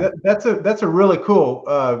 That's a really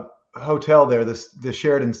cool hotel there, the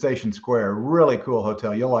Sheraton Station Square. Really cool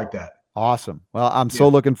hotel. You'll like that. Awesome. Well, I'm so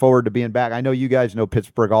looking forward to being back. I know you guys know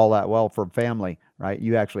Pittsburgh all that well from family, right?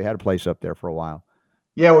 You actually had a place up there for a while.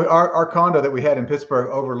 Yeah, our condo that we had in Pittsburgh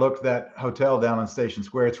overlooked that hotel down on Station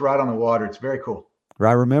Square. It's right on the water. It's very cool.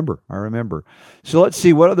 I remember. So let's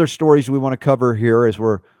see what other stories we want to cover here as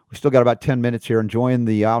we still got about 10 minutes here, enjoying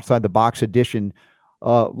the Outside the Box edition,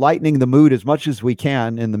 lightening the mood as much as we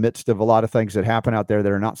can in the midst of a lot of things that happen out there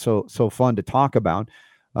that are not so fun to talk about.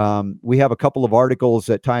 We have a couple of articles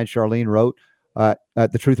that Ty and Charlene wrote at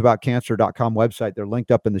the truthaboutcancer.com website. They're linked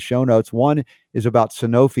up in the show notes. One is about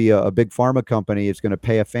Sanofi, a big pharma company, is going to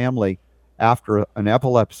pay a family after an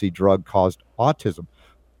epilepsy drug caused autism.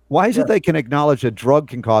 Why is it they can acknowledge a drug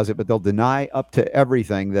can cause it, but they'll deny up to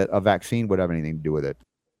everything that a vaccine would have anything to do with it?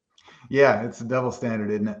 Yeah, it's a double standard,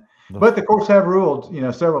 isn't it? But the courts have ruled,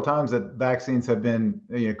 several times that vaccines have been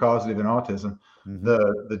causative in autism. Mm-hmm.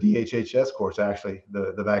 The DHHS courts, actually,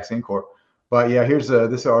 the vaccine court. But yeah, here's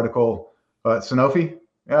this article. Sanofi.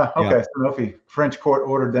 Yeah. Okay. Yeah. Sanofi. French court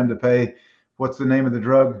ordered them to pay. What's the name of the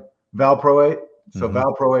drug? Valproate. So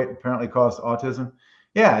Valproate apparently caused autism.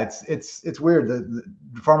 Yeah. It's weird. The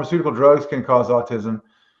pharmaceutical drugs can cause autism.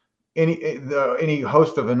 Any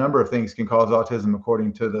host of a number of things can cause autism,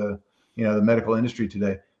 according to the medical industry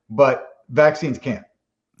today. But vaccines can't.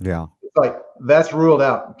 Yeah. It's like that's ruled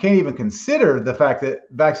out. Can't even consider the fact that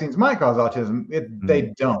vaccines might cause autism.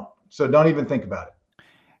 They don't. So don't even think about it.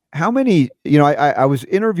 How many, I was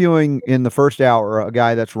interviewing in the first hour a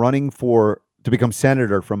guy that's running to become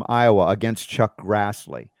senator from Iowa against Chuck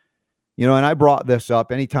Grassley. And I brought this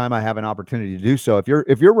up anytime I have an opportunity to do so. If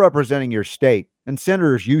you're representing your state, and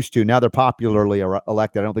senators used to, now they're popularly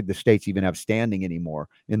elected. I don't think the states even have standing anymore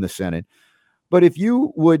in the Senate. But if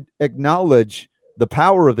you would acknowledge the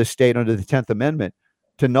power of the state under the 10th Amendment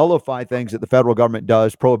to nullify things that the federal government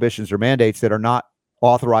does, prohibitions or mandates that are not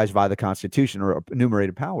authorized by the Constitution or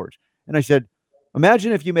enumerated powers. And I said,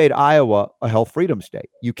 imagine if you made Iowa a health freedom state.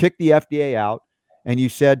 You kicked the FDA out and you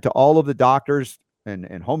said to all of the doctors and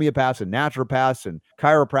homeopaths and naturopaths and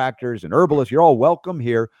chiropractors and herbalists, you're all welcome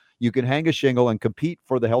here. You can hang a shingle and compete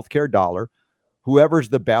for the healthcare dollar. Whoever's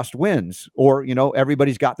the best wins, or,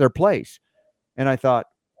 everybody's got their place. And I thought,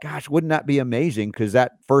 gosh, wouldn't that be amazing? Because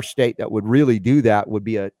that first state that would really do that would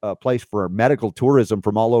be a place for medical tourism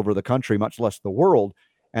from all over the country, much less the world,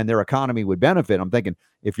 and their economy would benefit. I'm thinking,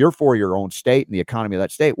 if you're for your own state and the economy of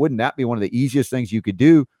that state, wouldn't that be one of the easiest things you could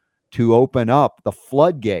do to open up the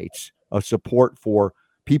floodgates of support for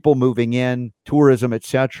people moving in, tourism,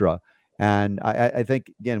 etc.? And I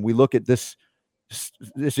think, again, we look at this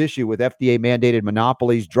issue with FDA mandated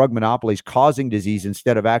monopolies, drug monopolies causing disease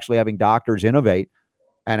instead of actually having doctors innovate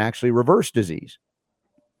and actually reverse disease.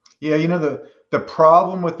 Yeah, the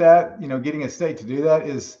problem with that, getting a state to do that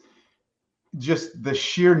is just the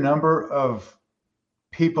sheer number of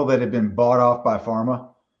people that have been bought off by pharma,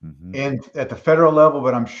 and at the federal level,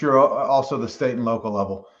 but I'm sure also the state and local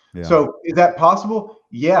level. Yeah. So is that possible?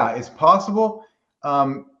 Yeah, it's possible.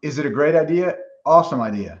 Is it a great idea? Awesome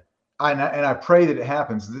idea. And I pray that it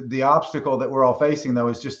happens. The obstacle that we're all facing, though,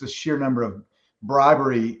 is just the sheer number of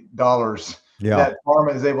bribery dollars that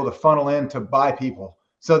pharma is able to funnel in to buy people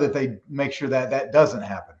so that they make sure that doesn't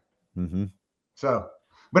happen. So,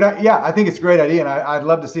 but I think it's a great idea, and I'd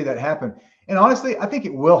love to see that happen. And honestly, I think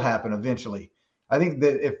it will happen eventually. I think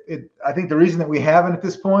that I think the reason that we haven't at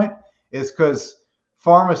this point is because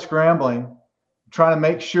pharma's scrambling, trying to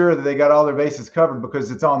make sure that they got all their bases covered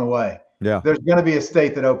because it's on the way. Yeah, there's going to be a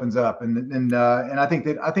state that opens up, and I think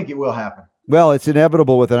it will happen. Well, it's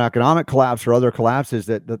inevitable with an economic collapse or other collapses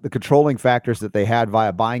that the controlling factors that they had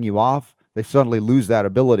via buying you off, they suddenly lose that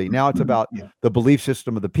ability. Now it's about the belief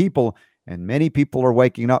system of the people, and many people are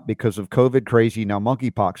waking up because of COVID crazy, now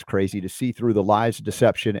monkeypox crazy, to see through the lies,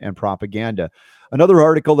 deception, and propaganda. Another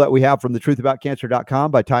article that we have from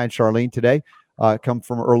thetruthaboutcancer.com by Ty and Charlene today, come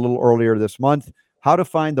from a little earlier this month. How to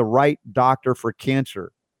find the right doctor for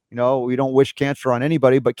cancer. We don't wish cancer on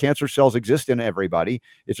anybody, but cancer cells exist in everybody.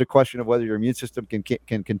 It's a question of whether your immune system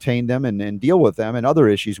can contain them and deal with them and other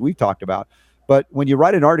issues we've talked about. But when you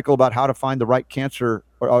write an article about how to find the right cancer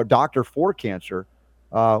or doctor for cancer,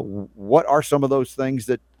 what are some of those things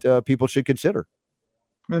that people should consider?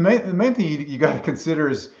 The main thing you got to consider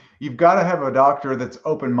is you've got to have a doctor that's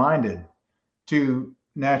open-minded to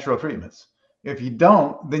natural treatments. If you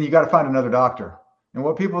don't, then you got to find another doctor. And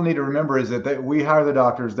what people need to remember is that we hire the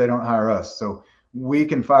doctors, they don't hire us. So we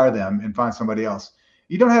can fire them and find somebody else.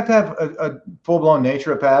 You don't have to have a full-blown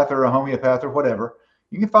naturopath or a homeopath or whatever.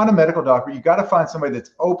 You can find a medical doctor. You got to find somebody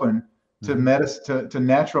that's open to medicine, to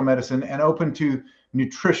natural medicine, and open to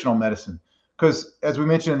nutritional medicine. Because as we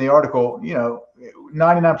mentioned in the article,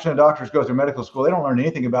 99% of doctors go through medical school. They don't learn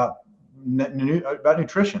anything about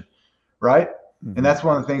nutrition, right? And that's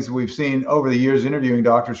one of the things that we've seen over the years interviewing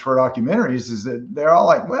doctors for documentaries is that they're all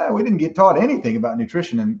like, well, we didn't get taught anything about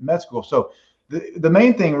nutrition in med school. So the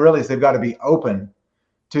main thing really is they've got to be open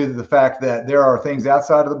to the fact that there are things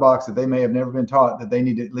outside of the box that they may have never been taught that they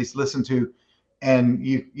need to at least listen to, and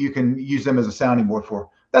you can use them as a sounding board for.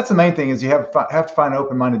 That's the main thing is you have to find an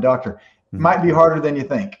open-minded doctor. It might be harder than you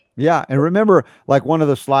think. Yeah. And remember, like one of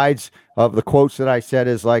the slides of the quotes that I said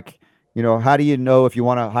is like, how do you know if you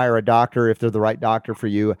want to hire a doctor, if they're the right doctor for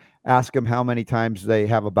you? Ask them how many times they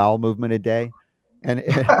have a bowel movement a day. And,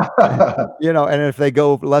 and if they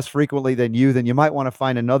go less frequently than you, then you might want to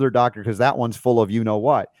find another doctor because that one's full of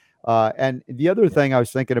what. And the other thing I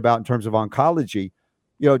was thinking about in terms of oncology,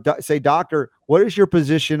 say, doctor, what is your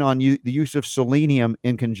position on the use of selenium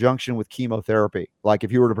in conjunction with chemotherapy? Like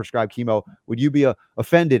if you were to prescribe chemo, would you be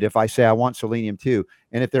offended if I say I want selenium too?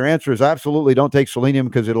 And if their answer is absolutely don't take selenium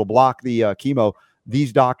because it'll block the chemo,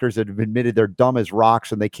 these doctors that have admitted they're dumb as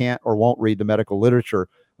rocks and they can't or won't read the medical literature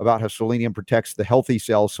about how selenium protects the healthy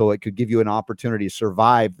cells so it could give you an opportunity to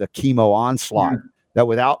survive the chemo onslaught that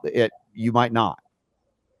without it, you might not.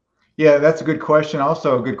 Yeah, that's a good question.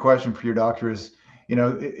 Also a good question for your doctor is,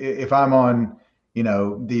 if I'm on,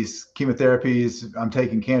 these chemotherapies, I'm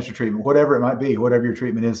taking cancer treatment, whatever it might be, whatever your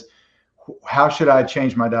treatment is, how should I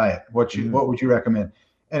change my diet? What would you recommend?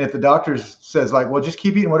 And if the doctor says like, well, just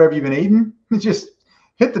keep eating whatever you've been eating, just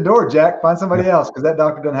hit the door, Jack, find somebody else because that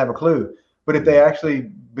doctor doesn't have a clue. But if they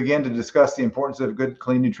actually begin to discuss the importance of good,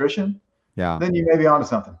 clean nutrition, then you may be onto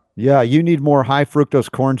something. Yeah, you need more high fructose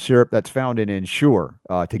corn syrup that's found in Ensure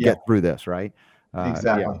to get through this, right?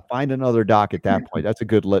 Exactly. Find another doc at that point. That's a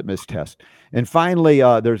good litmus test. And finally,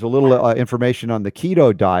 there's a little information on the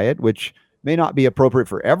keto diet, which may not be appropriate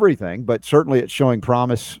for everything, but certainly it's showing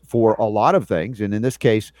promise for a lot of things. And in this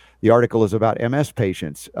case, the article is about MS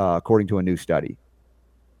patients, according to a new study.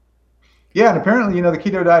 Yeah, and apparently, the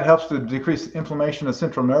keto diet helps to decrease inflammation of the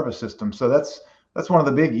central nervous system. So that's one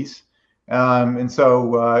of the biggies. And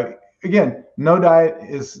so again, no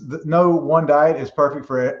one diet is perfect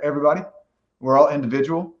for everybody. We're all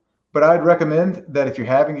individual, but I'd recommend that if you're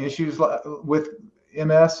having issues with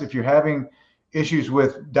MS, if you're having issues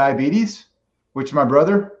with diabetes, which my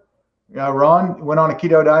brother, Ron, went on a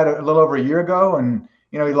keto diet a little over a year ago, and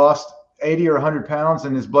he lost 80 or 100 pounds,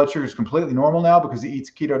 and his blood sugar is completely normal now because he eats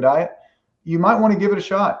a keto diet. You might want to give it a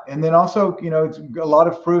shot. And then also, it's a lot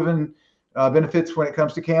of proven benefits when it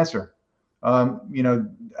comes to cancer. I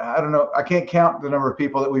don't know. I can't count the number of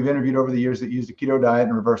people that we've interviewed over the years that use the keto diet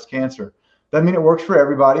and reverse cancer. Doesn't mean it works for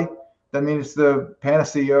everybody. Doesn't mean it's the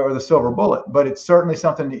panacea or the silver bullet, but it's certainly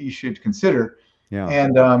something that you should consider. Yeah.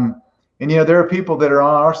 And there are people that are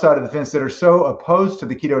on our side of the fence that are so opposed to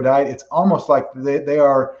the keto diet. It's almost like they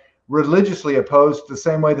are religiously opposed the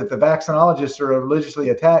same way that the vaccinologists are religiously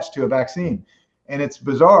attached to a vaccine. And it's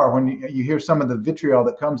bizarre when you hear some of the vitriol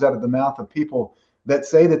that comes out of the mouth of people that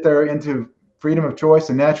say that they're into freedom of choice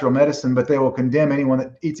and natural medicine, but they will condemn anyone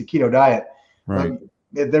that eats a keto diet. Right.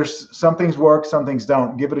 There's some things work, some things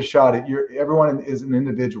don't. Give it a shot. Everyone is an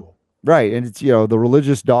individual. Right. And it's, the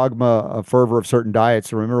religious dogma fervor of certain diets.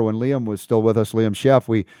 So remember when Liam was still with us, Liam Chef,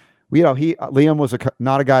 Liam was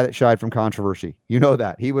not a guy that shied from controversy.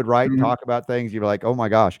 That he would write and talk about things. You're like, oh my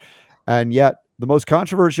gosh. And yet the most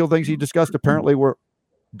controversial things he discussed apparently were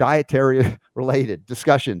dietary related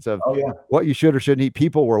discussions of what you should or shouldn't eat.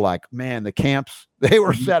 People were like, man, the camps, they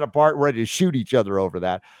were set apart, ready to shoot each other over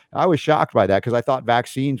that. I was shocked by that because I thought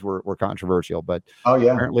vaccines were controversial, but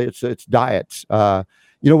apparently it's diets.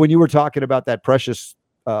 When you were talking about that precious,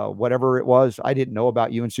 whatever it was, I didn't know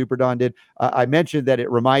about you and Super Don did. I mentioned that it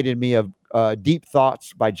reminded me of Deep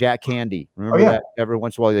Thoughts by Jack Candy. Remember that? Every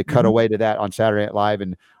once in a while they cut away to that on Saturday Night Live.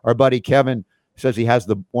 And our buddy Kevin says he has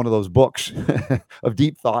one of those books of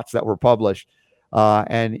Deep Thoughts that were published.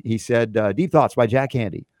 And he said, Deep Thoughts by Jack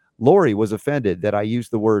Candy. Lori was offended that I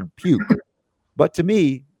used the word puke. But to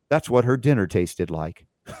me, that's what her dinner tasted like.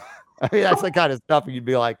 I mean, that's the kind of stuff you'd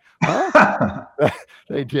be like, huh?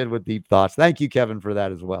 They did with Deep Thoughts. Thank you, Kevin, for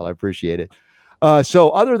that as well. I appreciate it. So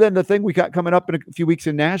other than the thing we got coming up in a few weeks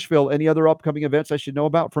in Nashville, any other upcoming events I should know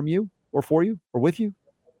about from you or for you or with you?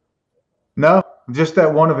 No, just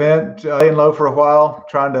that one event, laying low for a while,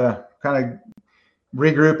 trying to kind of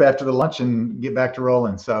regroup after the lunch and get back to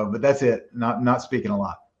rolling. So, but that's it. Not speaking a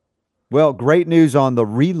lot. Well, great news on the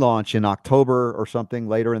relaunch in October or something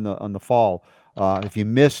later in the fall. If you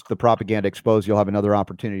missed the Propaganda Exposed, you'll have another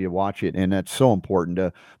opportunity to watch it. And that's so important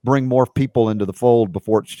to bring more people into the fold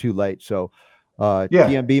before it's too late. So,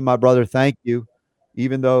 TMB, my brother, thank you.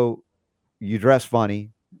 Even though you dress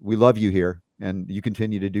funny, we love you here and you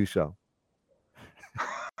continue to do so.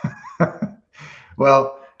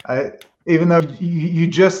 Well, even though you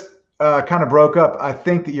just kind of broke up, I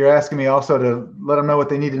think that you're asking me also to let them know what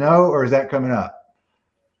they need to know, or is that coming up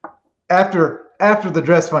after the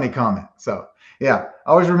dress funny comment? So yeah,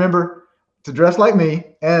 always remember to dress like me,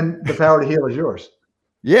 and the power to heal is yours.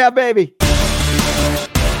 Yeah, baby.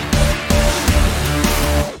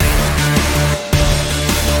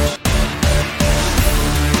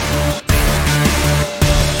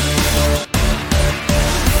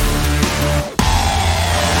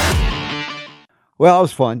 Well, it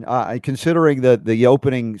was fun. Considering the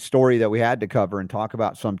opening story that we had to cover and talk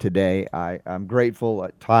about some today, I'm grateful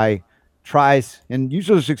Ty tries and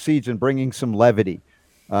usually succeeds in bringing some levity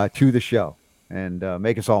to the show and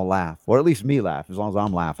make us all laugh, or at least me laugh. As long as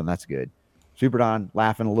I'm laughing, that's good. Super Don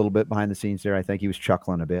laughing a little bit behind the scenes there. I think he was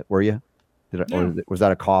chuckling a bit. Were you? Or was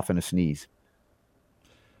that a cough and a sneeze?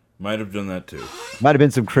 Might have done that too. Might have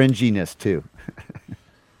been some cringiness too.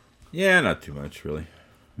 Yeah, not too much really.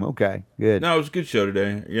 Okay, good. No, it was a good show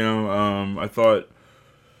today. I thought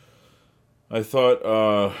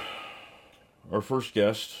our first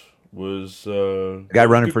guest was guy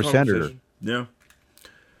running for senator. Yeah,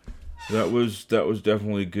 that was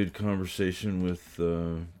definitely a good conversation with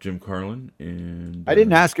Jim Carlin. And I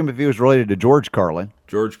didn't ask him if he was related to George Carlin.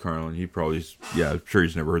 George Carlin, he probably, I'm sure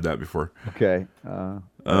he's never heard that before. Okay, I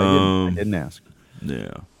didn't ask.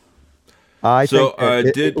 Yeah. By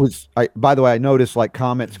the way, I noticed like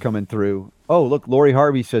comments coming through. Oh, look, Lori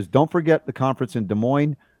Harvey says, don't forget the conference in Des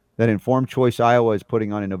Moines that Informed Choice Iowa is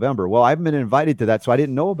putting on in November. Well, I haven't been invited to that, so I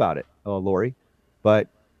didn't know about it, Lori. But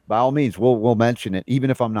by all means, we'll mention it, even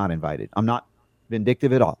if I'm not invited. I'm not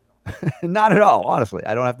vindictive at all. Not at all, honestly.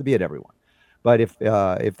 I don't have to be at everyone. But if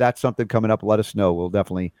that's something coming up, let us know. We'll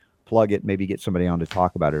definitely plug it, maybe get somebody on to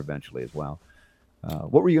talk about it eventually as well.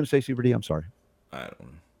 What were you going to say, Super D? I'm sorry. I don't know.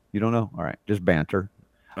 You don't know? All right. Just banter.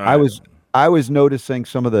 I was noticing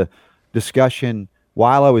some of the discussion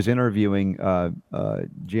while I was interviewing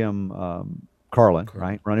Jim Carlin,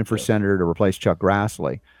 right? Running for senator to replace Chuck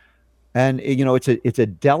Grassley. And, it's a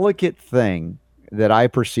delicate thing that I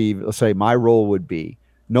perceive, let's say my role would be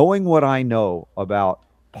knowing what I know about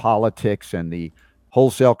politics and the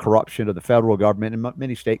wholesale corruption of the federal government and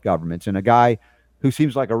many state governments, and a guy who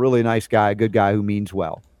seems like a really nice guy, a good guy who means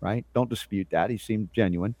well, right? Don't dispute that. He seemed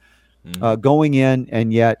genuine. Going in,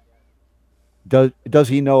 and yet does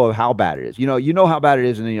he know how bad it is? You know how bad it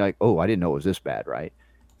is, and then you're like, oh, I didn't know it was this bad, right?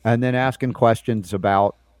 And then asking questions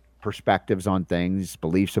about perspectives on things,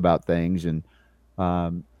 beliefs about things, and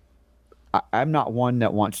I'm not one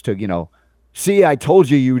that wants to, see, I told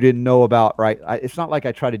you didn't know about, right? It's not like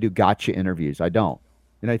I try to do gotcha interviews. I don't.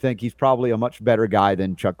 And I think he's probably a much better guy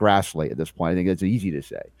than Chuck Grassley at this point. I think it's easy to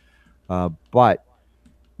say. But,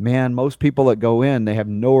 man, most people that go in, they have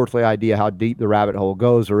no earthly idea how deep the rabbit hole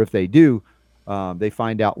goes, or if they do, they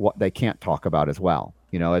find out what they can't talk about as well,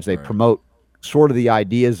 as they promote sort of the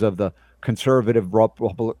ideas of the conservative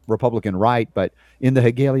Republican right. But in the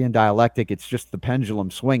Hegelian dialectic, it's just the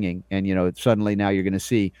pendulum swinging. And, suddenly now you're going to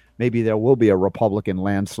see maybe there will be a Republican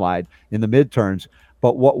landslide in the midterms.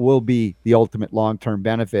 But what will be the ultimate long-term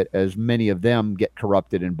benefit, as many of them get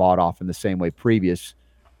corrupted and bought off in the same way previous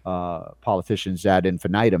politicians ad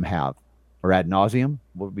infinitum have, or ad nauseum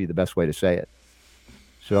would be the best way to say it.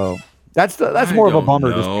 So that's more of a bummer.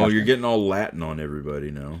 No, you're getting all Latin on everybody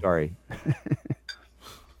now. Sorry.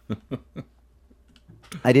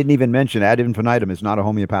 I didn't even mention ad infinitum is not a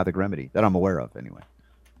homeopathic remedy that I'm aware of, anyway.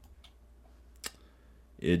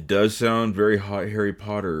 It does sound very Harry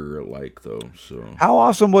Potter-like, though. So, how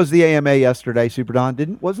awesome was the AMA yesterday, Super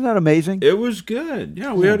Don? Wasn't that amazing? It was good.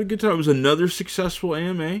 Yeah, we had a good time. It was another successful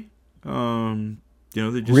AMA. They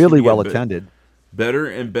just really well attended, better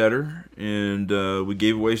and better. And we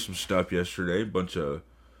gave away some stuff yesterday. A bunch of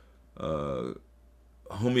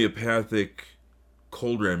homeopathic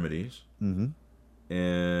cold remedies, and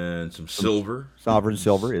some silver, sovereign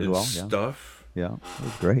silver as well. Stuff. Yeah, it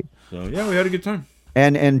was great. So yeah, we had a good time.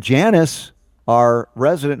 And Janice, our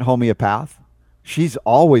resident homeopath, she's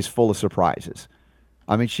always full of surprises.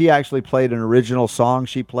 I mean, she actually played an original song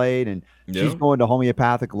she played, and she's going to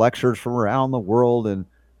homeopathic lectures from around the world. And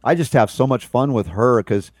I just have so much fun with her,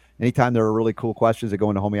 because anytime there are really cool questions that go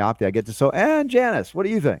into homeopathy, I get to and Janice, what do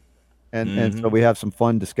you think? And so we have some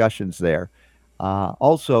fun discussions there.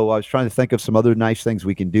 Also, I was trying to think of some other nice things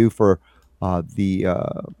we can do for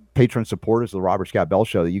the patron supporters of the Robert Scott Bell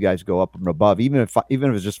Show, that you guys go up and above. Even if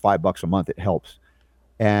it's just $5 a month, it helps.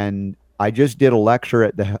 And I just did a lecture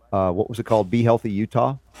at the what was it called? Be Healthy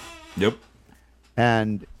Utah. Yep.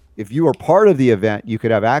 And if you were part of the event, you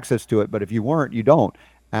could have access to it, but if you weren't, you don't.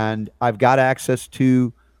 And I've got access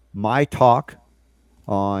to my talk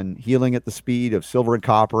on healing at the speed of silver and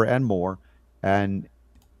copper and more. And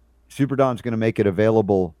Super Don's going to make it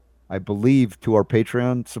available, I believe, to our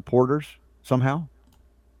Patreon supporters somehow.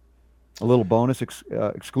 A little bonus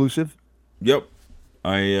exclusive. Yep.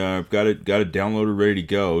 I've got it downloaded, ready to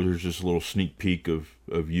go. There's just a little sneak peek of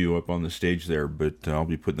you up on the stage there, but I'll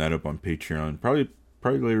be putting that up on Patreon probably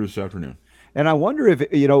later this afternoon. And I wonder if,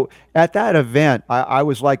 at that event, I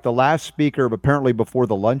was like the last speaker, apparently before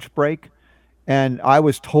the lunch break, and I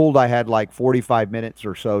was told I had like 45 minutes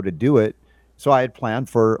or so to do it. So I had planned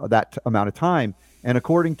for that amount of time. And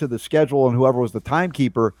according to the schedule and whoever was the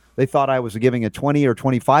timekeeper, they thought I was giving a 20 or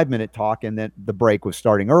 25-minute talk, and then the break was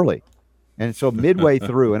starting early. And so midway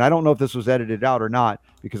through, and I don't know if this was edited out or not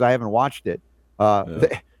because I haven't watched it,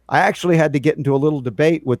 I actually had to get into a little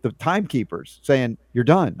debate with the timekeepers saying, you're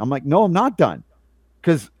done. I'm like, no, I'm not done,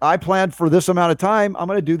 because I planned for this amount of time. I'm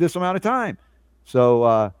going to do this amount of time.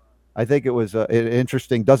 So I think it was an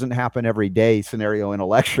interesting, doesn't happen every day scenario in a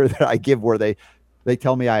lecture that I give where they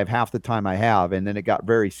tell me I have half the time I have, and then it got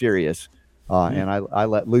very serious. And I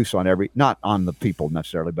let loose on not on the people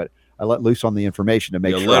necessarily, but I let loose on the information to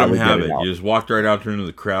make sure let them have it. You just walked right out there into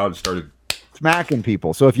the crowd and started smacking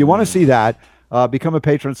people. So if you want to see that, become a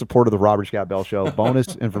patron supporter of the Robert Scott Bell Show.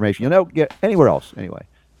 Bonus information you'll never get anywhere else anyway.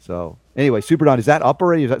 So anyway, Super Don, is that up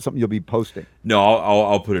already? Or is that something you'll be posting? No,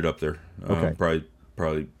 I'll put it up there. Okay.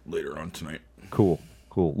 Probably later on tonight. Cool.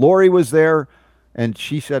 Lori was there, and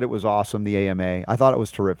she said it was awesome, the AMA. I thought it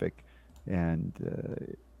was terrific.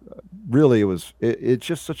 And really, it's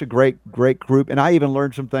just such a great group. And I even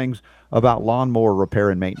learned some things about lawnmower repair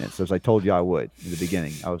and maintenance, as I told you I would in the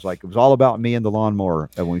beginning. I was like, it was all about me and the lawnmower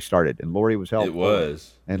when we started. And Lori was helpful. It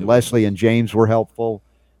was. And Leslie and James were helpful.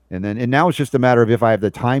 And now it's just a matter of if I have the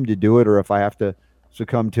time to do it, or if I have to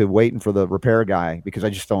succumb to waiting for the repair guy, because I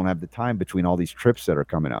just don't have the time between all these trips that are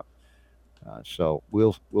coming up. So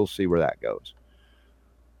we'll see where that goes.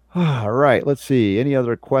 All right, let's see. Any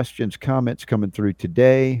other questions, comments coming through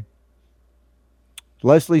today?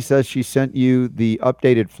 Leslie says she sent you the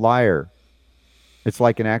updated flyer. It's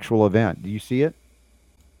like an actual event. Do you see it?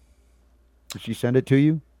 Did she send it to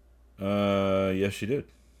you? Yes, she did.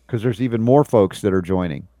 because there's even more folks that are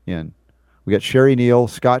joining in. We got Sherry Neal,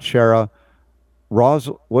 Scott Shara,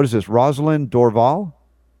 Rosalind Dorval,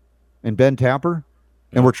 and Ben Tapper.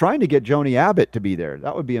 And we're trying to get Joni Abbott to be there.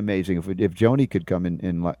 That would be amazing if Joni could come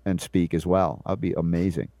in and speak as well. That would be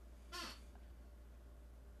amazing.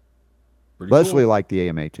 Pretty Leslie cool. liked the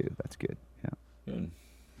AMA too. That's good. Yeah.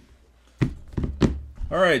 Good.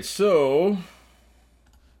 All right, so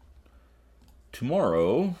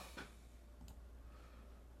tomorrow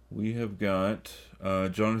we have got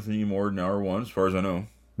Jonathan E. Moore in hour 1, as far as I know.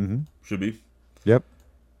 Mm-hmm. Should be. Yep.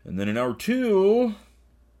 And then in hour 2,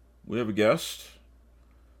 we have a guest,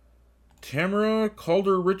 Tamara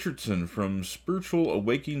Calder-Richardson from Spiritual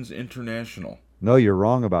Awakenings International. No, you're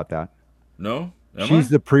wrong about that. No? She's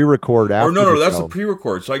the pre-record after. No, the that's show. the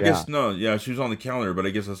pre-record. So I guess, she was on the calendar, but I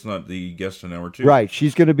guess that's not the guest in hour 2. Right.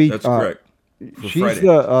 She's going to be. That's correct. For She's Friday.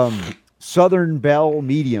 the Southern Belle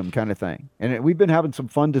medium kind of thing. And we've been having some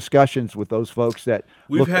fun discussions with those folks that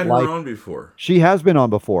We've had her on before. She has been on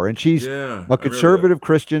before, and she's Yeah, a conservative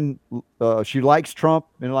Christian. She likes Trump,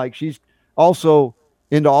 and she's also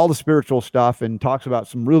into all the spiritual stuff and talks about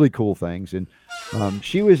some really cool things. And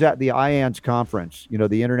she was at the IANS conference,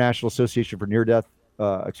 the International Association for Near-Death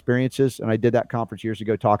Experiences, and I did that conference years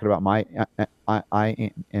ago talking about my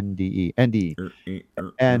NDE.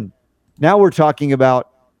 And now we're talking about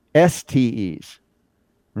STEs.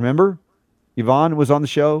 Remember? Yvonne was on the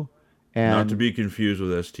show. And Not to be confused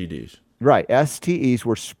with STDs. Right. STEs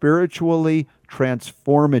were spiritually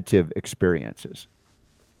transformative experiences.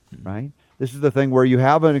 Right? This is the thing where you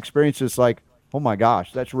have an experience that's like, oh my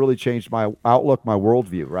gosh, that's really changed my outlook, my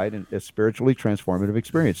worldview, right? And it's spiritually transformative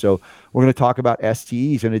experience. So we're going to talk about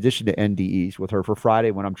STEs in addition to NDEs with her for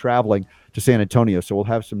Friday when I'm traveling to San Antonio. So we'll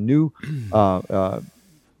have some new,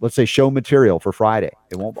 let's say, show material for Friday.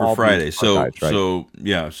 It won't For all Friday. Be archives, So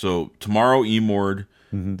So tomorrow, E-Mord.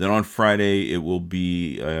 Mm-hmm. Then on Friday, it will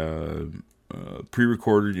be a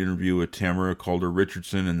pre-recorded interview with Tamara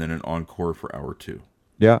Calder-Richardson, and then an encore for hour 2.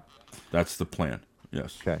 Yeah. That's the plan.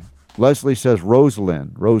 Yes. Okay. Leslie says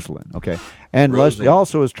Rosalind. Okay. And Rosalind. Leslie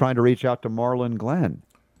also is trying to reach out to Marlon Glenn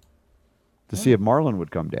to see if Marlon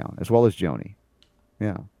would come down, as well as Joni.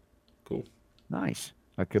 Yeah. Cool. Nice.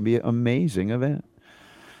 That could be an amazing event.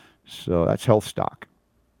 So that's Health Stock.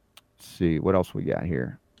 Let's see what else we got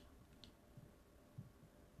here.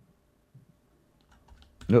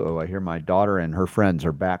 Uh-oh, I hear my daughter and her friends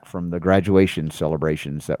are back from the graduation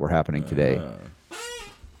celebrations that were happening today.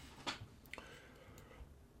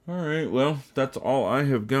 All right, well, that's all I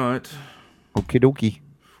have got. Okie dokie.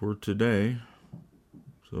 For today.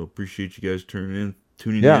 So appreciate you guys tuning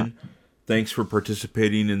in. Thanks for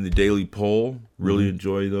participating in the daily poll. Really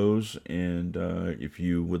enjoy those. And if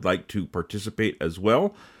you would like to participate as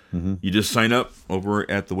well, you just sign up over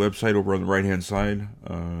at the website over on the right-hand side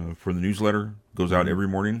for the newsletter. Goes out every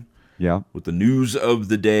morning. Yeah. With the news of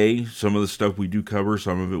the day. Some of the stuff we do cover,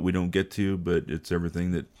 some of it we don't get to, but it's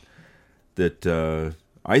everything that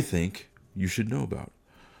I think you should know about.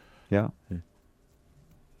 Yeah. And,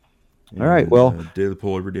 all right. Well, daily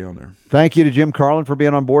poll every day on there. Thank you to Jim Carlin for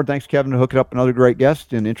being on board. Thanks, Kevin, to hooking up another great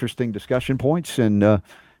guest and interesting discussion points. And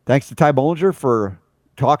thanks to Ty Bollinger for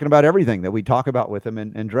talking about everything that we talk about with him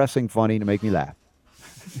and dressing funny to make me laugh.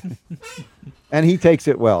 And he takes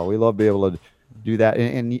it well. We love being able to do that.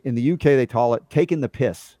 And in the UK, they call it taking the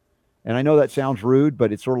piss. And I know that sounds rude,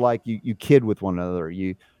 but it's sort of like you kid with one another.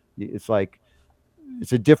 It's like,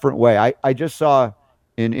 it's a different way. I just saw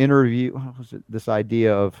an interview. What was it? This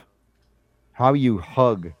idea of how you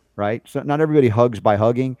hug, right? So not everybody hugs by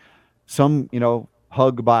hugging. Some,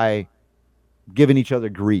 hug by giving each other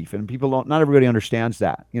grief. And not everybody understands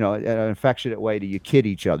that. In an affectionate way, you kid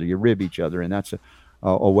each other, you rib each other. And that's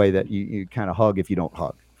a way that you kind of hug if you don't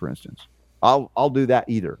hug, for instance. I'll do that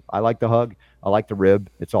either. I like to hug. I like to rib.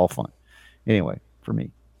 It's all fun. Anyway, for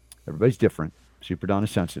me, everybody's different. Super Don is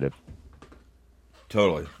sensitive.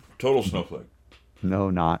 Totally. Total snowflake. No,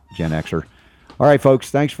 not Gen Xer. All right, folks.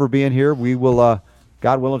 Thanks for being here. We will,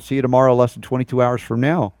 God willing, see you tomorrow, less than 22 hours from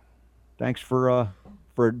now. Thanks for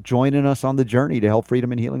joining us on the journey to health,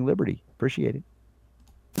 freedom, and healing liberty. Appreciate it.